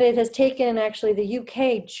 But it has taken, actually, the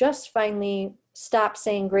UK just finally stopped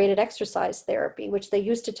saying graded exercise therapy, which they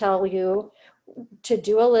used to tell you to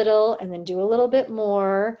do a little and then do a little bit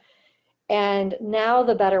more. And now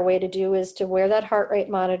the better way to do is to wear that heart rate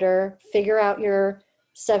monitor, figure out your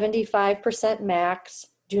 75% max,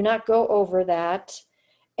 do not go over that,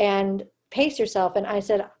 and pace yourself. And I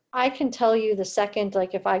said, I can tell you the second,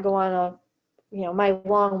 like if I go on a, my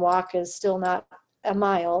long walk is still not a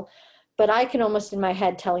mile, but I can almost in my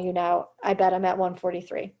head tell you now, I bet I'm at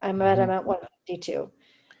 143. I bet I'm at 152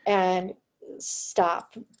 and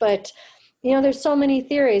stop. But, there's so many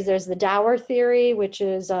theories. There's the Dower theory, which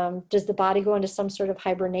is, does the body go into some sort of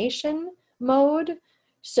hibernation mode?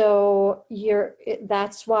 So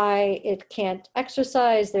that's why it can't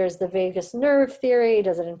exercise. There's the vagus nerve theory.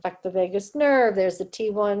 Does it infect the vagus nerve? There's the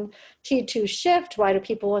T1, T2 shift. Why do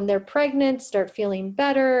people, when they're pregnant, start feeling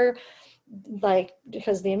better? Like,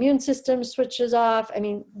 because the immune system switches off. I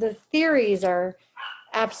mean, the theories are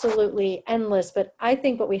absolutely endless, but I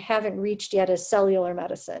think what we haven't reached yet is cellular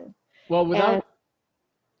medicine. Well, go ahead.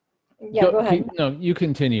 No, you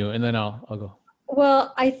continue, and then I'll go.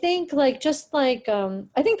 Well, I think I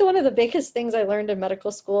think one of the biggest things I learned in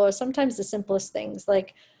medical school is sometimes the simplest things.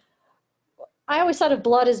 Like, I always thought of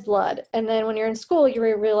blood as blood. And then when you're in school, you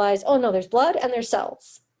realize, oh no, there's blood and there's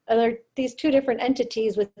cells. And they're these two different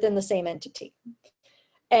entities within the same entity.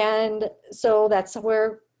 And so that's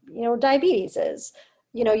where, diabetes is.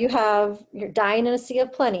 You're dying in a sea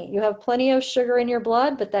of plenty. You have plenty of sugar in your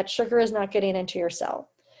blood, but that sugar is not getting into your cell.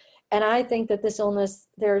 And I think that this illness,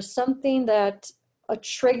 there's something that a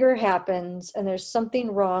trigger happens and there's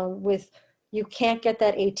something wrong with, you can't get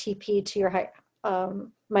that ATP to your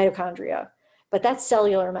mitochondria, but that's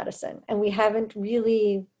cellular medicine. And we haven't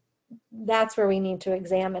really, that's where we need to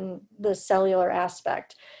examine the cellular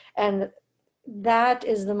aspect. And that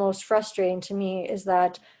is the most frustrating to me, is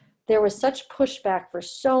that there was such pushback for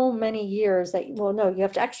so many years that, well, no, you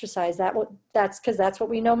have to exercise. That's because that's what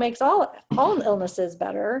we know makes all illnesses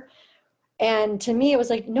better. And to me, it was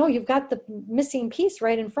like, no, you've got the missing piece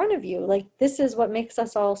right in front of you. Like, this is what makes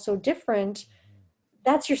us all so different.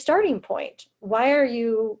 That's your starting point. Why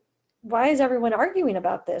is everyone arguing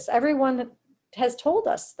about this? Everyone has told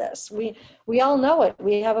us this. We all know it.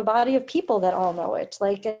 We have a body of people that all know it.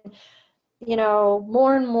 Like,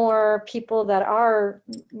 more and more people that are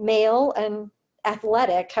male and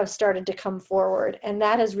athletic have started to come forward. And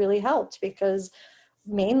that has really helped, because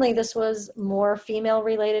mainly this was more female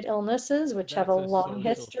related illnesses, which have a long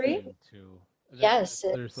history. Yes.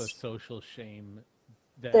 There's a social shame.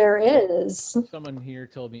 There is. Someone here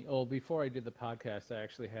told me, before I did the podcast, I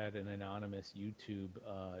actually had an anonymous YouTube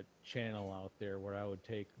channel out there where I would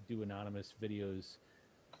do anonymous videos.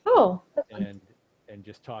 And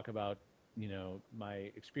just talk about, my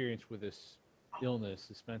experience with this illness,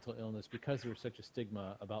 this mental illness, because there was such a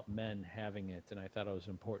stigma about men having it. And I thought it was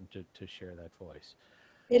important to share that voice.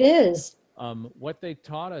 It is. What they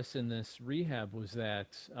taught us in this rehab was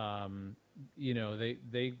that,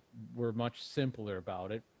 they were much simpler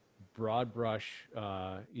about it. Broad brush,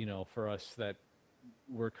 for us that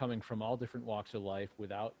were coming from all different walks of life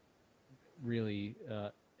without really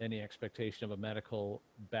any expectation of a medical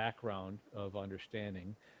background of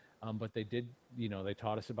understanding. But they did, they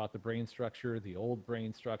taught us about the brain structure, the old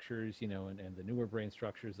brain structures, and the newer brain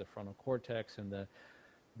structures, the frontal cortex and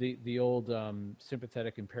the old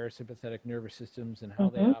sympathetic and parasympathetic nervous systems and how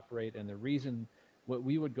they operate. And the reason what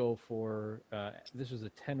we would go for, this was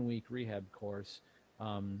a 10-week rehab course.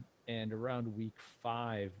 And around week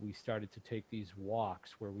 5, we started to take these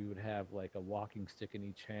walks where we would have like a walking stick in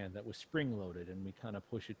each hand that was spring loaded, and we kind of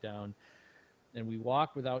push it down, and we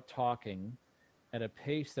walk without talking at a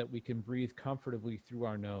pace that we can breathe comfortably through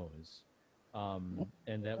our nose,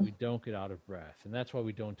 and that we don't get out of breath. And that's why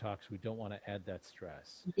we don't talk, so we don't want to add that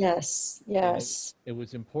stress. Yes. It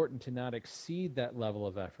was important to not exceed that level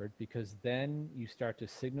of effort, because then you start to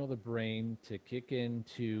signal the brain to kick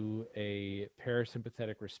into a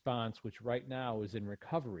parasympathetic response, which right now is in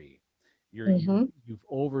recovery. You've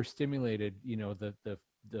overstimulated,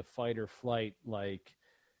 the fight or flight, like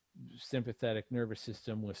sympathetic nervous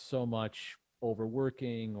system, with so much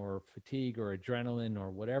overworking or fatigue or adrenaline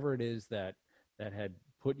or whatever it is that had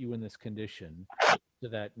put you in this condition, so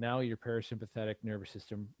that now your parasympathetic nervous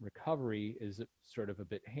system recovery is sort of a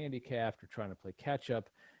bit handicapped or trying to play catch up,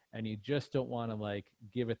 and you just don't want to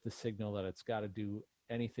give it the signal that it's got to do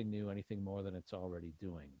anything new, anything more than it's already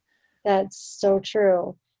doing. That's so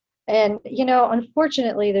true. And,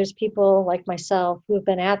 unfortunately, there's people like myself who have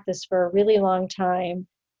been at this for a really long time,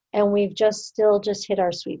 and we've still hit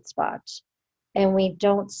our sweet spot. And we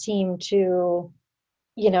don't seem to,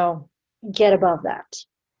 get above that.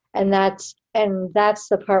 And that's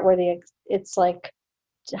the part where it's like,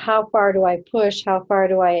 how far do I push? How far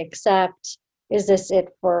do I accept? Is this it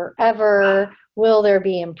forever? Will there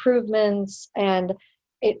be improvements? And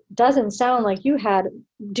it doesn't sound like you had,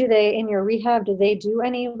 do they, in your rehab, do they do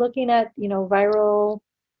any looking at, viral,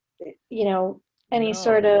 any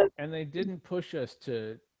sort No, of, and they didn't push us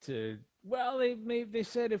to. Well, they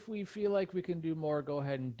said if we feel like we can do more, go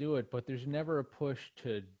ahead and do it. But there's never a push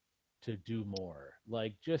to do more.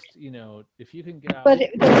 Like just if you can get out. but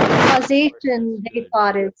the causation That's they good.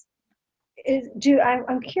 thought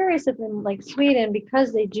I'm curious if in like Sweden,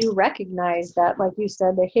 because they do recognize that, like you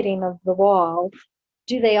said, the hitting of the wall,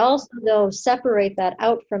 do they also though separate that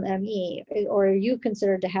out from ME, or are you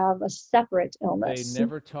considered to have a separate They illness?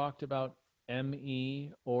 never talked about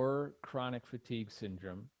ME or chronic fatigue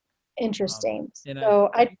syndrome. Interesting. And So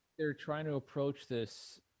I think they're trying to approach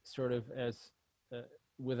this sort of as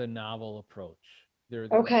with a novel approach. They're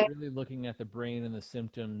okay. really looking at the brain and the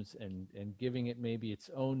symptoms and giving it maybe its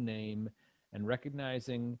own name and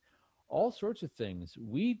recognizing all sorts of things.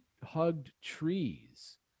 We hugged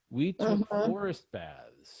trees. We took forest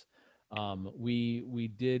baths.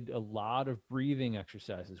 We did a lot of breathing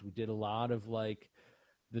exercises. We did a lot of like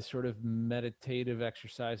the sort of meditative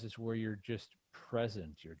exercises where you're just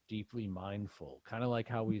present, you're deeply mindful, kind of like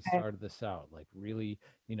how we started this out, like really,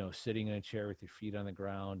 sitting in a chair with your feet on the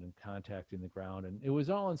ground and contacting the ground. And it was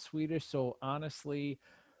all in Swedish. So honestly,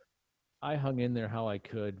 I hung in there how I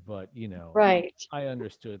could, but Right. I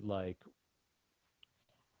understood like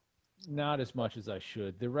not as much as I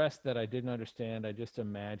should. The rest that I didn't understand, I just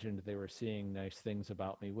imagined they were seeing nice things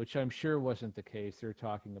about me, which I'm sure wasn't the case. They're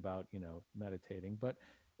talking about, meditating, but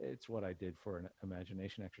it's what I did for an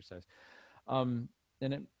imagination exercise. And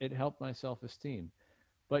it helped my self-esteem.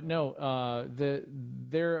 But no,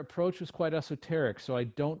 their approach was quite esoteric. So I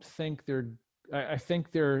don't think I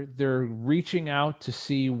think they're reaching out to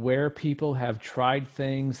see where people have tried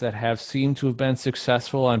things that have seemed to have been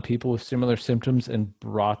successful on people with similar symptoms and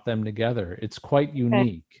brought them together. It's quite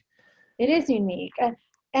unique. It is unique.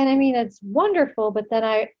 And I mean, it's wonderful, but then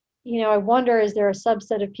I wonder, is there a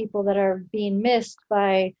subset of people that are being missed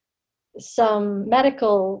by some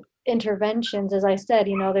medical interventions? As I said,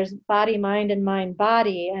 there's body, mind, and mind,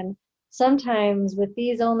 body. And sometimes with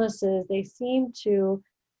these illnesses, they seem to,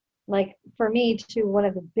 like for me too, one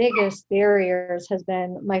of the biggest barriers has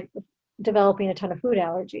been my developing a ton of food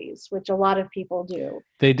allergies, which a lot of people do.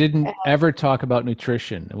 They didn't ever talk about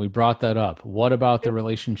nutrition, and we brought that up. What about the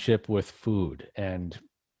relationship with food? And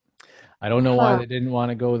I don't know why they didn't want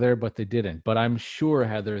to go there, but they didn't. But I'm sure,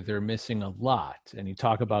 Heather, they're missing a lot. And you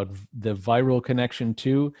talk about the viral connection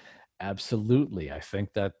too. Absolutely. I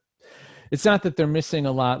think that it's not that they're missing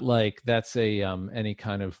a lot, like that's a any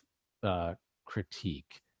kind of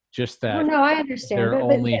critique. Just that no, I understand. they're But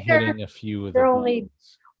only hitting a few of the they're only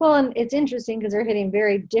buttons. well, and it's interesting because they're hitting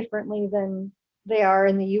very differently than they are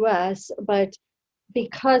in the US, but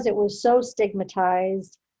because it was so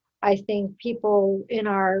stigmatized, I think people in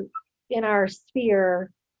our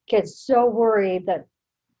sphere get so worried that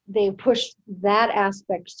they push that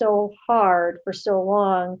aspect so hard for so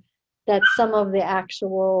long that some of the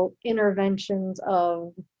actual interventions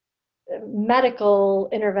of medical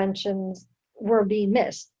interventions were being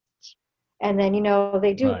missed. And then,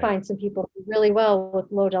 they do find some people do really well with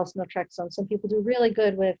low dose naltrexone. Some people do really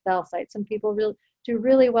good with Valsite. Some people do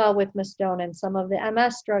really well with Mistonin. Some of the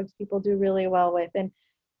MS drugs people do really well with. And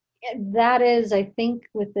that is, I think,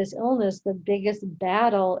 with this illness, the biggest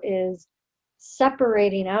battle is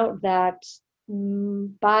separating out that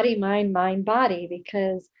body, mind, body.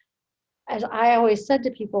 Because as I always said to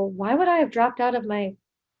people, why would I have dropped out of my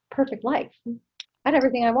perfect life? I had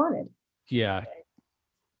everything I wanted. Yeah.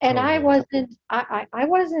 And totally. I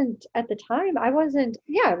wasn't at the time, I was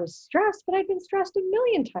stressed, but I'd been stressed a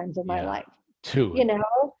million times in my life. Too.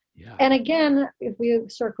 Yeah. And again, if we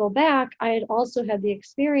circle back, I had also had the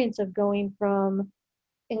experience of going from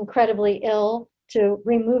incredibly ill to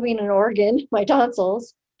removing an organ, my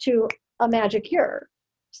tonsils, to a magic cure.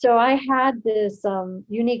 So I had this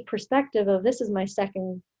unique perspective of this is my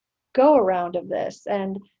second go around of this.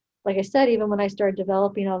 And like I said, even when I started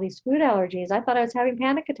developing all these food allergies, I thought I was having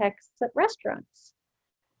panic attacks at restaurants.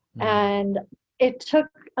 And it took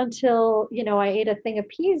until, I ate a thing of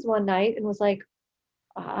peas one night and was like,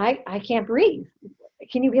 I can't breathe.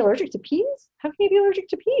 Can you be allergic to peas? How can you be allergic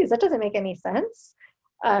to peas? That doesn't make any sense.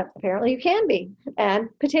 Apparently you can be. And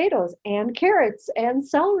potatoes and carrots and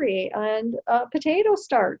celery and potato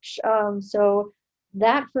starch. So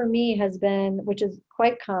that for me has been, which is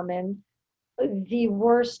quite common, the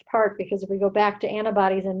worst part, because if we go back to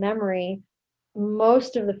antibodies and memory,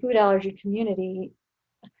 most of the food allergy community,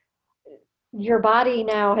 your body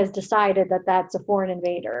now has decided that that's a foreign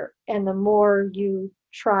invader. And the more you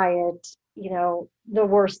try it, the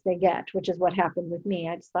worse they get, which is what happened with me.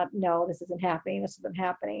 I just thought, no, this isn't happening. This isn't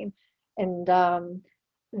happening. And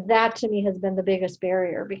that to me has been the biggest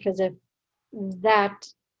barrier, because if that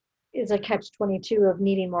is a catch-22 of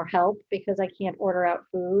needing more help because I can't order out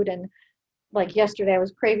food. And like yesterday, I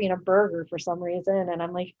was craving a burger for some reason. And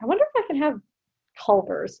I'm like, I wonder if I can have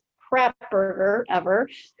Culver's crap burger ever.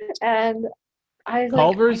 And I was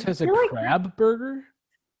Culver's like, has a crab burger?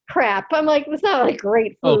 Crap. I'm like, it's not like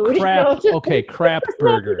great Oh, food. crap. Okay, crap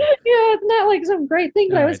burger. Yeah, it's not like some great thing.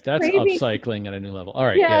 But All I right, was that's craving. upcycling at a new level. All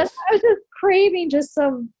right, Yes, yes. I was just craving just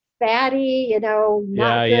some fatty, not good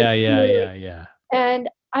food. Yeah. And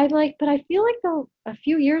but I feel like a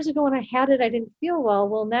few years ago when I had it, I didn't feel well.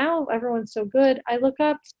 Well, now everyone's so good. I look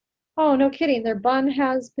up, oh, no kidding. Their bun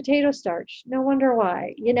has potato starch. No wonder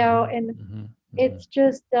why, and it's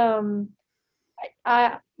just, there's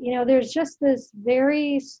just this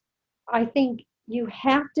I think you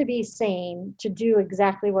have to be sane to do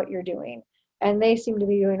exactly what you're doing. And they seem to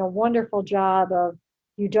be doing a wonderful job of,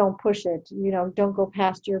 you don't push it, don't go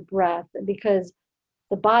past your breath, because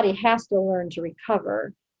the body has to learn to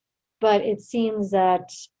recover. But it seems that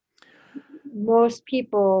most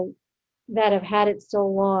people that have had it so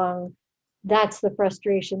long, that's the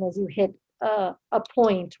frustration, as you hit a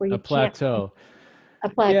point where you plateau. A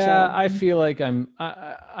plateau. Yeah, I feel like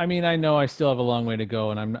I mean, I know I still have a long way to go,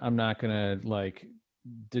 and I'm not gonna like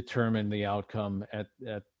determine the outcome at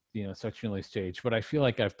such an early stage, but I feel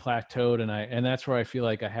like I've plateaued, and that's where I feel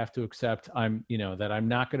like I have to accept that I'm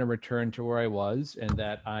not going to return to where I was, and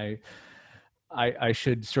that I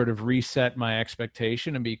should sort of reset my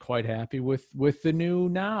expectation and be quite happy with the new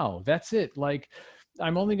now. That's it. Like,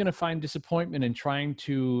 I'm only going to find disappointment in trying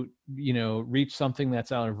to, reach something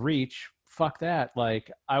that's out of reach. Fuck that.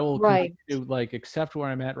 Like, I will continue to like accept where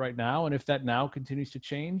I'm at right now. And if that now continues to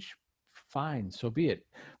change, fine, so be it.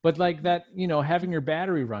 But like that, having your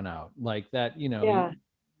battery run out, like that, you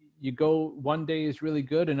go, one day is really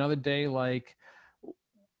good. Another day, like,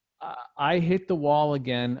 I hit the wall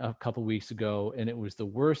again a couple weeks ago, and it was the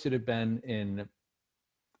worst it had been in,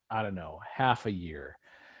 I don't know, half a year.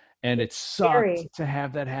 And it sucked to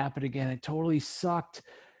have that happen again. It totally sucked.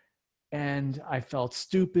 And I felt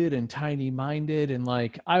stupid and tiny-minded. And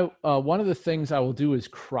like, one of the things I will do is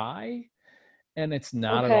cry. And it's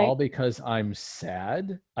not at all because I'm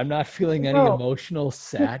sad. I'm not feeling any emotional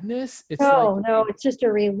sadness. It's no, it's just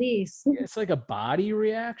a release. It's like a body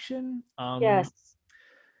reaction. Yes.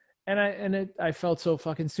 And I felt so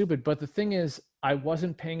fucking stupid. But the thing is, I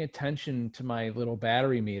wasn't paying attention to my little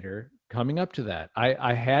battery meter coming up to that.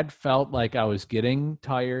 I had felt like I was getting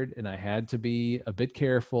tired and I had to be a bit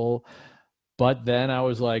careful. But then I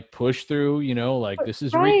was like, push through, like, this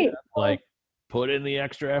is rehab, like, put in the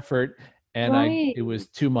extra effort. And it was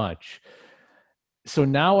too much. So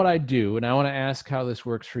now what I do, and I want to ask how this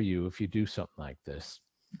works for you if you do something like this.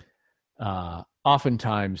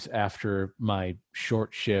 Oftentimes after my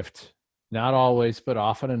short shift, not always, but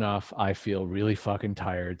often enough, I feel really fucking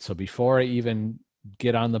tired. So before I even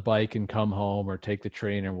get on the bike and come home, or take the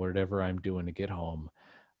train or whatever I'm doing to get home,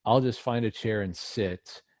 I'll just find a chair and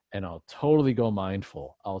sit, and I'll totally go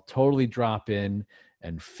mindful. I'll totally drop in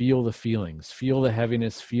and feel the feelings, feel the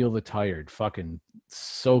heaviness, feel the tired, fucking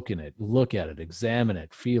soak in it, look at it, examine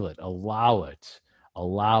it, feel it, allow it.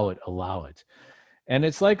 And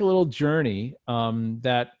it's like a little journey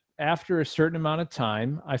that after a certain amount of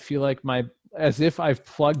time, I feel like as if I've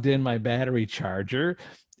plugged in my battery charger,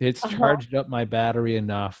 it's charged up my battery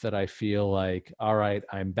enough that I feel like, all right,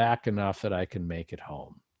 I'm back enough that I can make it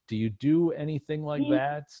home. Do you do anything like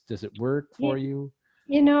that? Does it work for you?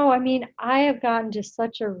 I mean, I have gotten to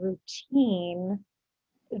such a routine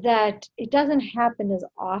that it doesn't happen as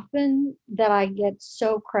often that I get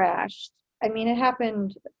so crashed. I mean, it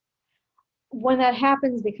happened when that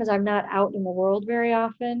happens, because I'm not out in the world very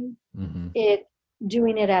often,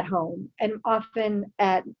 doing it at home, and often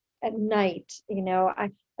at night. I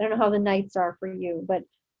don't know how the nights are for you, but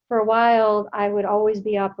for a while I would always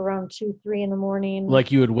be up around 2-3 in the morning.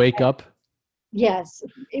 Like, you would wake up? Yes,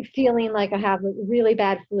 feeling like I have a really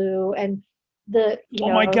bad flu, and oh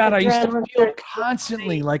my God, I used to feel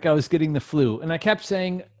constantly like I was getting the flu, and I kept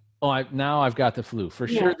saying, now I've got the flu. For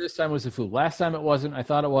sure, this time was the flu. Last time it wasn't. I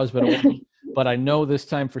thought it was, but it wasn't. But I know this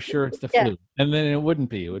time for sure it's the flu. And then it wouldn't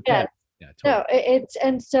be. It would pass. Yeah, totally. No,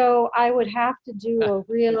 and so I would have to do a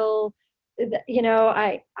real,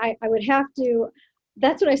 I would have to.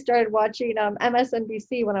 That's when I started watching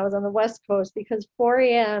MSNBC when I was on the West Coast, because 4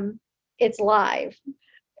 a.m. it's live,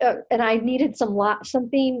 and I needed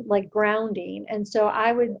something like grounding, and so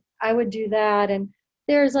I would do that. And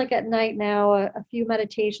there's like at night now a few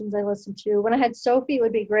meditations I listen to. When I had Sophie, it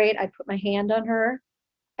would be great. I'd put my hand on her,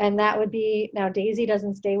 and that would be, now Daisy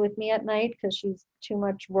doesn't stay with me at night because she's too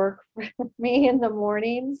much work for me in the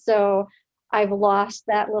morning. So I've lost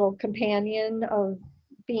that little companion of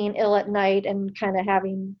being ill at night and kind of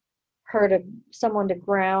having her to someone to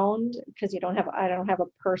ground, because I don't have a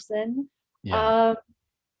person. Yeah.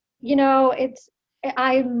 You know,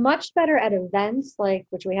 I'm much better at events, like,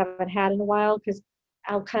 which we haven't had in a while, because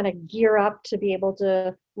I'll kind of gear up to be able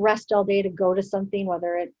to rest all day to go to something,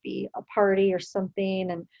 whether it be a party or something,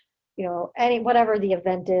 and whatever the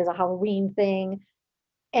event is, a Halloween thing.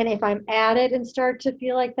 And if I'm at it and start to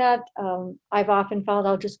feel like that, I've often found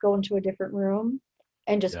I'll just go into a different room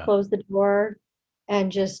and just Yeah. close the door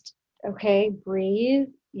and just, okay, breathe.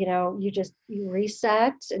 You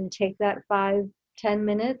reset and take that 5-10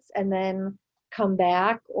 minutes and then come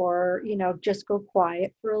back, or just go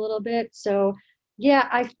quiet for a little bit. So yeah,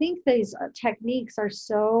 I think these techniques are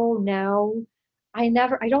so now, I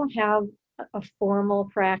don't have a formal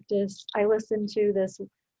practice. I listen to this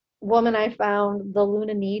woman I found, the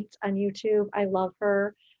Luna Neat, on YouTube. I love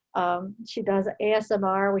her. She does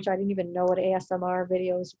ASMR, which I didn't even know what ASMR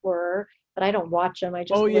videos were, but I don't watch them. I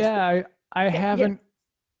just Oh listen. yeah, I Yeah, haven't.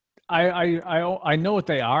 I know what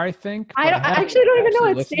they are, I think, but I I haven't actually don't even know actually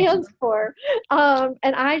what it listened to stands them. for.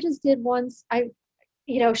 And I just did once.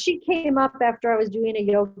 She came up after I was doing a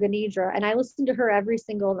yoga nidra, and I listened to her every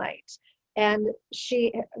single night. And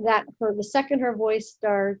for the second her voice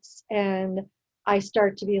starts, and I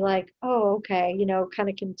start to be like, oh, okay, kind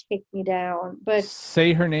of can take me down. But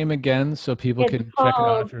Say her name again so people it's can check it out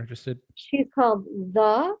called, if they're interested. she's called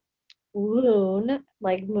The Lune,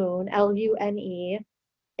 like moon, Lune,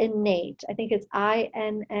 innate. I think it's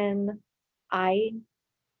INNIATE,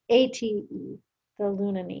 the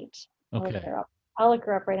Luna Neat. I'll look Okay. her up. I'll look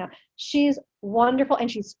her up right now. She's wonderful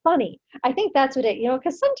and she's funny. I think that's what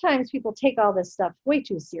because sometimes people take all this stuff way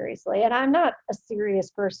too seriously. And I'm not a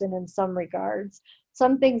serious person in some regards.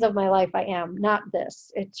 Some things of my life I am, not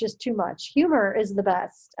this. It's just too much. Humor is the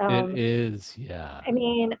best. It is, yeah. I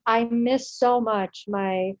mean, I miss so much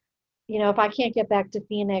if I can't get back to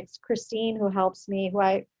Phoenix, Christine, who helps me,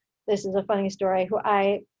 this is a funny story,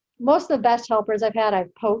 most of the best helpers I've had,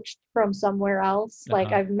 I've poached from somewhere else. Like,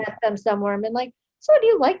 Uh-huh. I've met them somewhere and been like, so do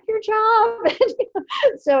you like your job?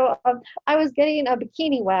 So I was getting a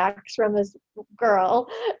bikini wax from this girl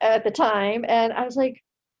at the time, and I was like,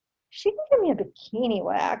 she can give me a bikini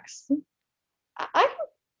wax. I can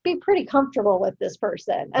be pretty comfortable with this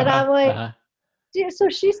person. And Uh-huh. I'm like, Uh-huh. yeah, so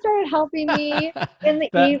she started helping me in the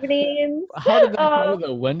That evenings. how did that Um, go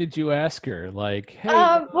though? When did you ask her? Like, hey,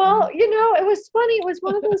 well, it was funny. It was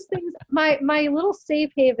one of those things. My little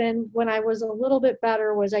safe haven when I was a little bit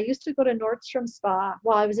better was I used to go to Nordstrom Spa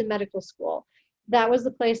while I was in medical school. That was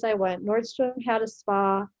the place I went. Nordstrom had a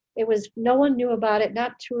spa. No one knew about it,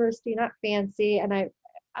 not touristy, not fancy, and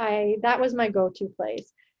I that was my go-to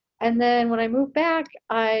place. And then when I moved back,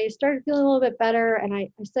 I started feeling a little bit better, and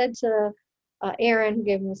I said to Erin, who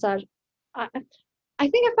gave me a massage, I, I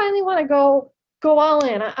think I finally want to go all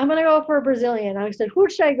in. I'm gonna go for a Brazilian. I said, who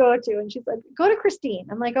should I go to? And she said, go to Christine.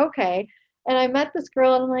 I'm like, okay. And I met this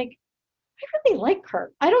girl, and I'm like, I really like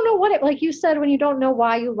her. I don't know what it, like you said, when you don't know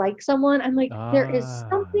why you like someone, I'm like, there is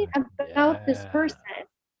something about this yeah. person.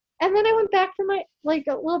 And then I went back for my, like,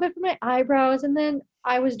 a little bit for my eyebrows, and then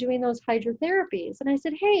I was doing those hydrotherapies, and I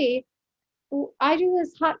said, hey, I do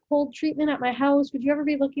this hot cold treatment at my house. Would you ever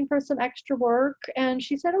be looking for some extra work? And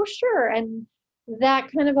she said, oh, sure. And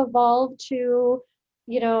that kind of evolved to,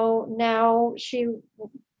 now she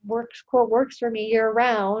works for me year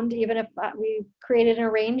round, even if we created an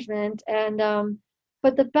arrangement. And,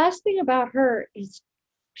 but the best thing about her is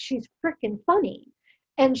she's freaking funny,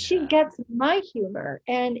 and she Yeah. gets my humor,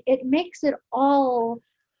 and it makes it all,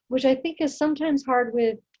 which I think is sometimes hard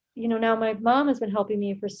with, now my mom has been helping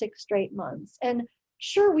me for 6 straight months, and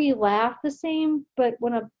sure, we laugh the same, but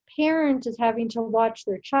when a parent is having to watch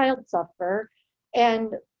their child suffer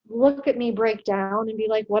and look at me break down and be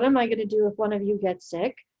like, what am I going to do if one of you gets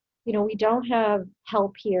sick? We don't have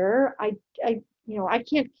help here. I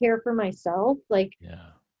can't care for myself. Like,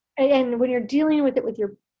 Yeah. and when you're dealing with it with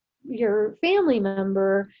your family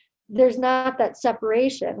member, there's not that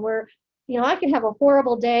separation where, I can have a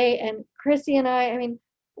horrible day, and Chrissy and I mean,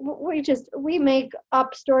 we make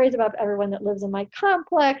up stories about everyone that lives in my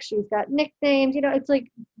complex. She's got nicknames, it's like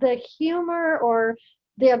the humor or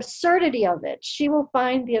the absurdity of it. She will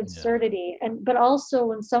find the Yeah. absurdity, but also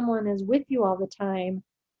when someone is with you all the time,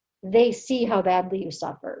 they see how badly you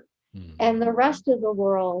suffer. And Mhm. the rest of the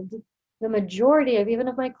world, the majority of even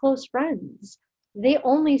of my close friends, they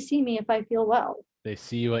only see me if I feel well. They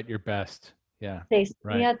see you at your best. Yeah. They see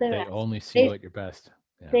me Right. at the They best. only see you They at your best.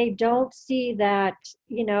 Yeah. they don't see that,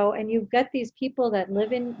 and you've got these people that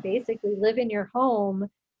basically live in your home,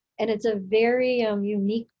 and it's a very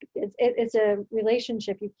unique, it's a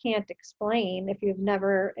relationship you can't explain if you've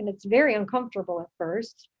never, and it's very uncomfortable at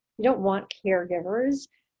first. You don't want caregivers,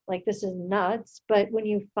 like this is nuts, but when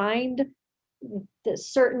you find that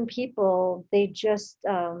certain people, they just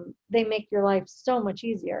they make your life so much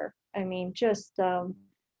easier. I mean, just If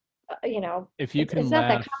you can it's not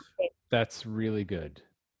that laugh, complicated. that's really good.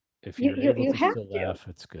 If You you're you able you to have still to. laugh,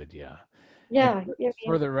 it's good. Yeah. And Yeah, I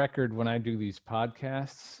for mean, the record, when I do these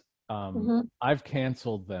podcasts, mhm. I've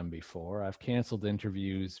canceled them before. I've canceled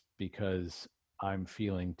interviews because I'm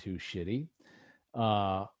feeling too shitty.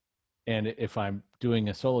 Uh, and if I'm doing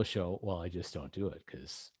a solo show, well, I just don't do it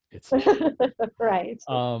because it's a shit. Right.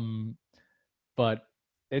 Um, but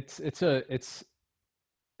it's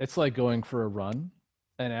like going for a run,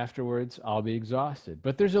 and afterwards I'll be exhausted.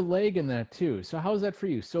 But there's a leg in that too. So how's that for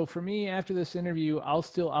you? So for me, after this interview, I'll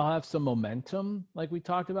have some momentum, like we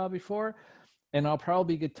talked about before, and I'll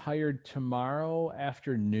probably get tired tomorrow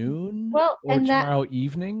afternoon Well, or tomorrow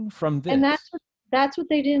evening from and this. that's what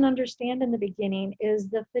they didn't understand in the beginning is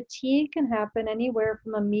the fatigue can happen anywhere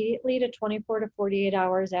from immediately to 24 to 48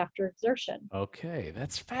 hours after exertion. Okay,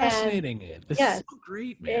 that's And fascinating. This is yes, so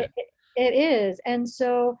great, man. it is. And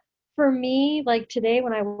so for me, like today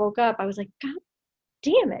when I woke up, I was like, God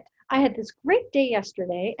damn it. I had this great day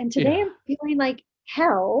yesterday, and today Yeah, I'm feeling like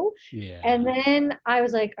hell. yeah. And then I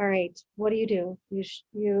was like, all right, what do?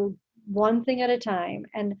 You one thing at a time.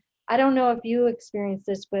 And I don't know if you experience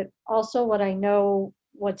this, but also what I know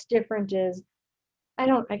what's different is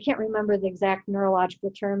I can't remember the exact neurological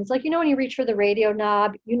term. It's like, when you reach for the radio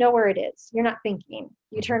knob, you know where it is. You're not thinking.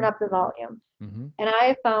 You turn Hmm. up the volume. Hmm. And I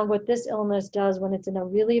have found what this illness does when it's in a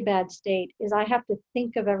really bad state is I have to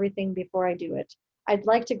think of everything before I do it. I'd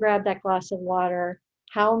like to grab that glass of water.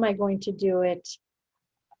 How am I going to do it?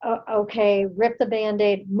 Okay, rip the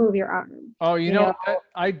band-aid, move your arm. Oh, You know,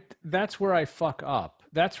 that's where I fuck up.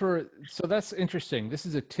 So that's interesting. This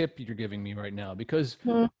is a tip you're giving me right now because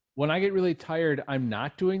Mhm. when I get really tired, I'm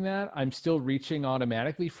not doing that. I'm still reaching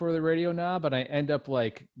automatically for the radio knob, but I end up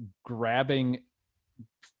like grabbing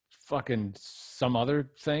fucking some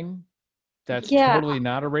other thing that's Yeah. totally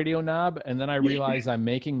not a radio knob, and then I realize I'm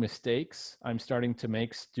making mistakes. I'm starting to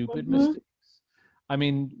make stupid Mhm. mistakes. I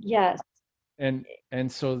mean, Yes. and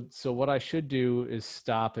so what I should do is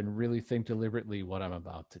stop and really think deliberately what I'm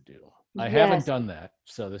about to do. I haven't Yes. done that,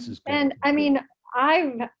 so this is good. And I mean,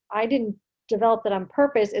 I didn't develop it on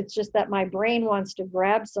purpose. It's just that my brain wants to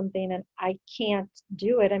grab something and I can't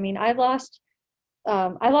do it. I mean, I lost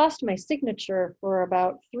my signature for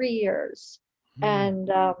about 3 years. Hmm. And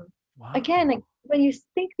Wow. again, like, when you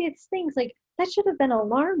think these things, like that should have been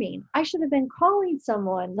alarming. I should have been calling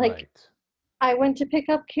someone. Like Right. I went to pick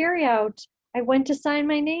up carry out. I went to sign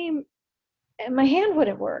my name and my hand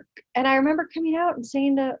wouldn't work. And I remember coming out and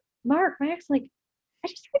saying to Mark, my ex, like, I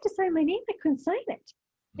just tried to sign my name. I couldn't sign it.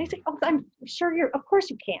 And he's like, oh, I'm sure of course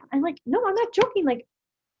you can. I'm like, no, I'm not joking. Like,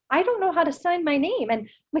 I don't know how to sign my name. And I'm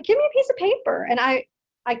like, give me a piece of paper. And I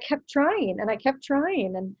kept trying and I kept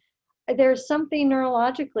trying. And there's something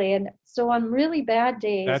neurologically. And so on really bad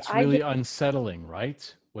days, That's really unsettling,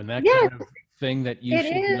 right? When that yes, kind of thing that you it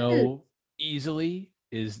should is. know easily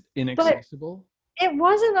is But inaccessible. it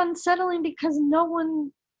wasn't unsettling because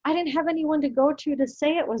I didn't have anyone to go to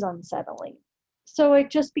say it was unsettling. So it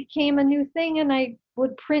just became a new thing and I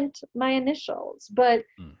would print my initials. But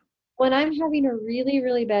Hmm. when I'm having a really,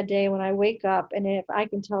 really bad day, when I wake up and if I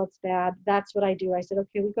can tell it's bad, that's what I do. I said,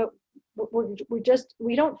 okay,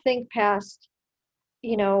 we don't think past,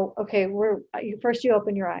 okay, first you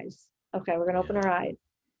open your eyes. Okay, we're going to open Yeah. our eyes.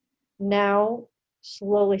 Now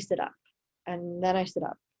slowly sit up. And then I sit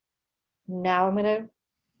up. Now I'm going to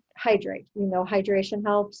hydrate. Hydration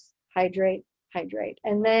helps. Hydrate, hydrate.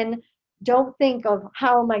 And then don't think of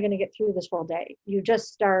how am I going to get through this whole day. You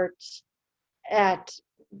just start at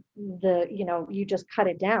you just cut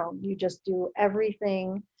it down. You just do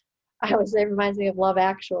everything. I always say it reminds me of Love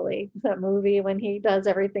Actually, that movie when he does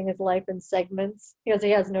everything his life in segments because he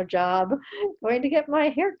has no job. Going to get my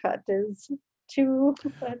haircut is too.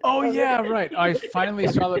 Oh yeah, right. I finally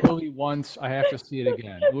saw that movie once. I have to see it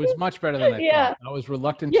again. It was much better than I Yeah. thought. I was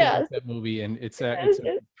reluctant to like Yes. that movie, and it's a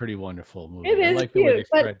It, pretty wonderful it movie. I is like the way cute, they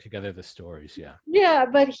but thread together the stories. Yeah. yeah,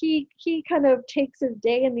 but he kind of takes his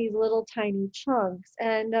day in these little tiny chunks,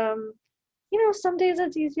 and some days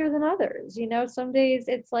it's easier than others. Some days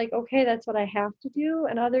it's like, okay, that's what I have to do,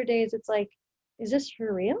 and other days it's like, is this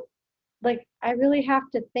for real? Like I really have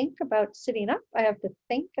to think about sitting up. I have to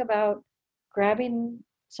think about grabbing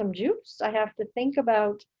some juice. I have to think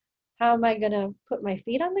about, how am I going to put my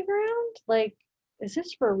feet on the ground? Like, is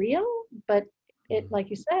this for real? But like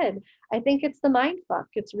you said, I think it's the mind fuck.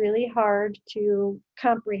 It's really hard to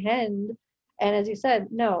comprehend. And as you said,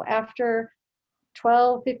 no, after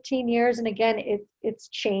 12, 15 years, and again, it's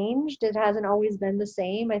changed. It hasn't always been the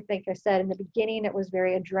same. I think I said in the beginning, it was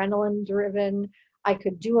very adrenaline driven. I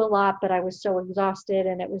could do a lot, but I was so exhausted,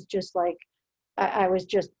 and it was just like, I was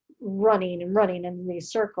just running and running in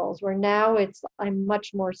these circles, where now I'm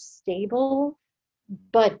much more stable,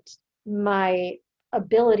 but my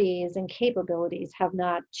abilities and capabilities have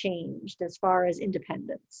not changed as far as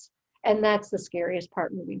independence. And that's the scariest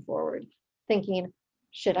part moving forward. Thinking,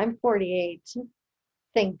 shit, I'm 48.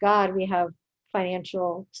 Thank God we have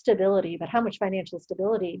financial stability, but how much financial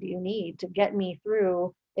stability do you need to get me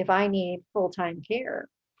through if I need full-time care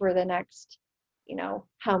for the next,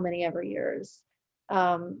 how many ever years?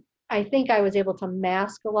 I think I was able to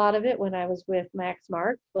mask a lot of it when I was with Max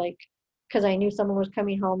Mark, like, because I knew someone was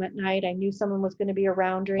coming home at night. I knew someone was going to be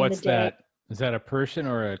around during the day. What's that? Is that a person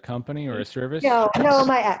or a company or a service? No,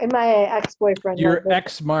 my ex-boyfriend. Your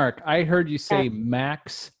ex Mark. I heard you say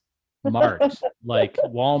Max Mark, like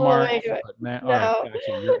Walmart.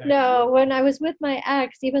 No, when I was with my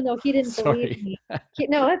ex, even though he didn't believe me.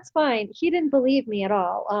 No, it's fine. He didn't believe me at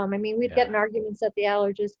all. We'd get in arguments at the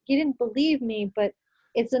allergist. He didn't believe me, but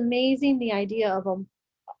it's amazing the idea of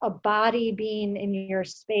a body being in your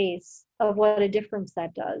space, of what a difference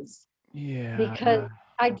that does. Yeah. Because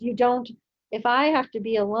if I have to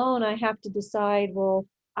be alone, I have to decide, well,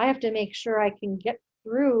 I have to make sure I can get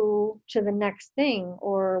through to the next thing,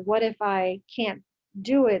 or what if I can't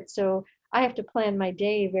do it? So I have to plan my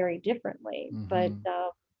day very differently. Mm-hmm. But,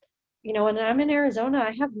 when I'm in Arizona,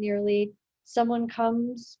 I have someone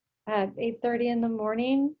comes at 8:30 in the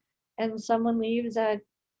morning and someone leaves at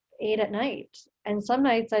 8 at night. And some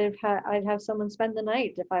nights I'd have someone spend the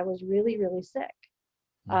night if I was really, really sick.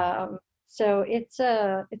 Mm-hmm. So it's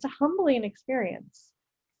a humbling experience,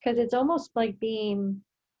 because it's almost like being,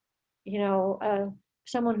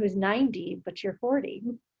 someone who's 90, but you're 40.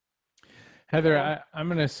 Heather, I'm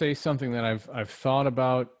going to say something that I've thought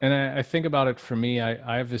about, and I think about it for me.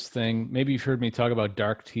 I have this thing, maybe you've heard me talk about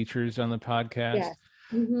dark teachers on the podcast. Yes.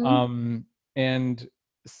 Mm-hmm. And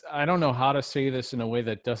I don't know how to say this in a way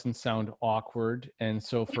that doesn't sound awkward. And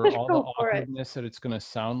so for all the awkwardness that it's going to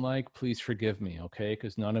sound like, please forgive me, okay?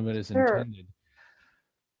 Because none of it is intended.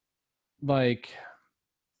 Like,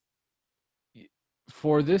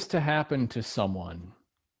 for this to happen to someone,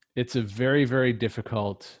 it's a very, very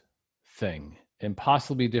difficult thing,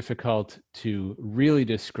 impossibly difficult to really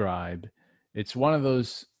describe. It's one of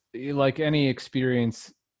those, like any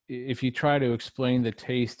experience, if you try to explain the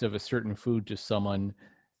taste of a certain food to someone,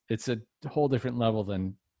 it's a whole different level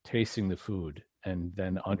than tasting the food and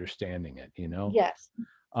then understanding it, Yes.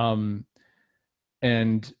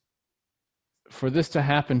 And for this to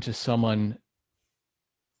happen to someone,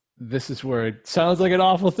 this is where it sounds like an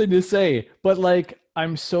awful thing to say, but like,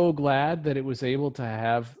 I'm so glad that it was able to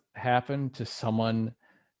have happen to someone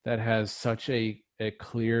that has such a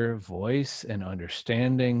clear voice and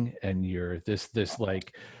understanding, and you're this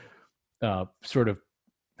like sort of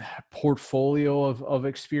portfolio of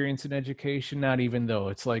experience and education, not even though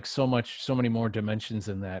it's like so many more dimensions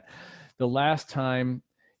than that. The last time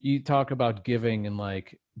you talk about giving and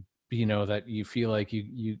like, that you feel like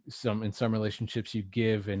in some relationships you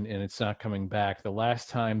give and it's not coming back. The last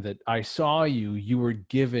time that I saw you were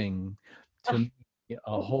giving to me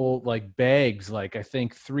a whole like bags, like I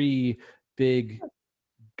think 3 big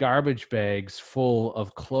garbage bags full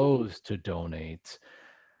of clothes to donate.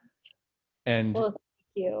 And well,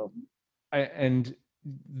 thank you.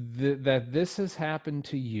 That this has happened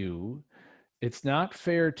to you, it's not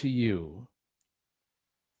fair to you.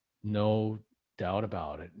 No doubt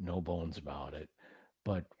about it, no bones about it.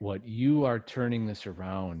 But what you are turning this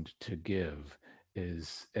around to give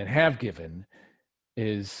is, and have given,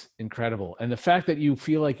 is incredible. And the fact that you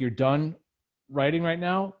feel like you're done writing right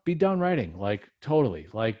now, be done writing, like totally,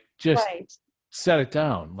 like just set it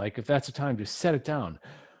down. Like if that's the time, just set it down.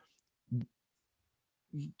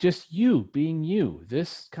 Just you being you.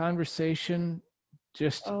 This conversation,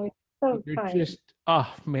 just oh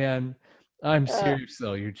man, I'm serious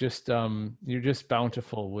though. You're just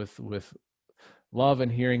bountiful with love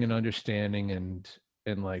and hearing and understanding and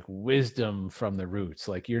like wisdom from the roots.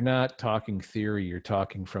 Like you're not talking theory, you're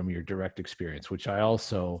talking from your direct experience, which I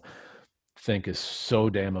also think is so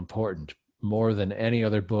damn important, more than any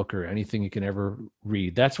other book or anything you can ever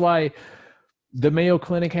read. That's why the Mayo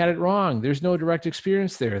Clinic had it wrong. There's no direct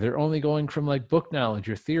experience there. They're only going from like book knowledge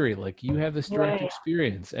or theory. Like you have this direct Right.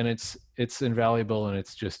 experience, and it's invaluable, and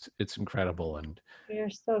it's incredible. And You're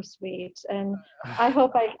so sweet, and I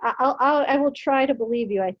hope I will try to believe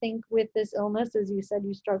you. I think with this illness, as you said,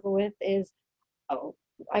 you struggle with is, oh,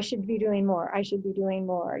 I should be doing more. I should be doing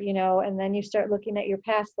more, and then you start looking at your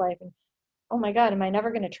past life and, oh my God, am I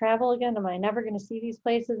never going to travel again? Am I never going to see these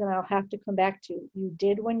places? And I'll have to come back to, you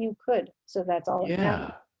did when you could. So that's all that matters.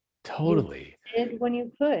 yeah, totally. You did when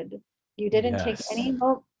you could. You didn't take Yes. any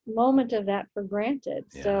moment of that for granted.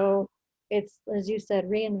 Yeah. So it's, as you said,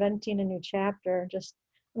 reinventing a new chapter. Just,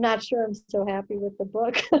 I'm not sure I'm so happy with the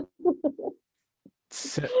book.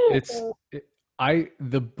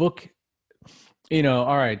 The book,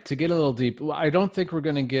 all right, to get a little deep, I don't think we're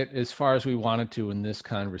going to get as far as we wanted to in this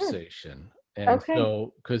conversation. And Okay.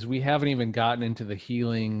 so, because we haven't even gotten into the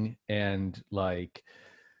healing and like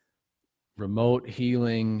remote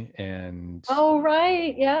healing and Oh,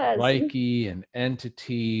 right. Yes. Reiki and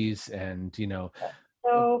entities and,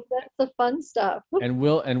 So that's the fun stuff. and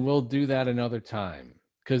we'll do that another time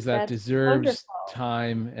because that That's deserves wonderful.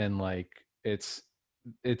 time, and like it's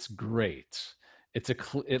great.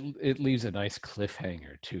 It leaves a nice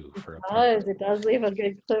cliffhanger too for a podcast. It does leave a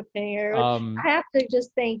good cliffhanger. Um, I have to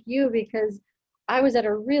just thank you because I was at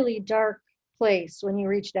a really dark place when you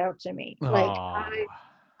reached out to me. Like aw,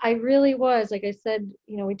 I really was. Like I said,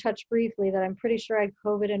 we touched briefly that I'm pretty sure I had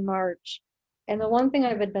COVID in March. And the one thing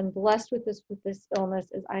I've been blessed with this illness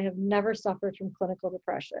is I have never suffered from clinical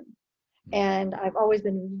depression. And I've always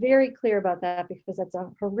been very clear about that because that's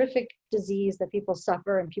a horrific disease that people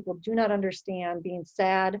suffer and people do not understand, being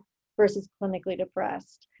sad versus clinically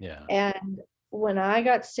depressed. yeah. And when I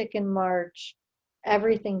got sick in March,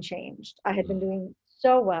 everything changed. I had been doing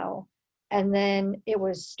so well. And then it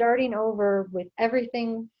was starting over with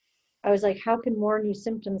everything. I was like, how can more new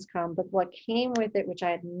symptoms come? But what came with it, which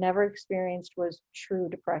I had never experienced, was true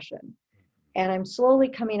depression. And I'm slowly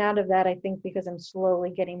coming out of that, I think, because I'm slowly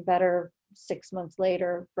getting better 6 months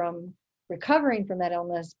later from recovering from that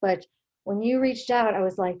illness. But when you reached out, I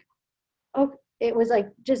was like, oh, it was like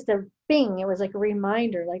just a bing. It was like a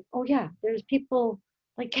reminder, like, oh yeah, there's people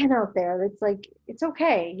like Ken out there. It's like, it's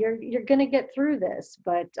okay. You're going to get through this.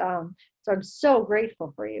 But so I'm so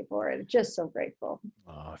grateful for you for it. Just so grateful.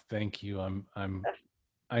 Oh, thank you.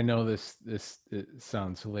 I know this it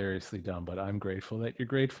sounds hilariously dumb, but I'm grateful that you're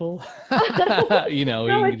grateful. No, We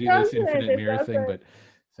it do this doesn't. infinite It mirror thing, doesn't. but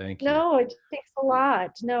thank you. No, it takes a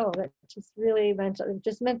lot. No, that just really meant, it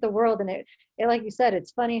just meant the world. And it, like you said,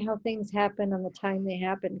 it's funny how things happen on the time they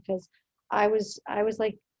happen, because I was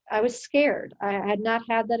scared. I had not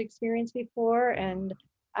had that experience before. And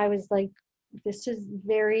I was like, this is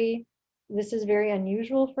very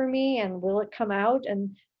unusual for me. And will it come out?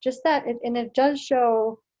 And just that, and it does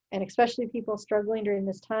show, and especially people struggling during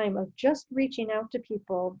this time, of just reaching out to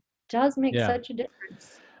people does make Yeah. such a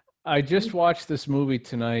difference. I just watched this movie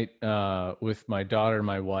tonight with my daughter and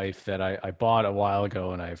my wife that I bought a while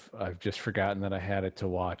ago, and I've just forgotten that I had it to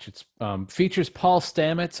watch. It's features Paul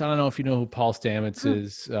Stamets. I don't know if you know who Paul Stamets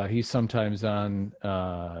is. He's sometimes on.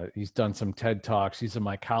 He's done some TED Talks. He's a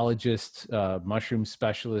mycologist, mushroom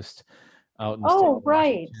specialist out in the state of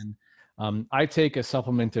Right. Washington. I take a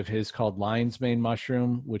supplement of his called lion's mane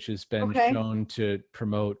mushroom, which has been shown to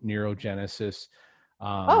promote neurogenesis.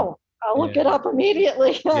 I'll look it up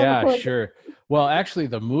immediately. Yeah, sure. Well, actually,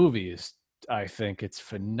 the movie is, I think it's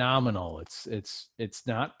phenomenal. It's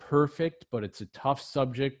not perfect, but it's a tough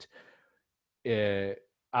subject.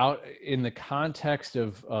 Out in the context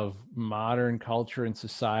of modern culture and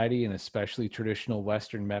society, and especially traditional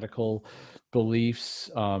Western medical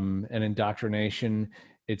beliefs and indoctrination,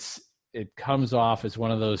 it comes off as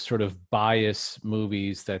one of those sort of bias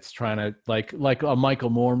movies that's trying to like a Michael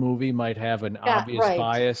Moore movie might have an obvious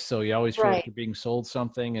bias. So you always feel like you're being sold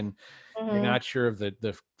something, and you're not sure of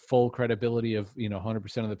the full credibility of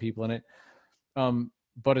 100% of the people in it.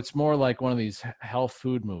 But it's more like one of these health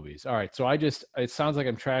food movies. All right, so it sounds like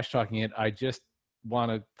I'm trash talking it. I just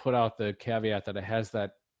want to put out the caveat that it has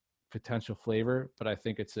that potential flavor, but I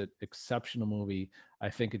think it's an exceptional movie. I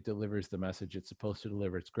think it delivers the message it's supposed to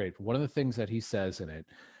deliver. It's great. But one of the things that he says in it,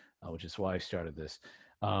 which is why I started this,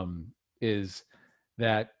 is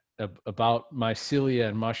that about mycelia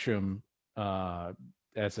and mushroom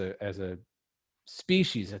as a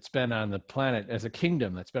species that's been on the planet, as a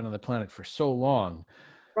kingdom that's been on the planet for so long.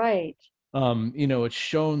 Right. It's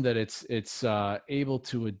shown that it's able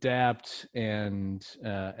to adapt and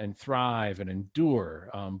thrive and endure.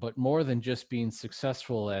 But more than just being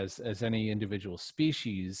successful as any individual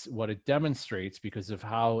species, what it demonstrates, because of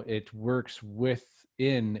how it works with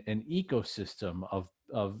in an ecosystem of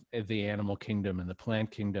the animal kingdom and the plant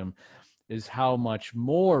kingdom is how much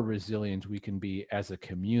more resilient we can be as a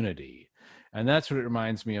community. And that's what it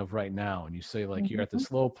reminds me of right now. And you say, like, you're at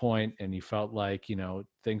this low point and you felt like,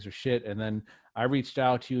 things are shit. And then I reached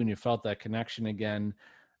out to you and you felt that connection again.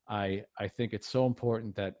 I think it's so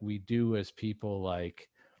important that we do, as people, like,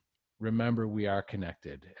 remember we are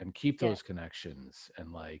connected and keep those connections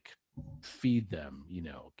and, like, feed them,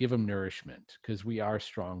 give them nourishment, because we are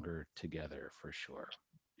stronger together for sure.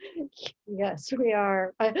 Yes, we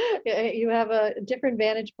are. You have a different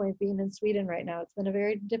vantage point being in Sweden right now. It's been a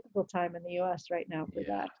very difficult time in the US right now for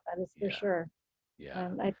that. That is for sure. Yeah.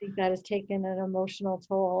 And I think that has taken an emotional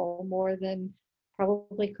toll more than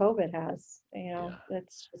probably COVID has.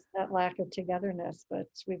 It's just that lack of togetherness. But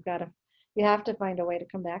you have to find a way to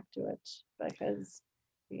come back to it, because,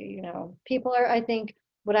 people are, I think,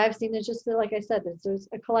 what I've seen is just, like I said, there's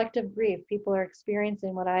a collective grief. People are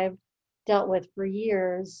experiencing what I've dealt with for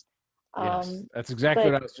years. Yes, that's exactly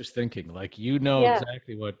what I was just thinking. Like,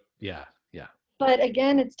 exactly what, yeah. But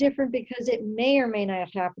again, it's different because it may or may not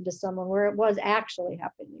have happened to someone where it was actually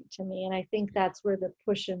happening to me. And I think that's where the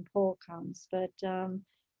push and pull comes. But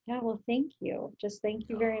well, thank you. Just thank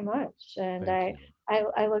you very much. And I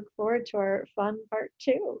look forward to our fun part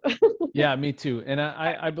 2. Yeah, me too. And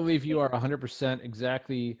I believe you are 100%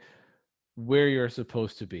 exactly where you're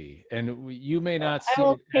supposed to be. And you may not see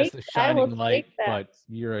it as the shining light, but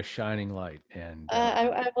you're a shining light. And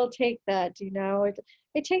I will take that.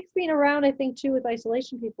 It takes being around, I think, too, with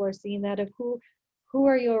isolation. People are seeing that of who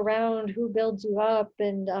are you around, who builds you up.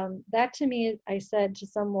 And that, to me, I said to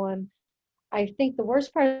someone, I think the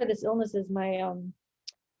worst part of this illness is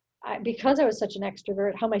because I was such an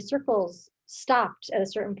extrovert, how my circles stopped at a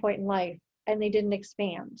certain point in life and they didn't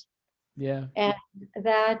expand. Yeah. And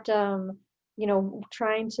that,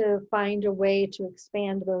 trying to find a way to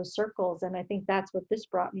expand those circles. And I think that's what this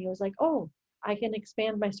brought me. It was like, oh, I can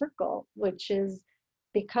expand my circle, which is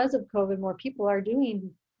because of COVID, more people are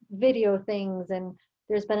doing video things. And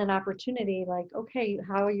there's been an opportunity, like, okay,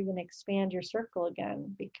 how are you going to expand your circle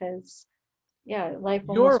again? Because life.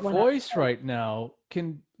 Your voice right now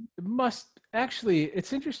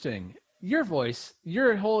it's interesting. Your voice,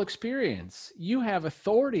 your whole experience, you have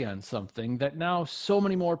authority on something that now so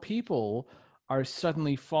many more people are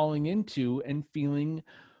suddenly falling into and feeling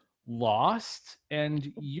lost.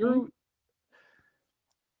 And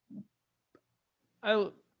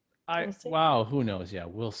wow, who knows? Yeah,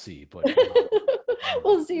 we'll see. But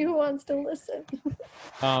we'll see who wants to listen.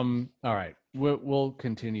 All right, we'll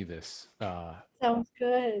continue this. Sounds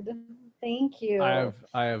good. Thank you. I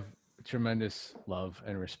have tremendous love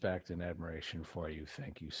and respect and admiration for you.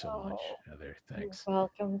 Thank you so much, Heather. Thanks. You're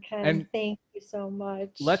welcome, Ken. And thank you so much.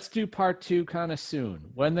 Let's do part 2 kind of soon.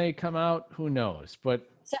 When they come out, who knows? But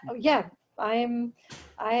I am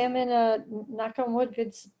in a, knock on wood,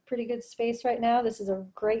 pretty good space right now. This is a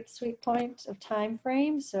great sweet point of time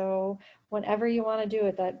frame. So whenever you want to do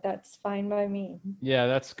it, that's fine by me. Yeah,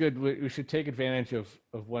 that's good. We should take advantage of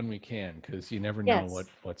when we can, because you never know what's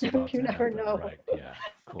about to happen. You never know. Right. Yeah.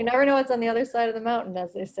 Cool. You never know what's on the other side of the mountain,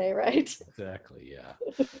 as they say, right? Exactly. Yeah.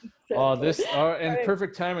 Exactly.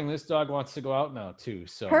 Perfect timing. This dog wants to go out now too.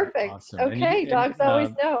 So perfect. Awesome. Okay. Dogs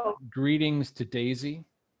always know. Greetings to Daisy.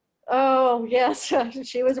 Oh, yes.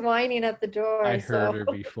 She was whining at the door. I heard her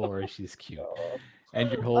before. She's cute. And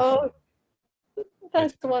your whole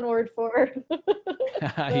that's the one word for her.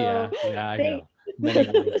 Yeah, I know.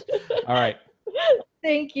 Many words. All right.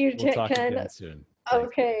 Thank you, we'll talk Ken. Again soon.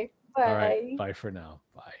 Okay. Bye. All right. Bye for now.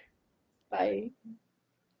 Bye. Bye.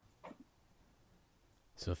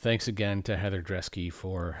 So thanks again to Heather Dresky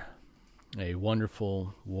for a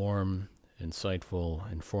wonderful, warm, insightful,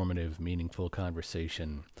 informative, meaningful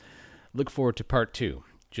conversation. Look forward to part 2,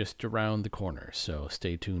 just around the corner, so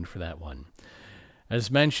stay tuned for that one. As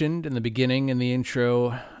mentioned in the beginning, in the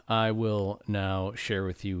intro, I will now share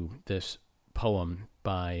with you this poem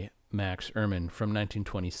by Max Ehrmann from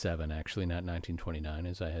 1927, actually not 1929,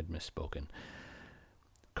 as I had misspoken,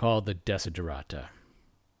 called the Desiderata.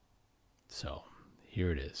 So,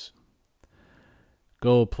 here it is.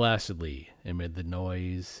 Go placidly amid the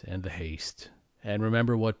noise and the haste, and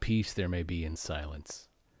remember what peace there may be in silence.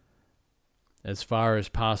 As far as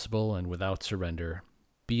possible and without surrender,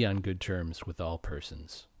 be on good terms with all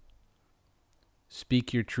persons.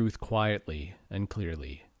 Speak your truth quietly and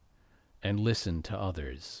clearly, and listen to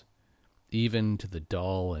others, even to the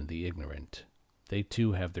dull and the ignorant. They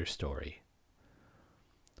too have their story.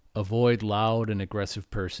 Avoid loud and aggressive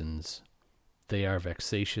persons. They are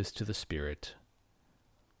vexatious to the spirit.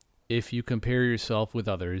 If you compare yourself with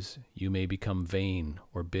others, you may become vain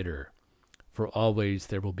or bitter, for always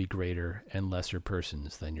there will be greater and lesser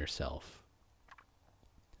persons than yourself.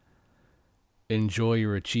 Enjoy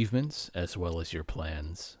your achievements as well as your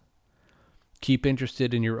plans. Keep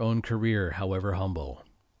interested in your own career, however humble.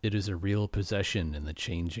 It is a real possession in the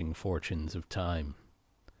changing fortunes of time.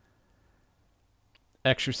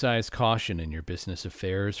 Exercise caution in your business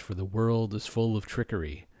affairs, for the world is full of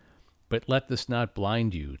trickery. But let this not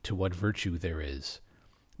blind you to what virtue there is.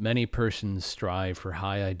 Many persons strive for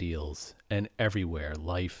high ideals, and everywhere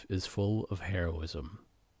life is full of heroism.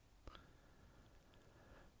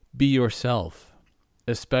 Be yourself,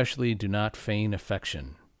 especially do not feign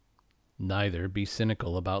affection. Neither be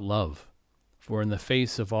cynical about love, for in the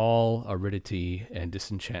face of all aridity and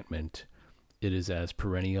disenchantment, it is as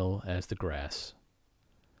perennial as the grass.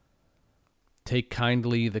 Take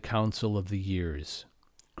kindly the counsel of the years,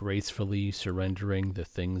 gracefully surrendering the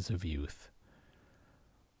things of youth.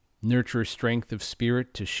 Nurture strength of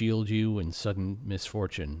spirit to shield you in sudden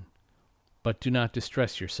misfortune, but do not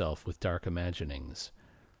distress yourself with dark imaginings.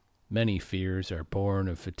 Many fears are born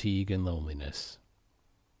of fatigue and loneliness.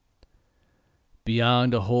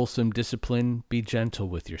 Beyond a wholesome discipline, be gentle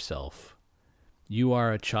with yourself. You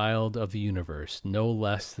are a child of the universe, no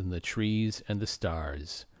less than the trees and the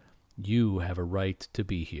stars. You have a right to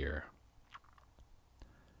be here.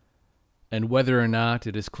 And whether or not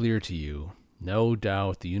it is clear to you, no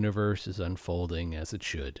doubt the universe is unfolding as it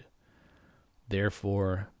should.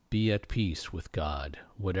 Therefore, be at peace with God,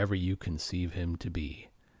 whatever you conceive him to be.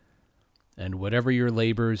 And whatever your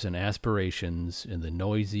labors and aspirations in the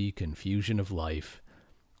noisy confusion of life,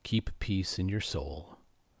 keep peace in your soul.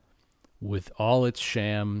 With all its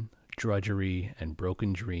sham, drudgery, and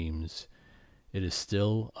broken dreams, it is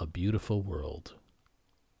still a beautiful world.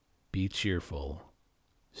 Be cheerful.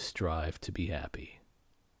 Strive to be happy.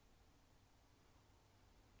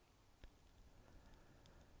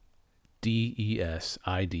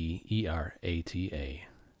 Desiderata.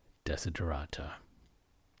 Desiderata.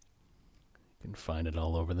 You can find it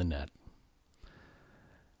all over the net.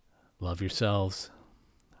 Love yourselves.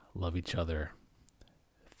 Love each other.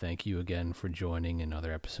 Thank you again for joining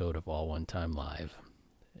another episode of All One Time Live.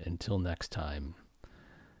 Until next time,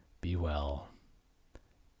 be well,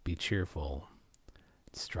 be cheerful,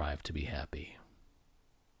 strive to be happy.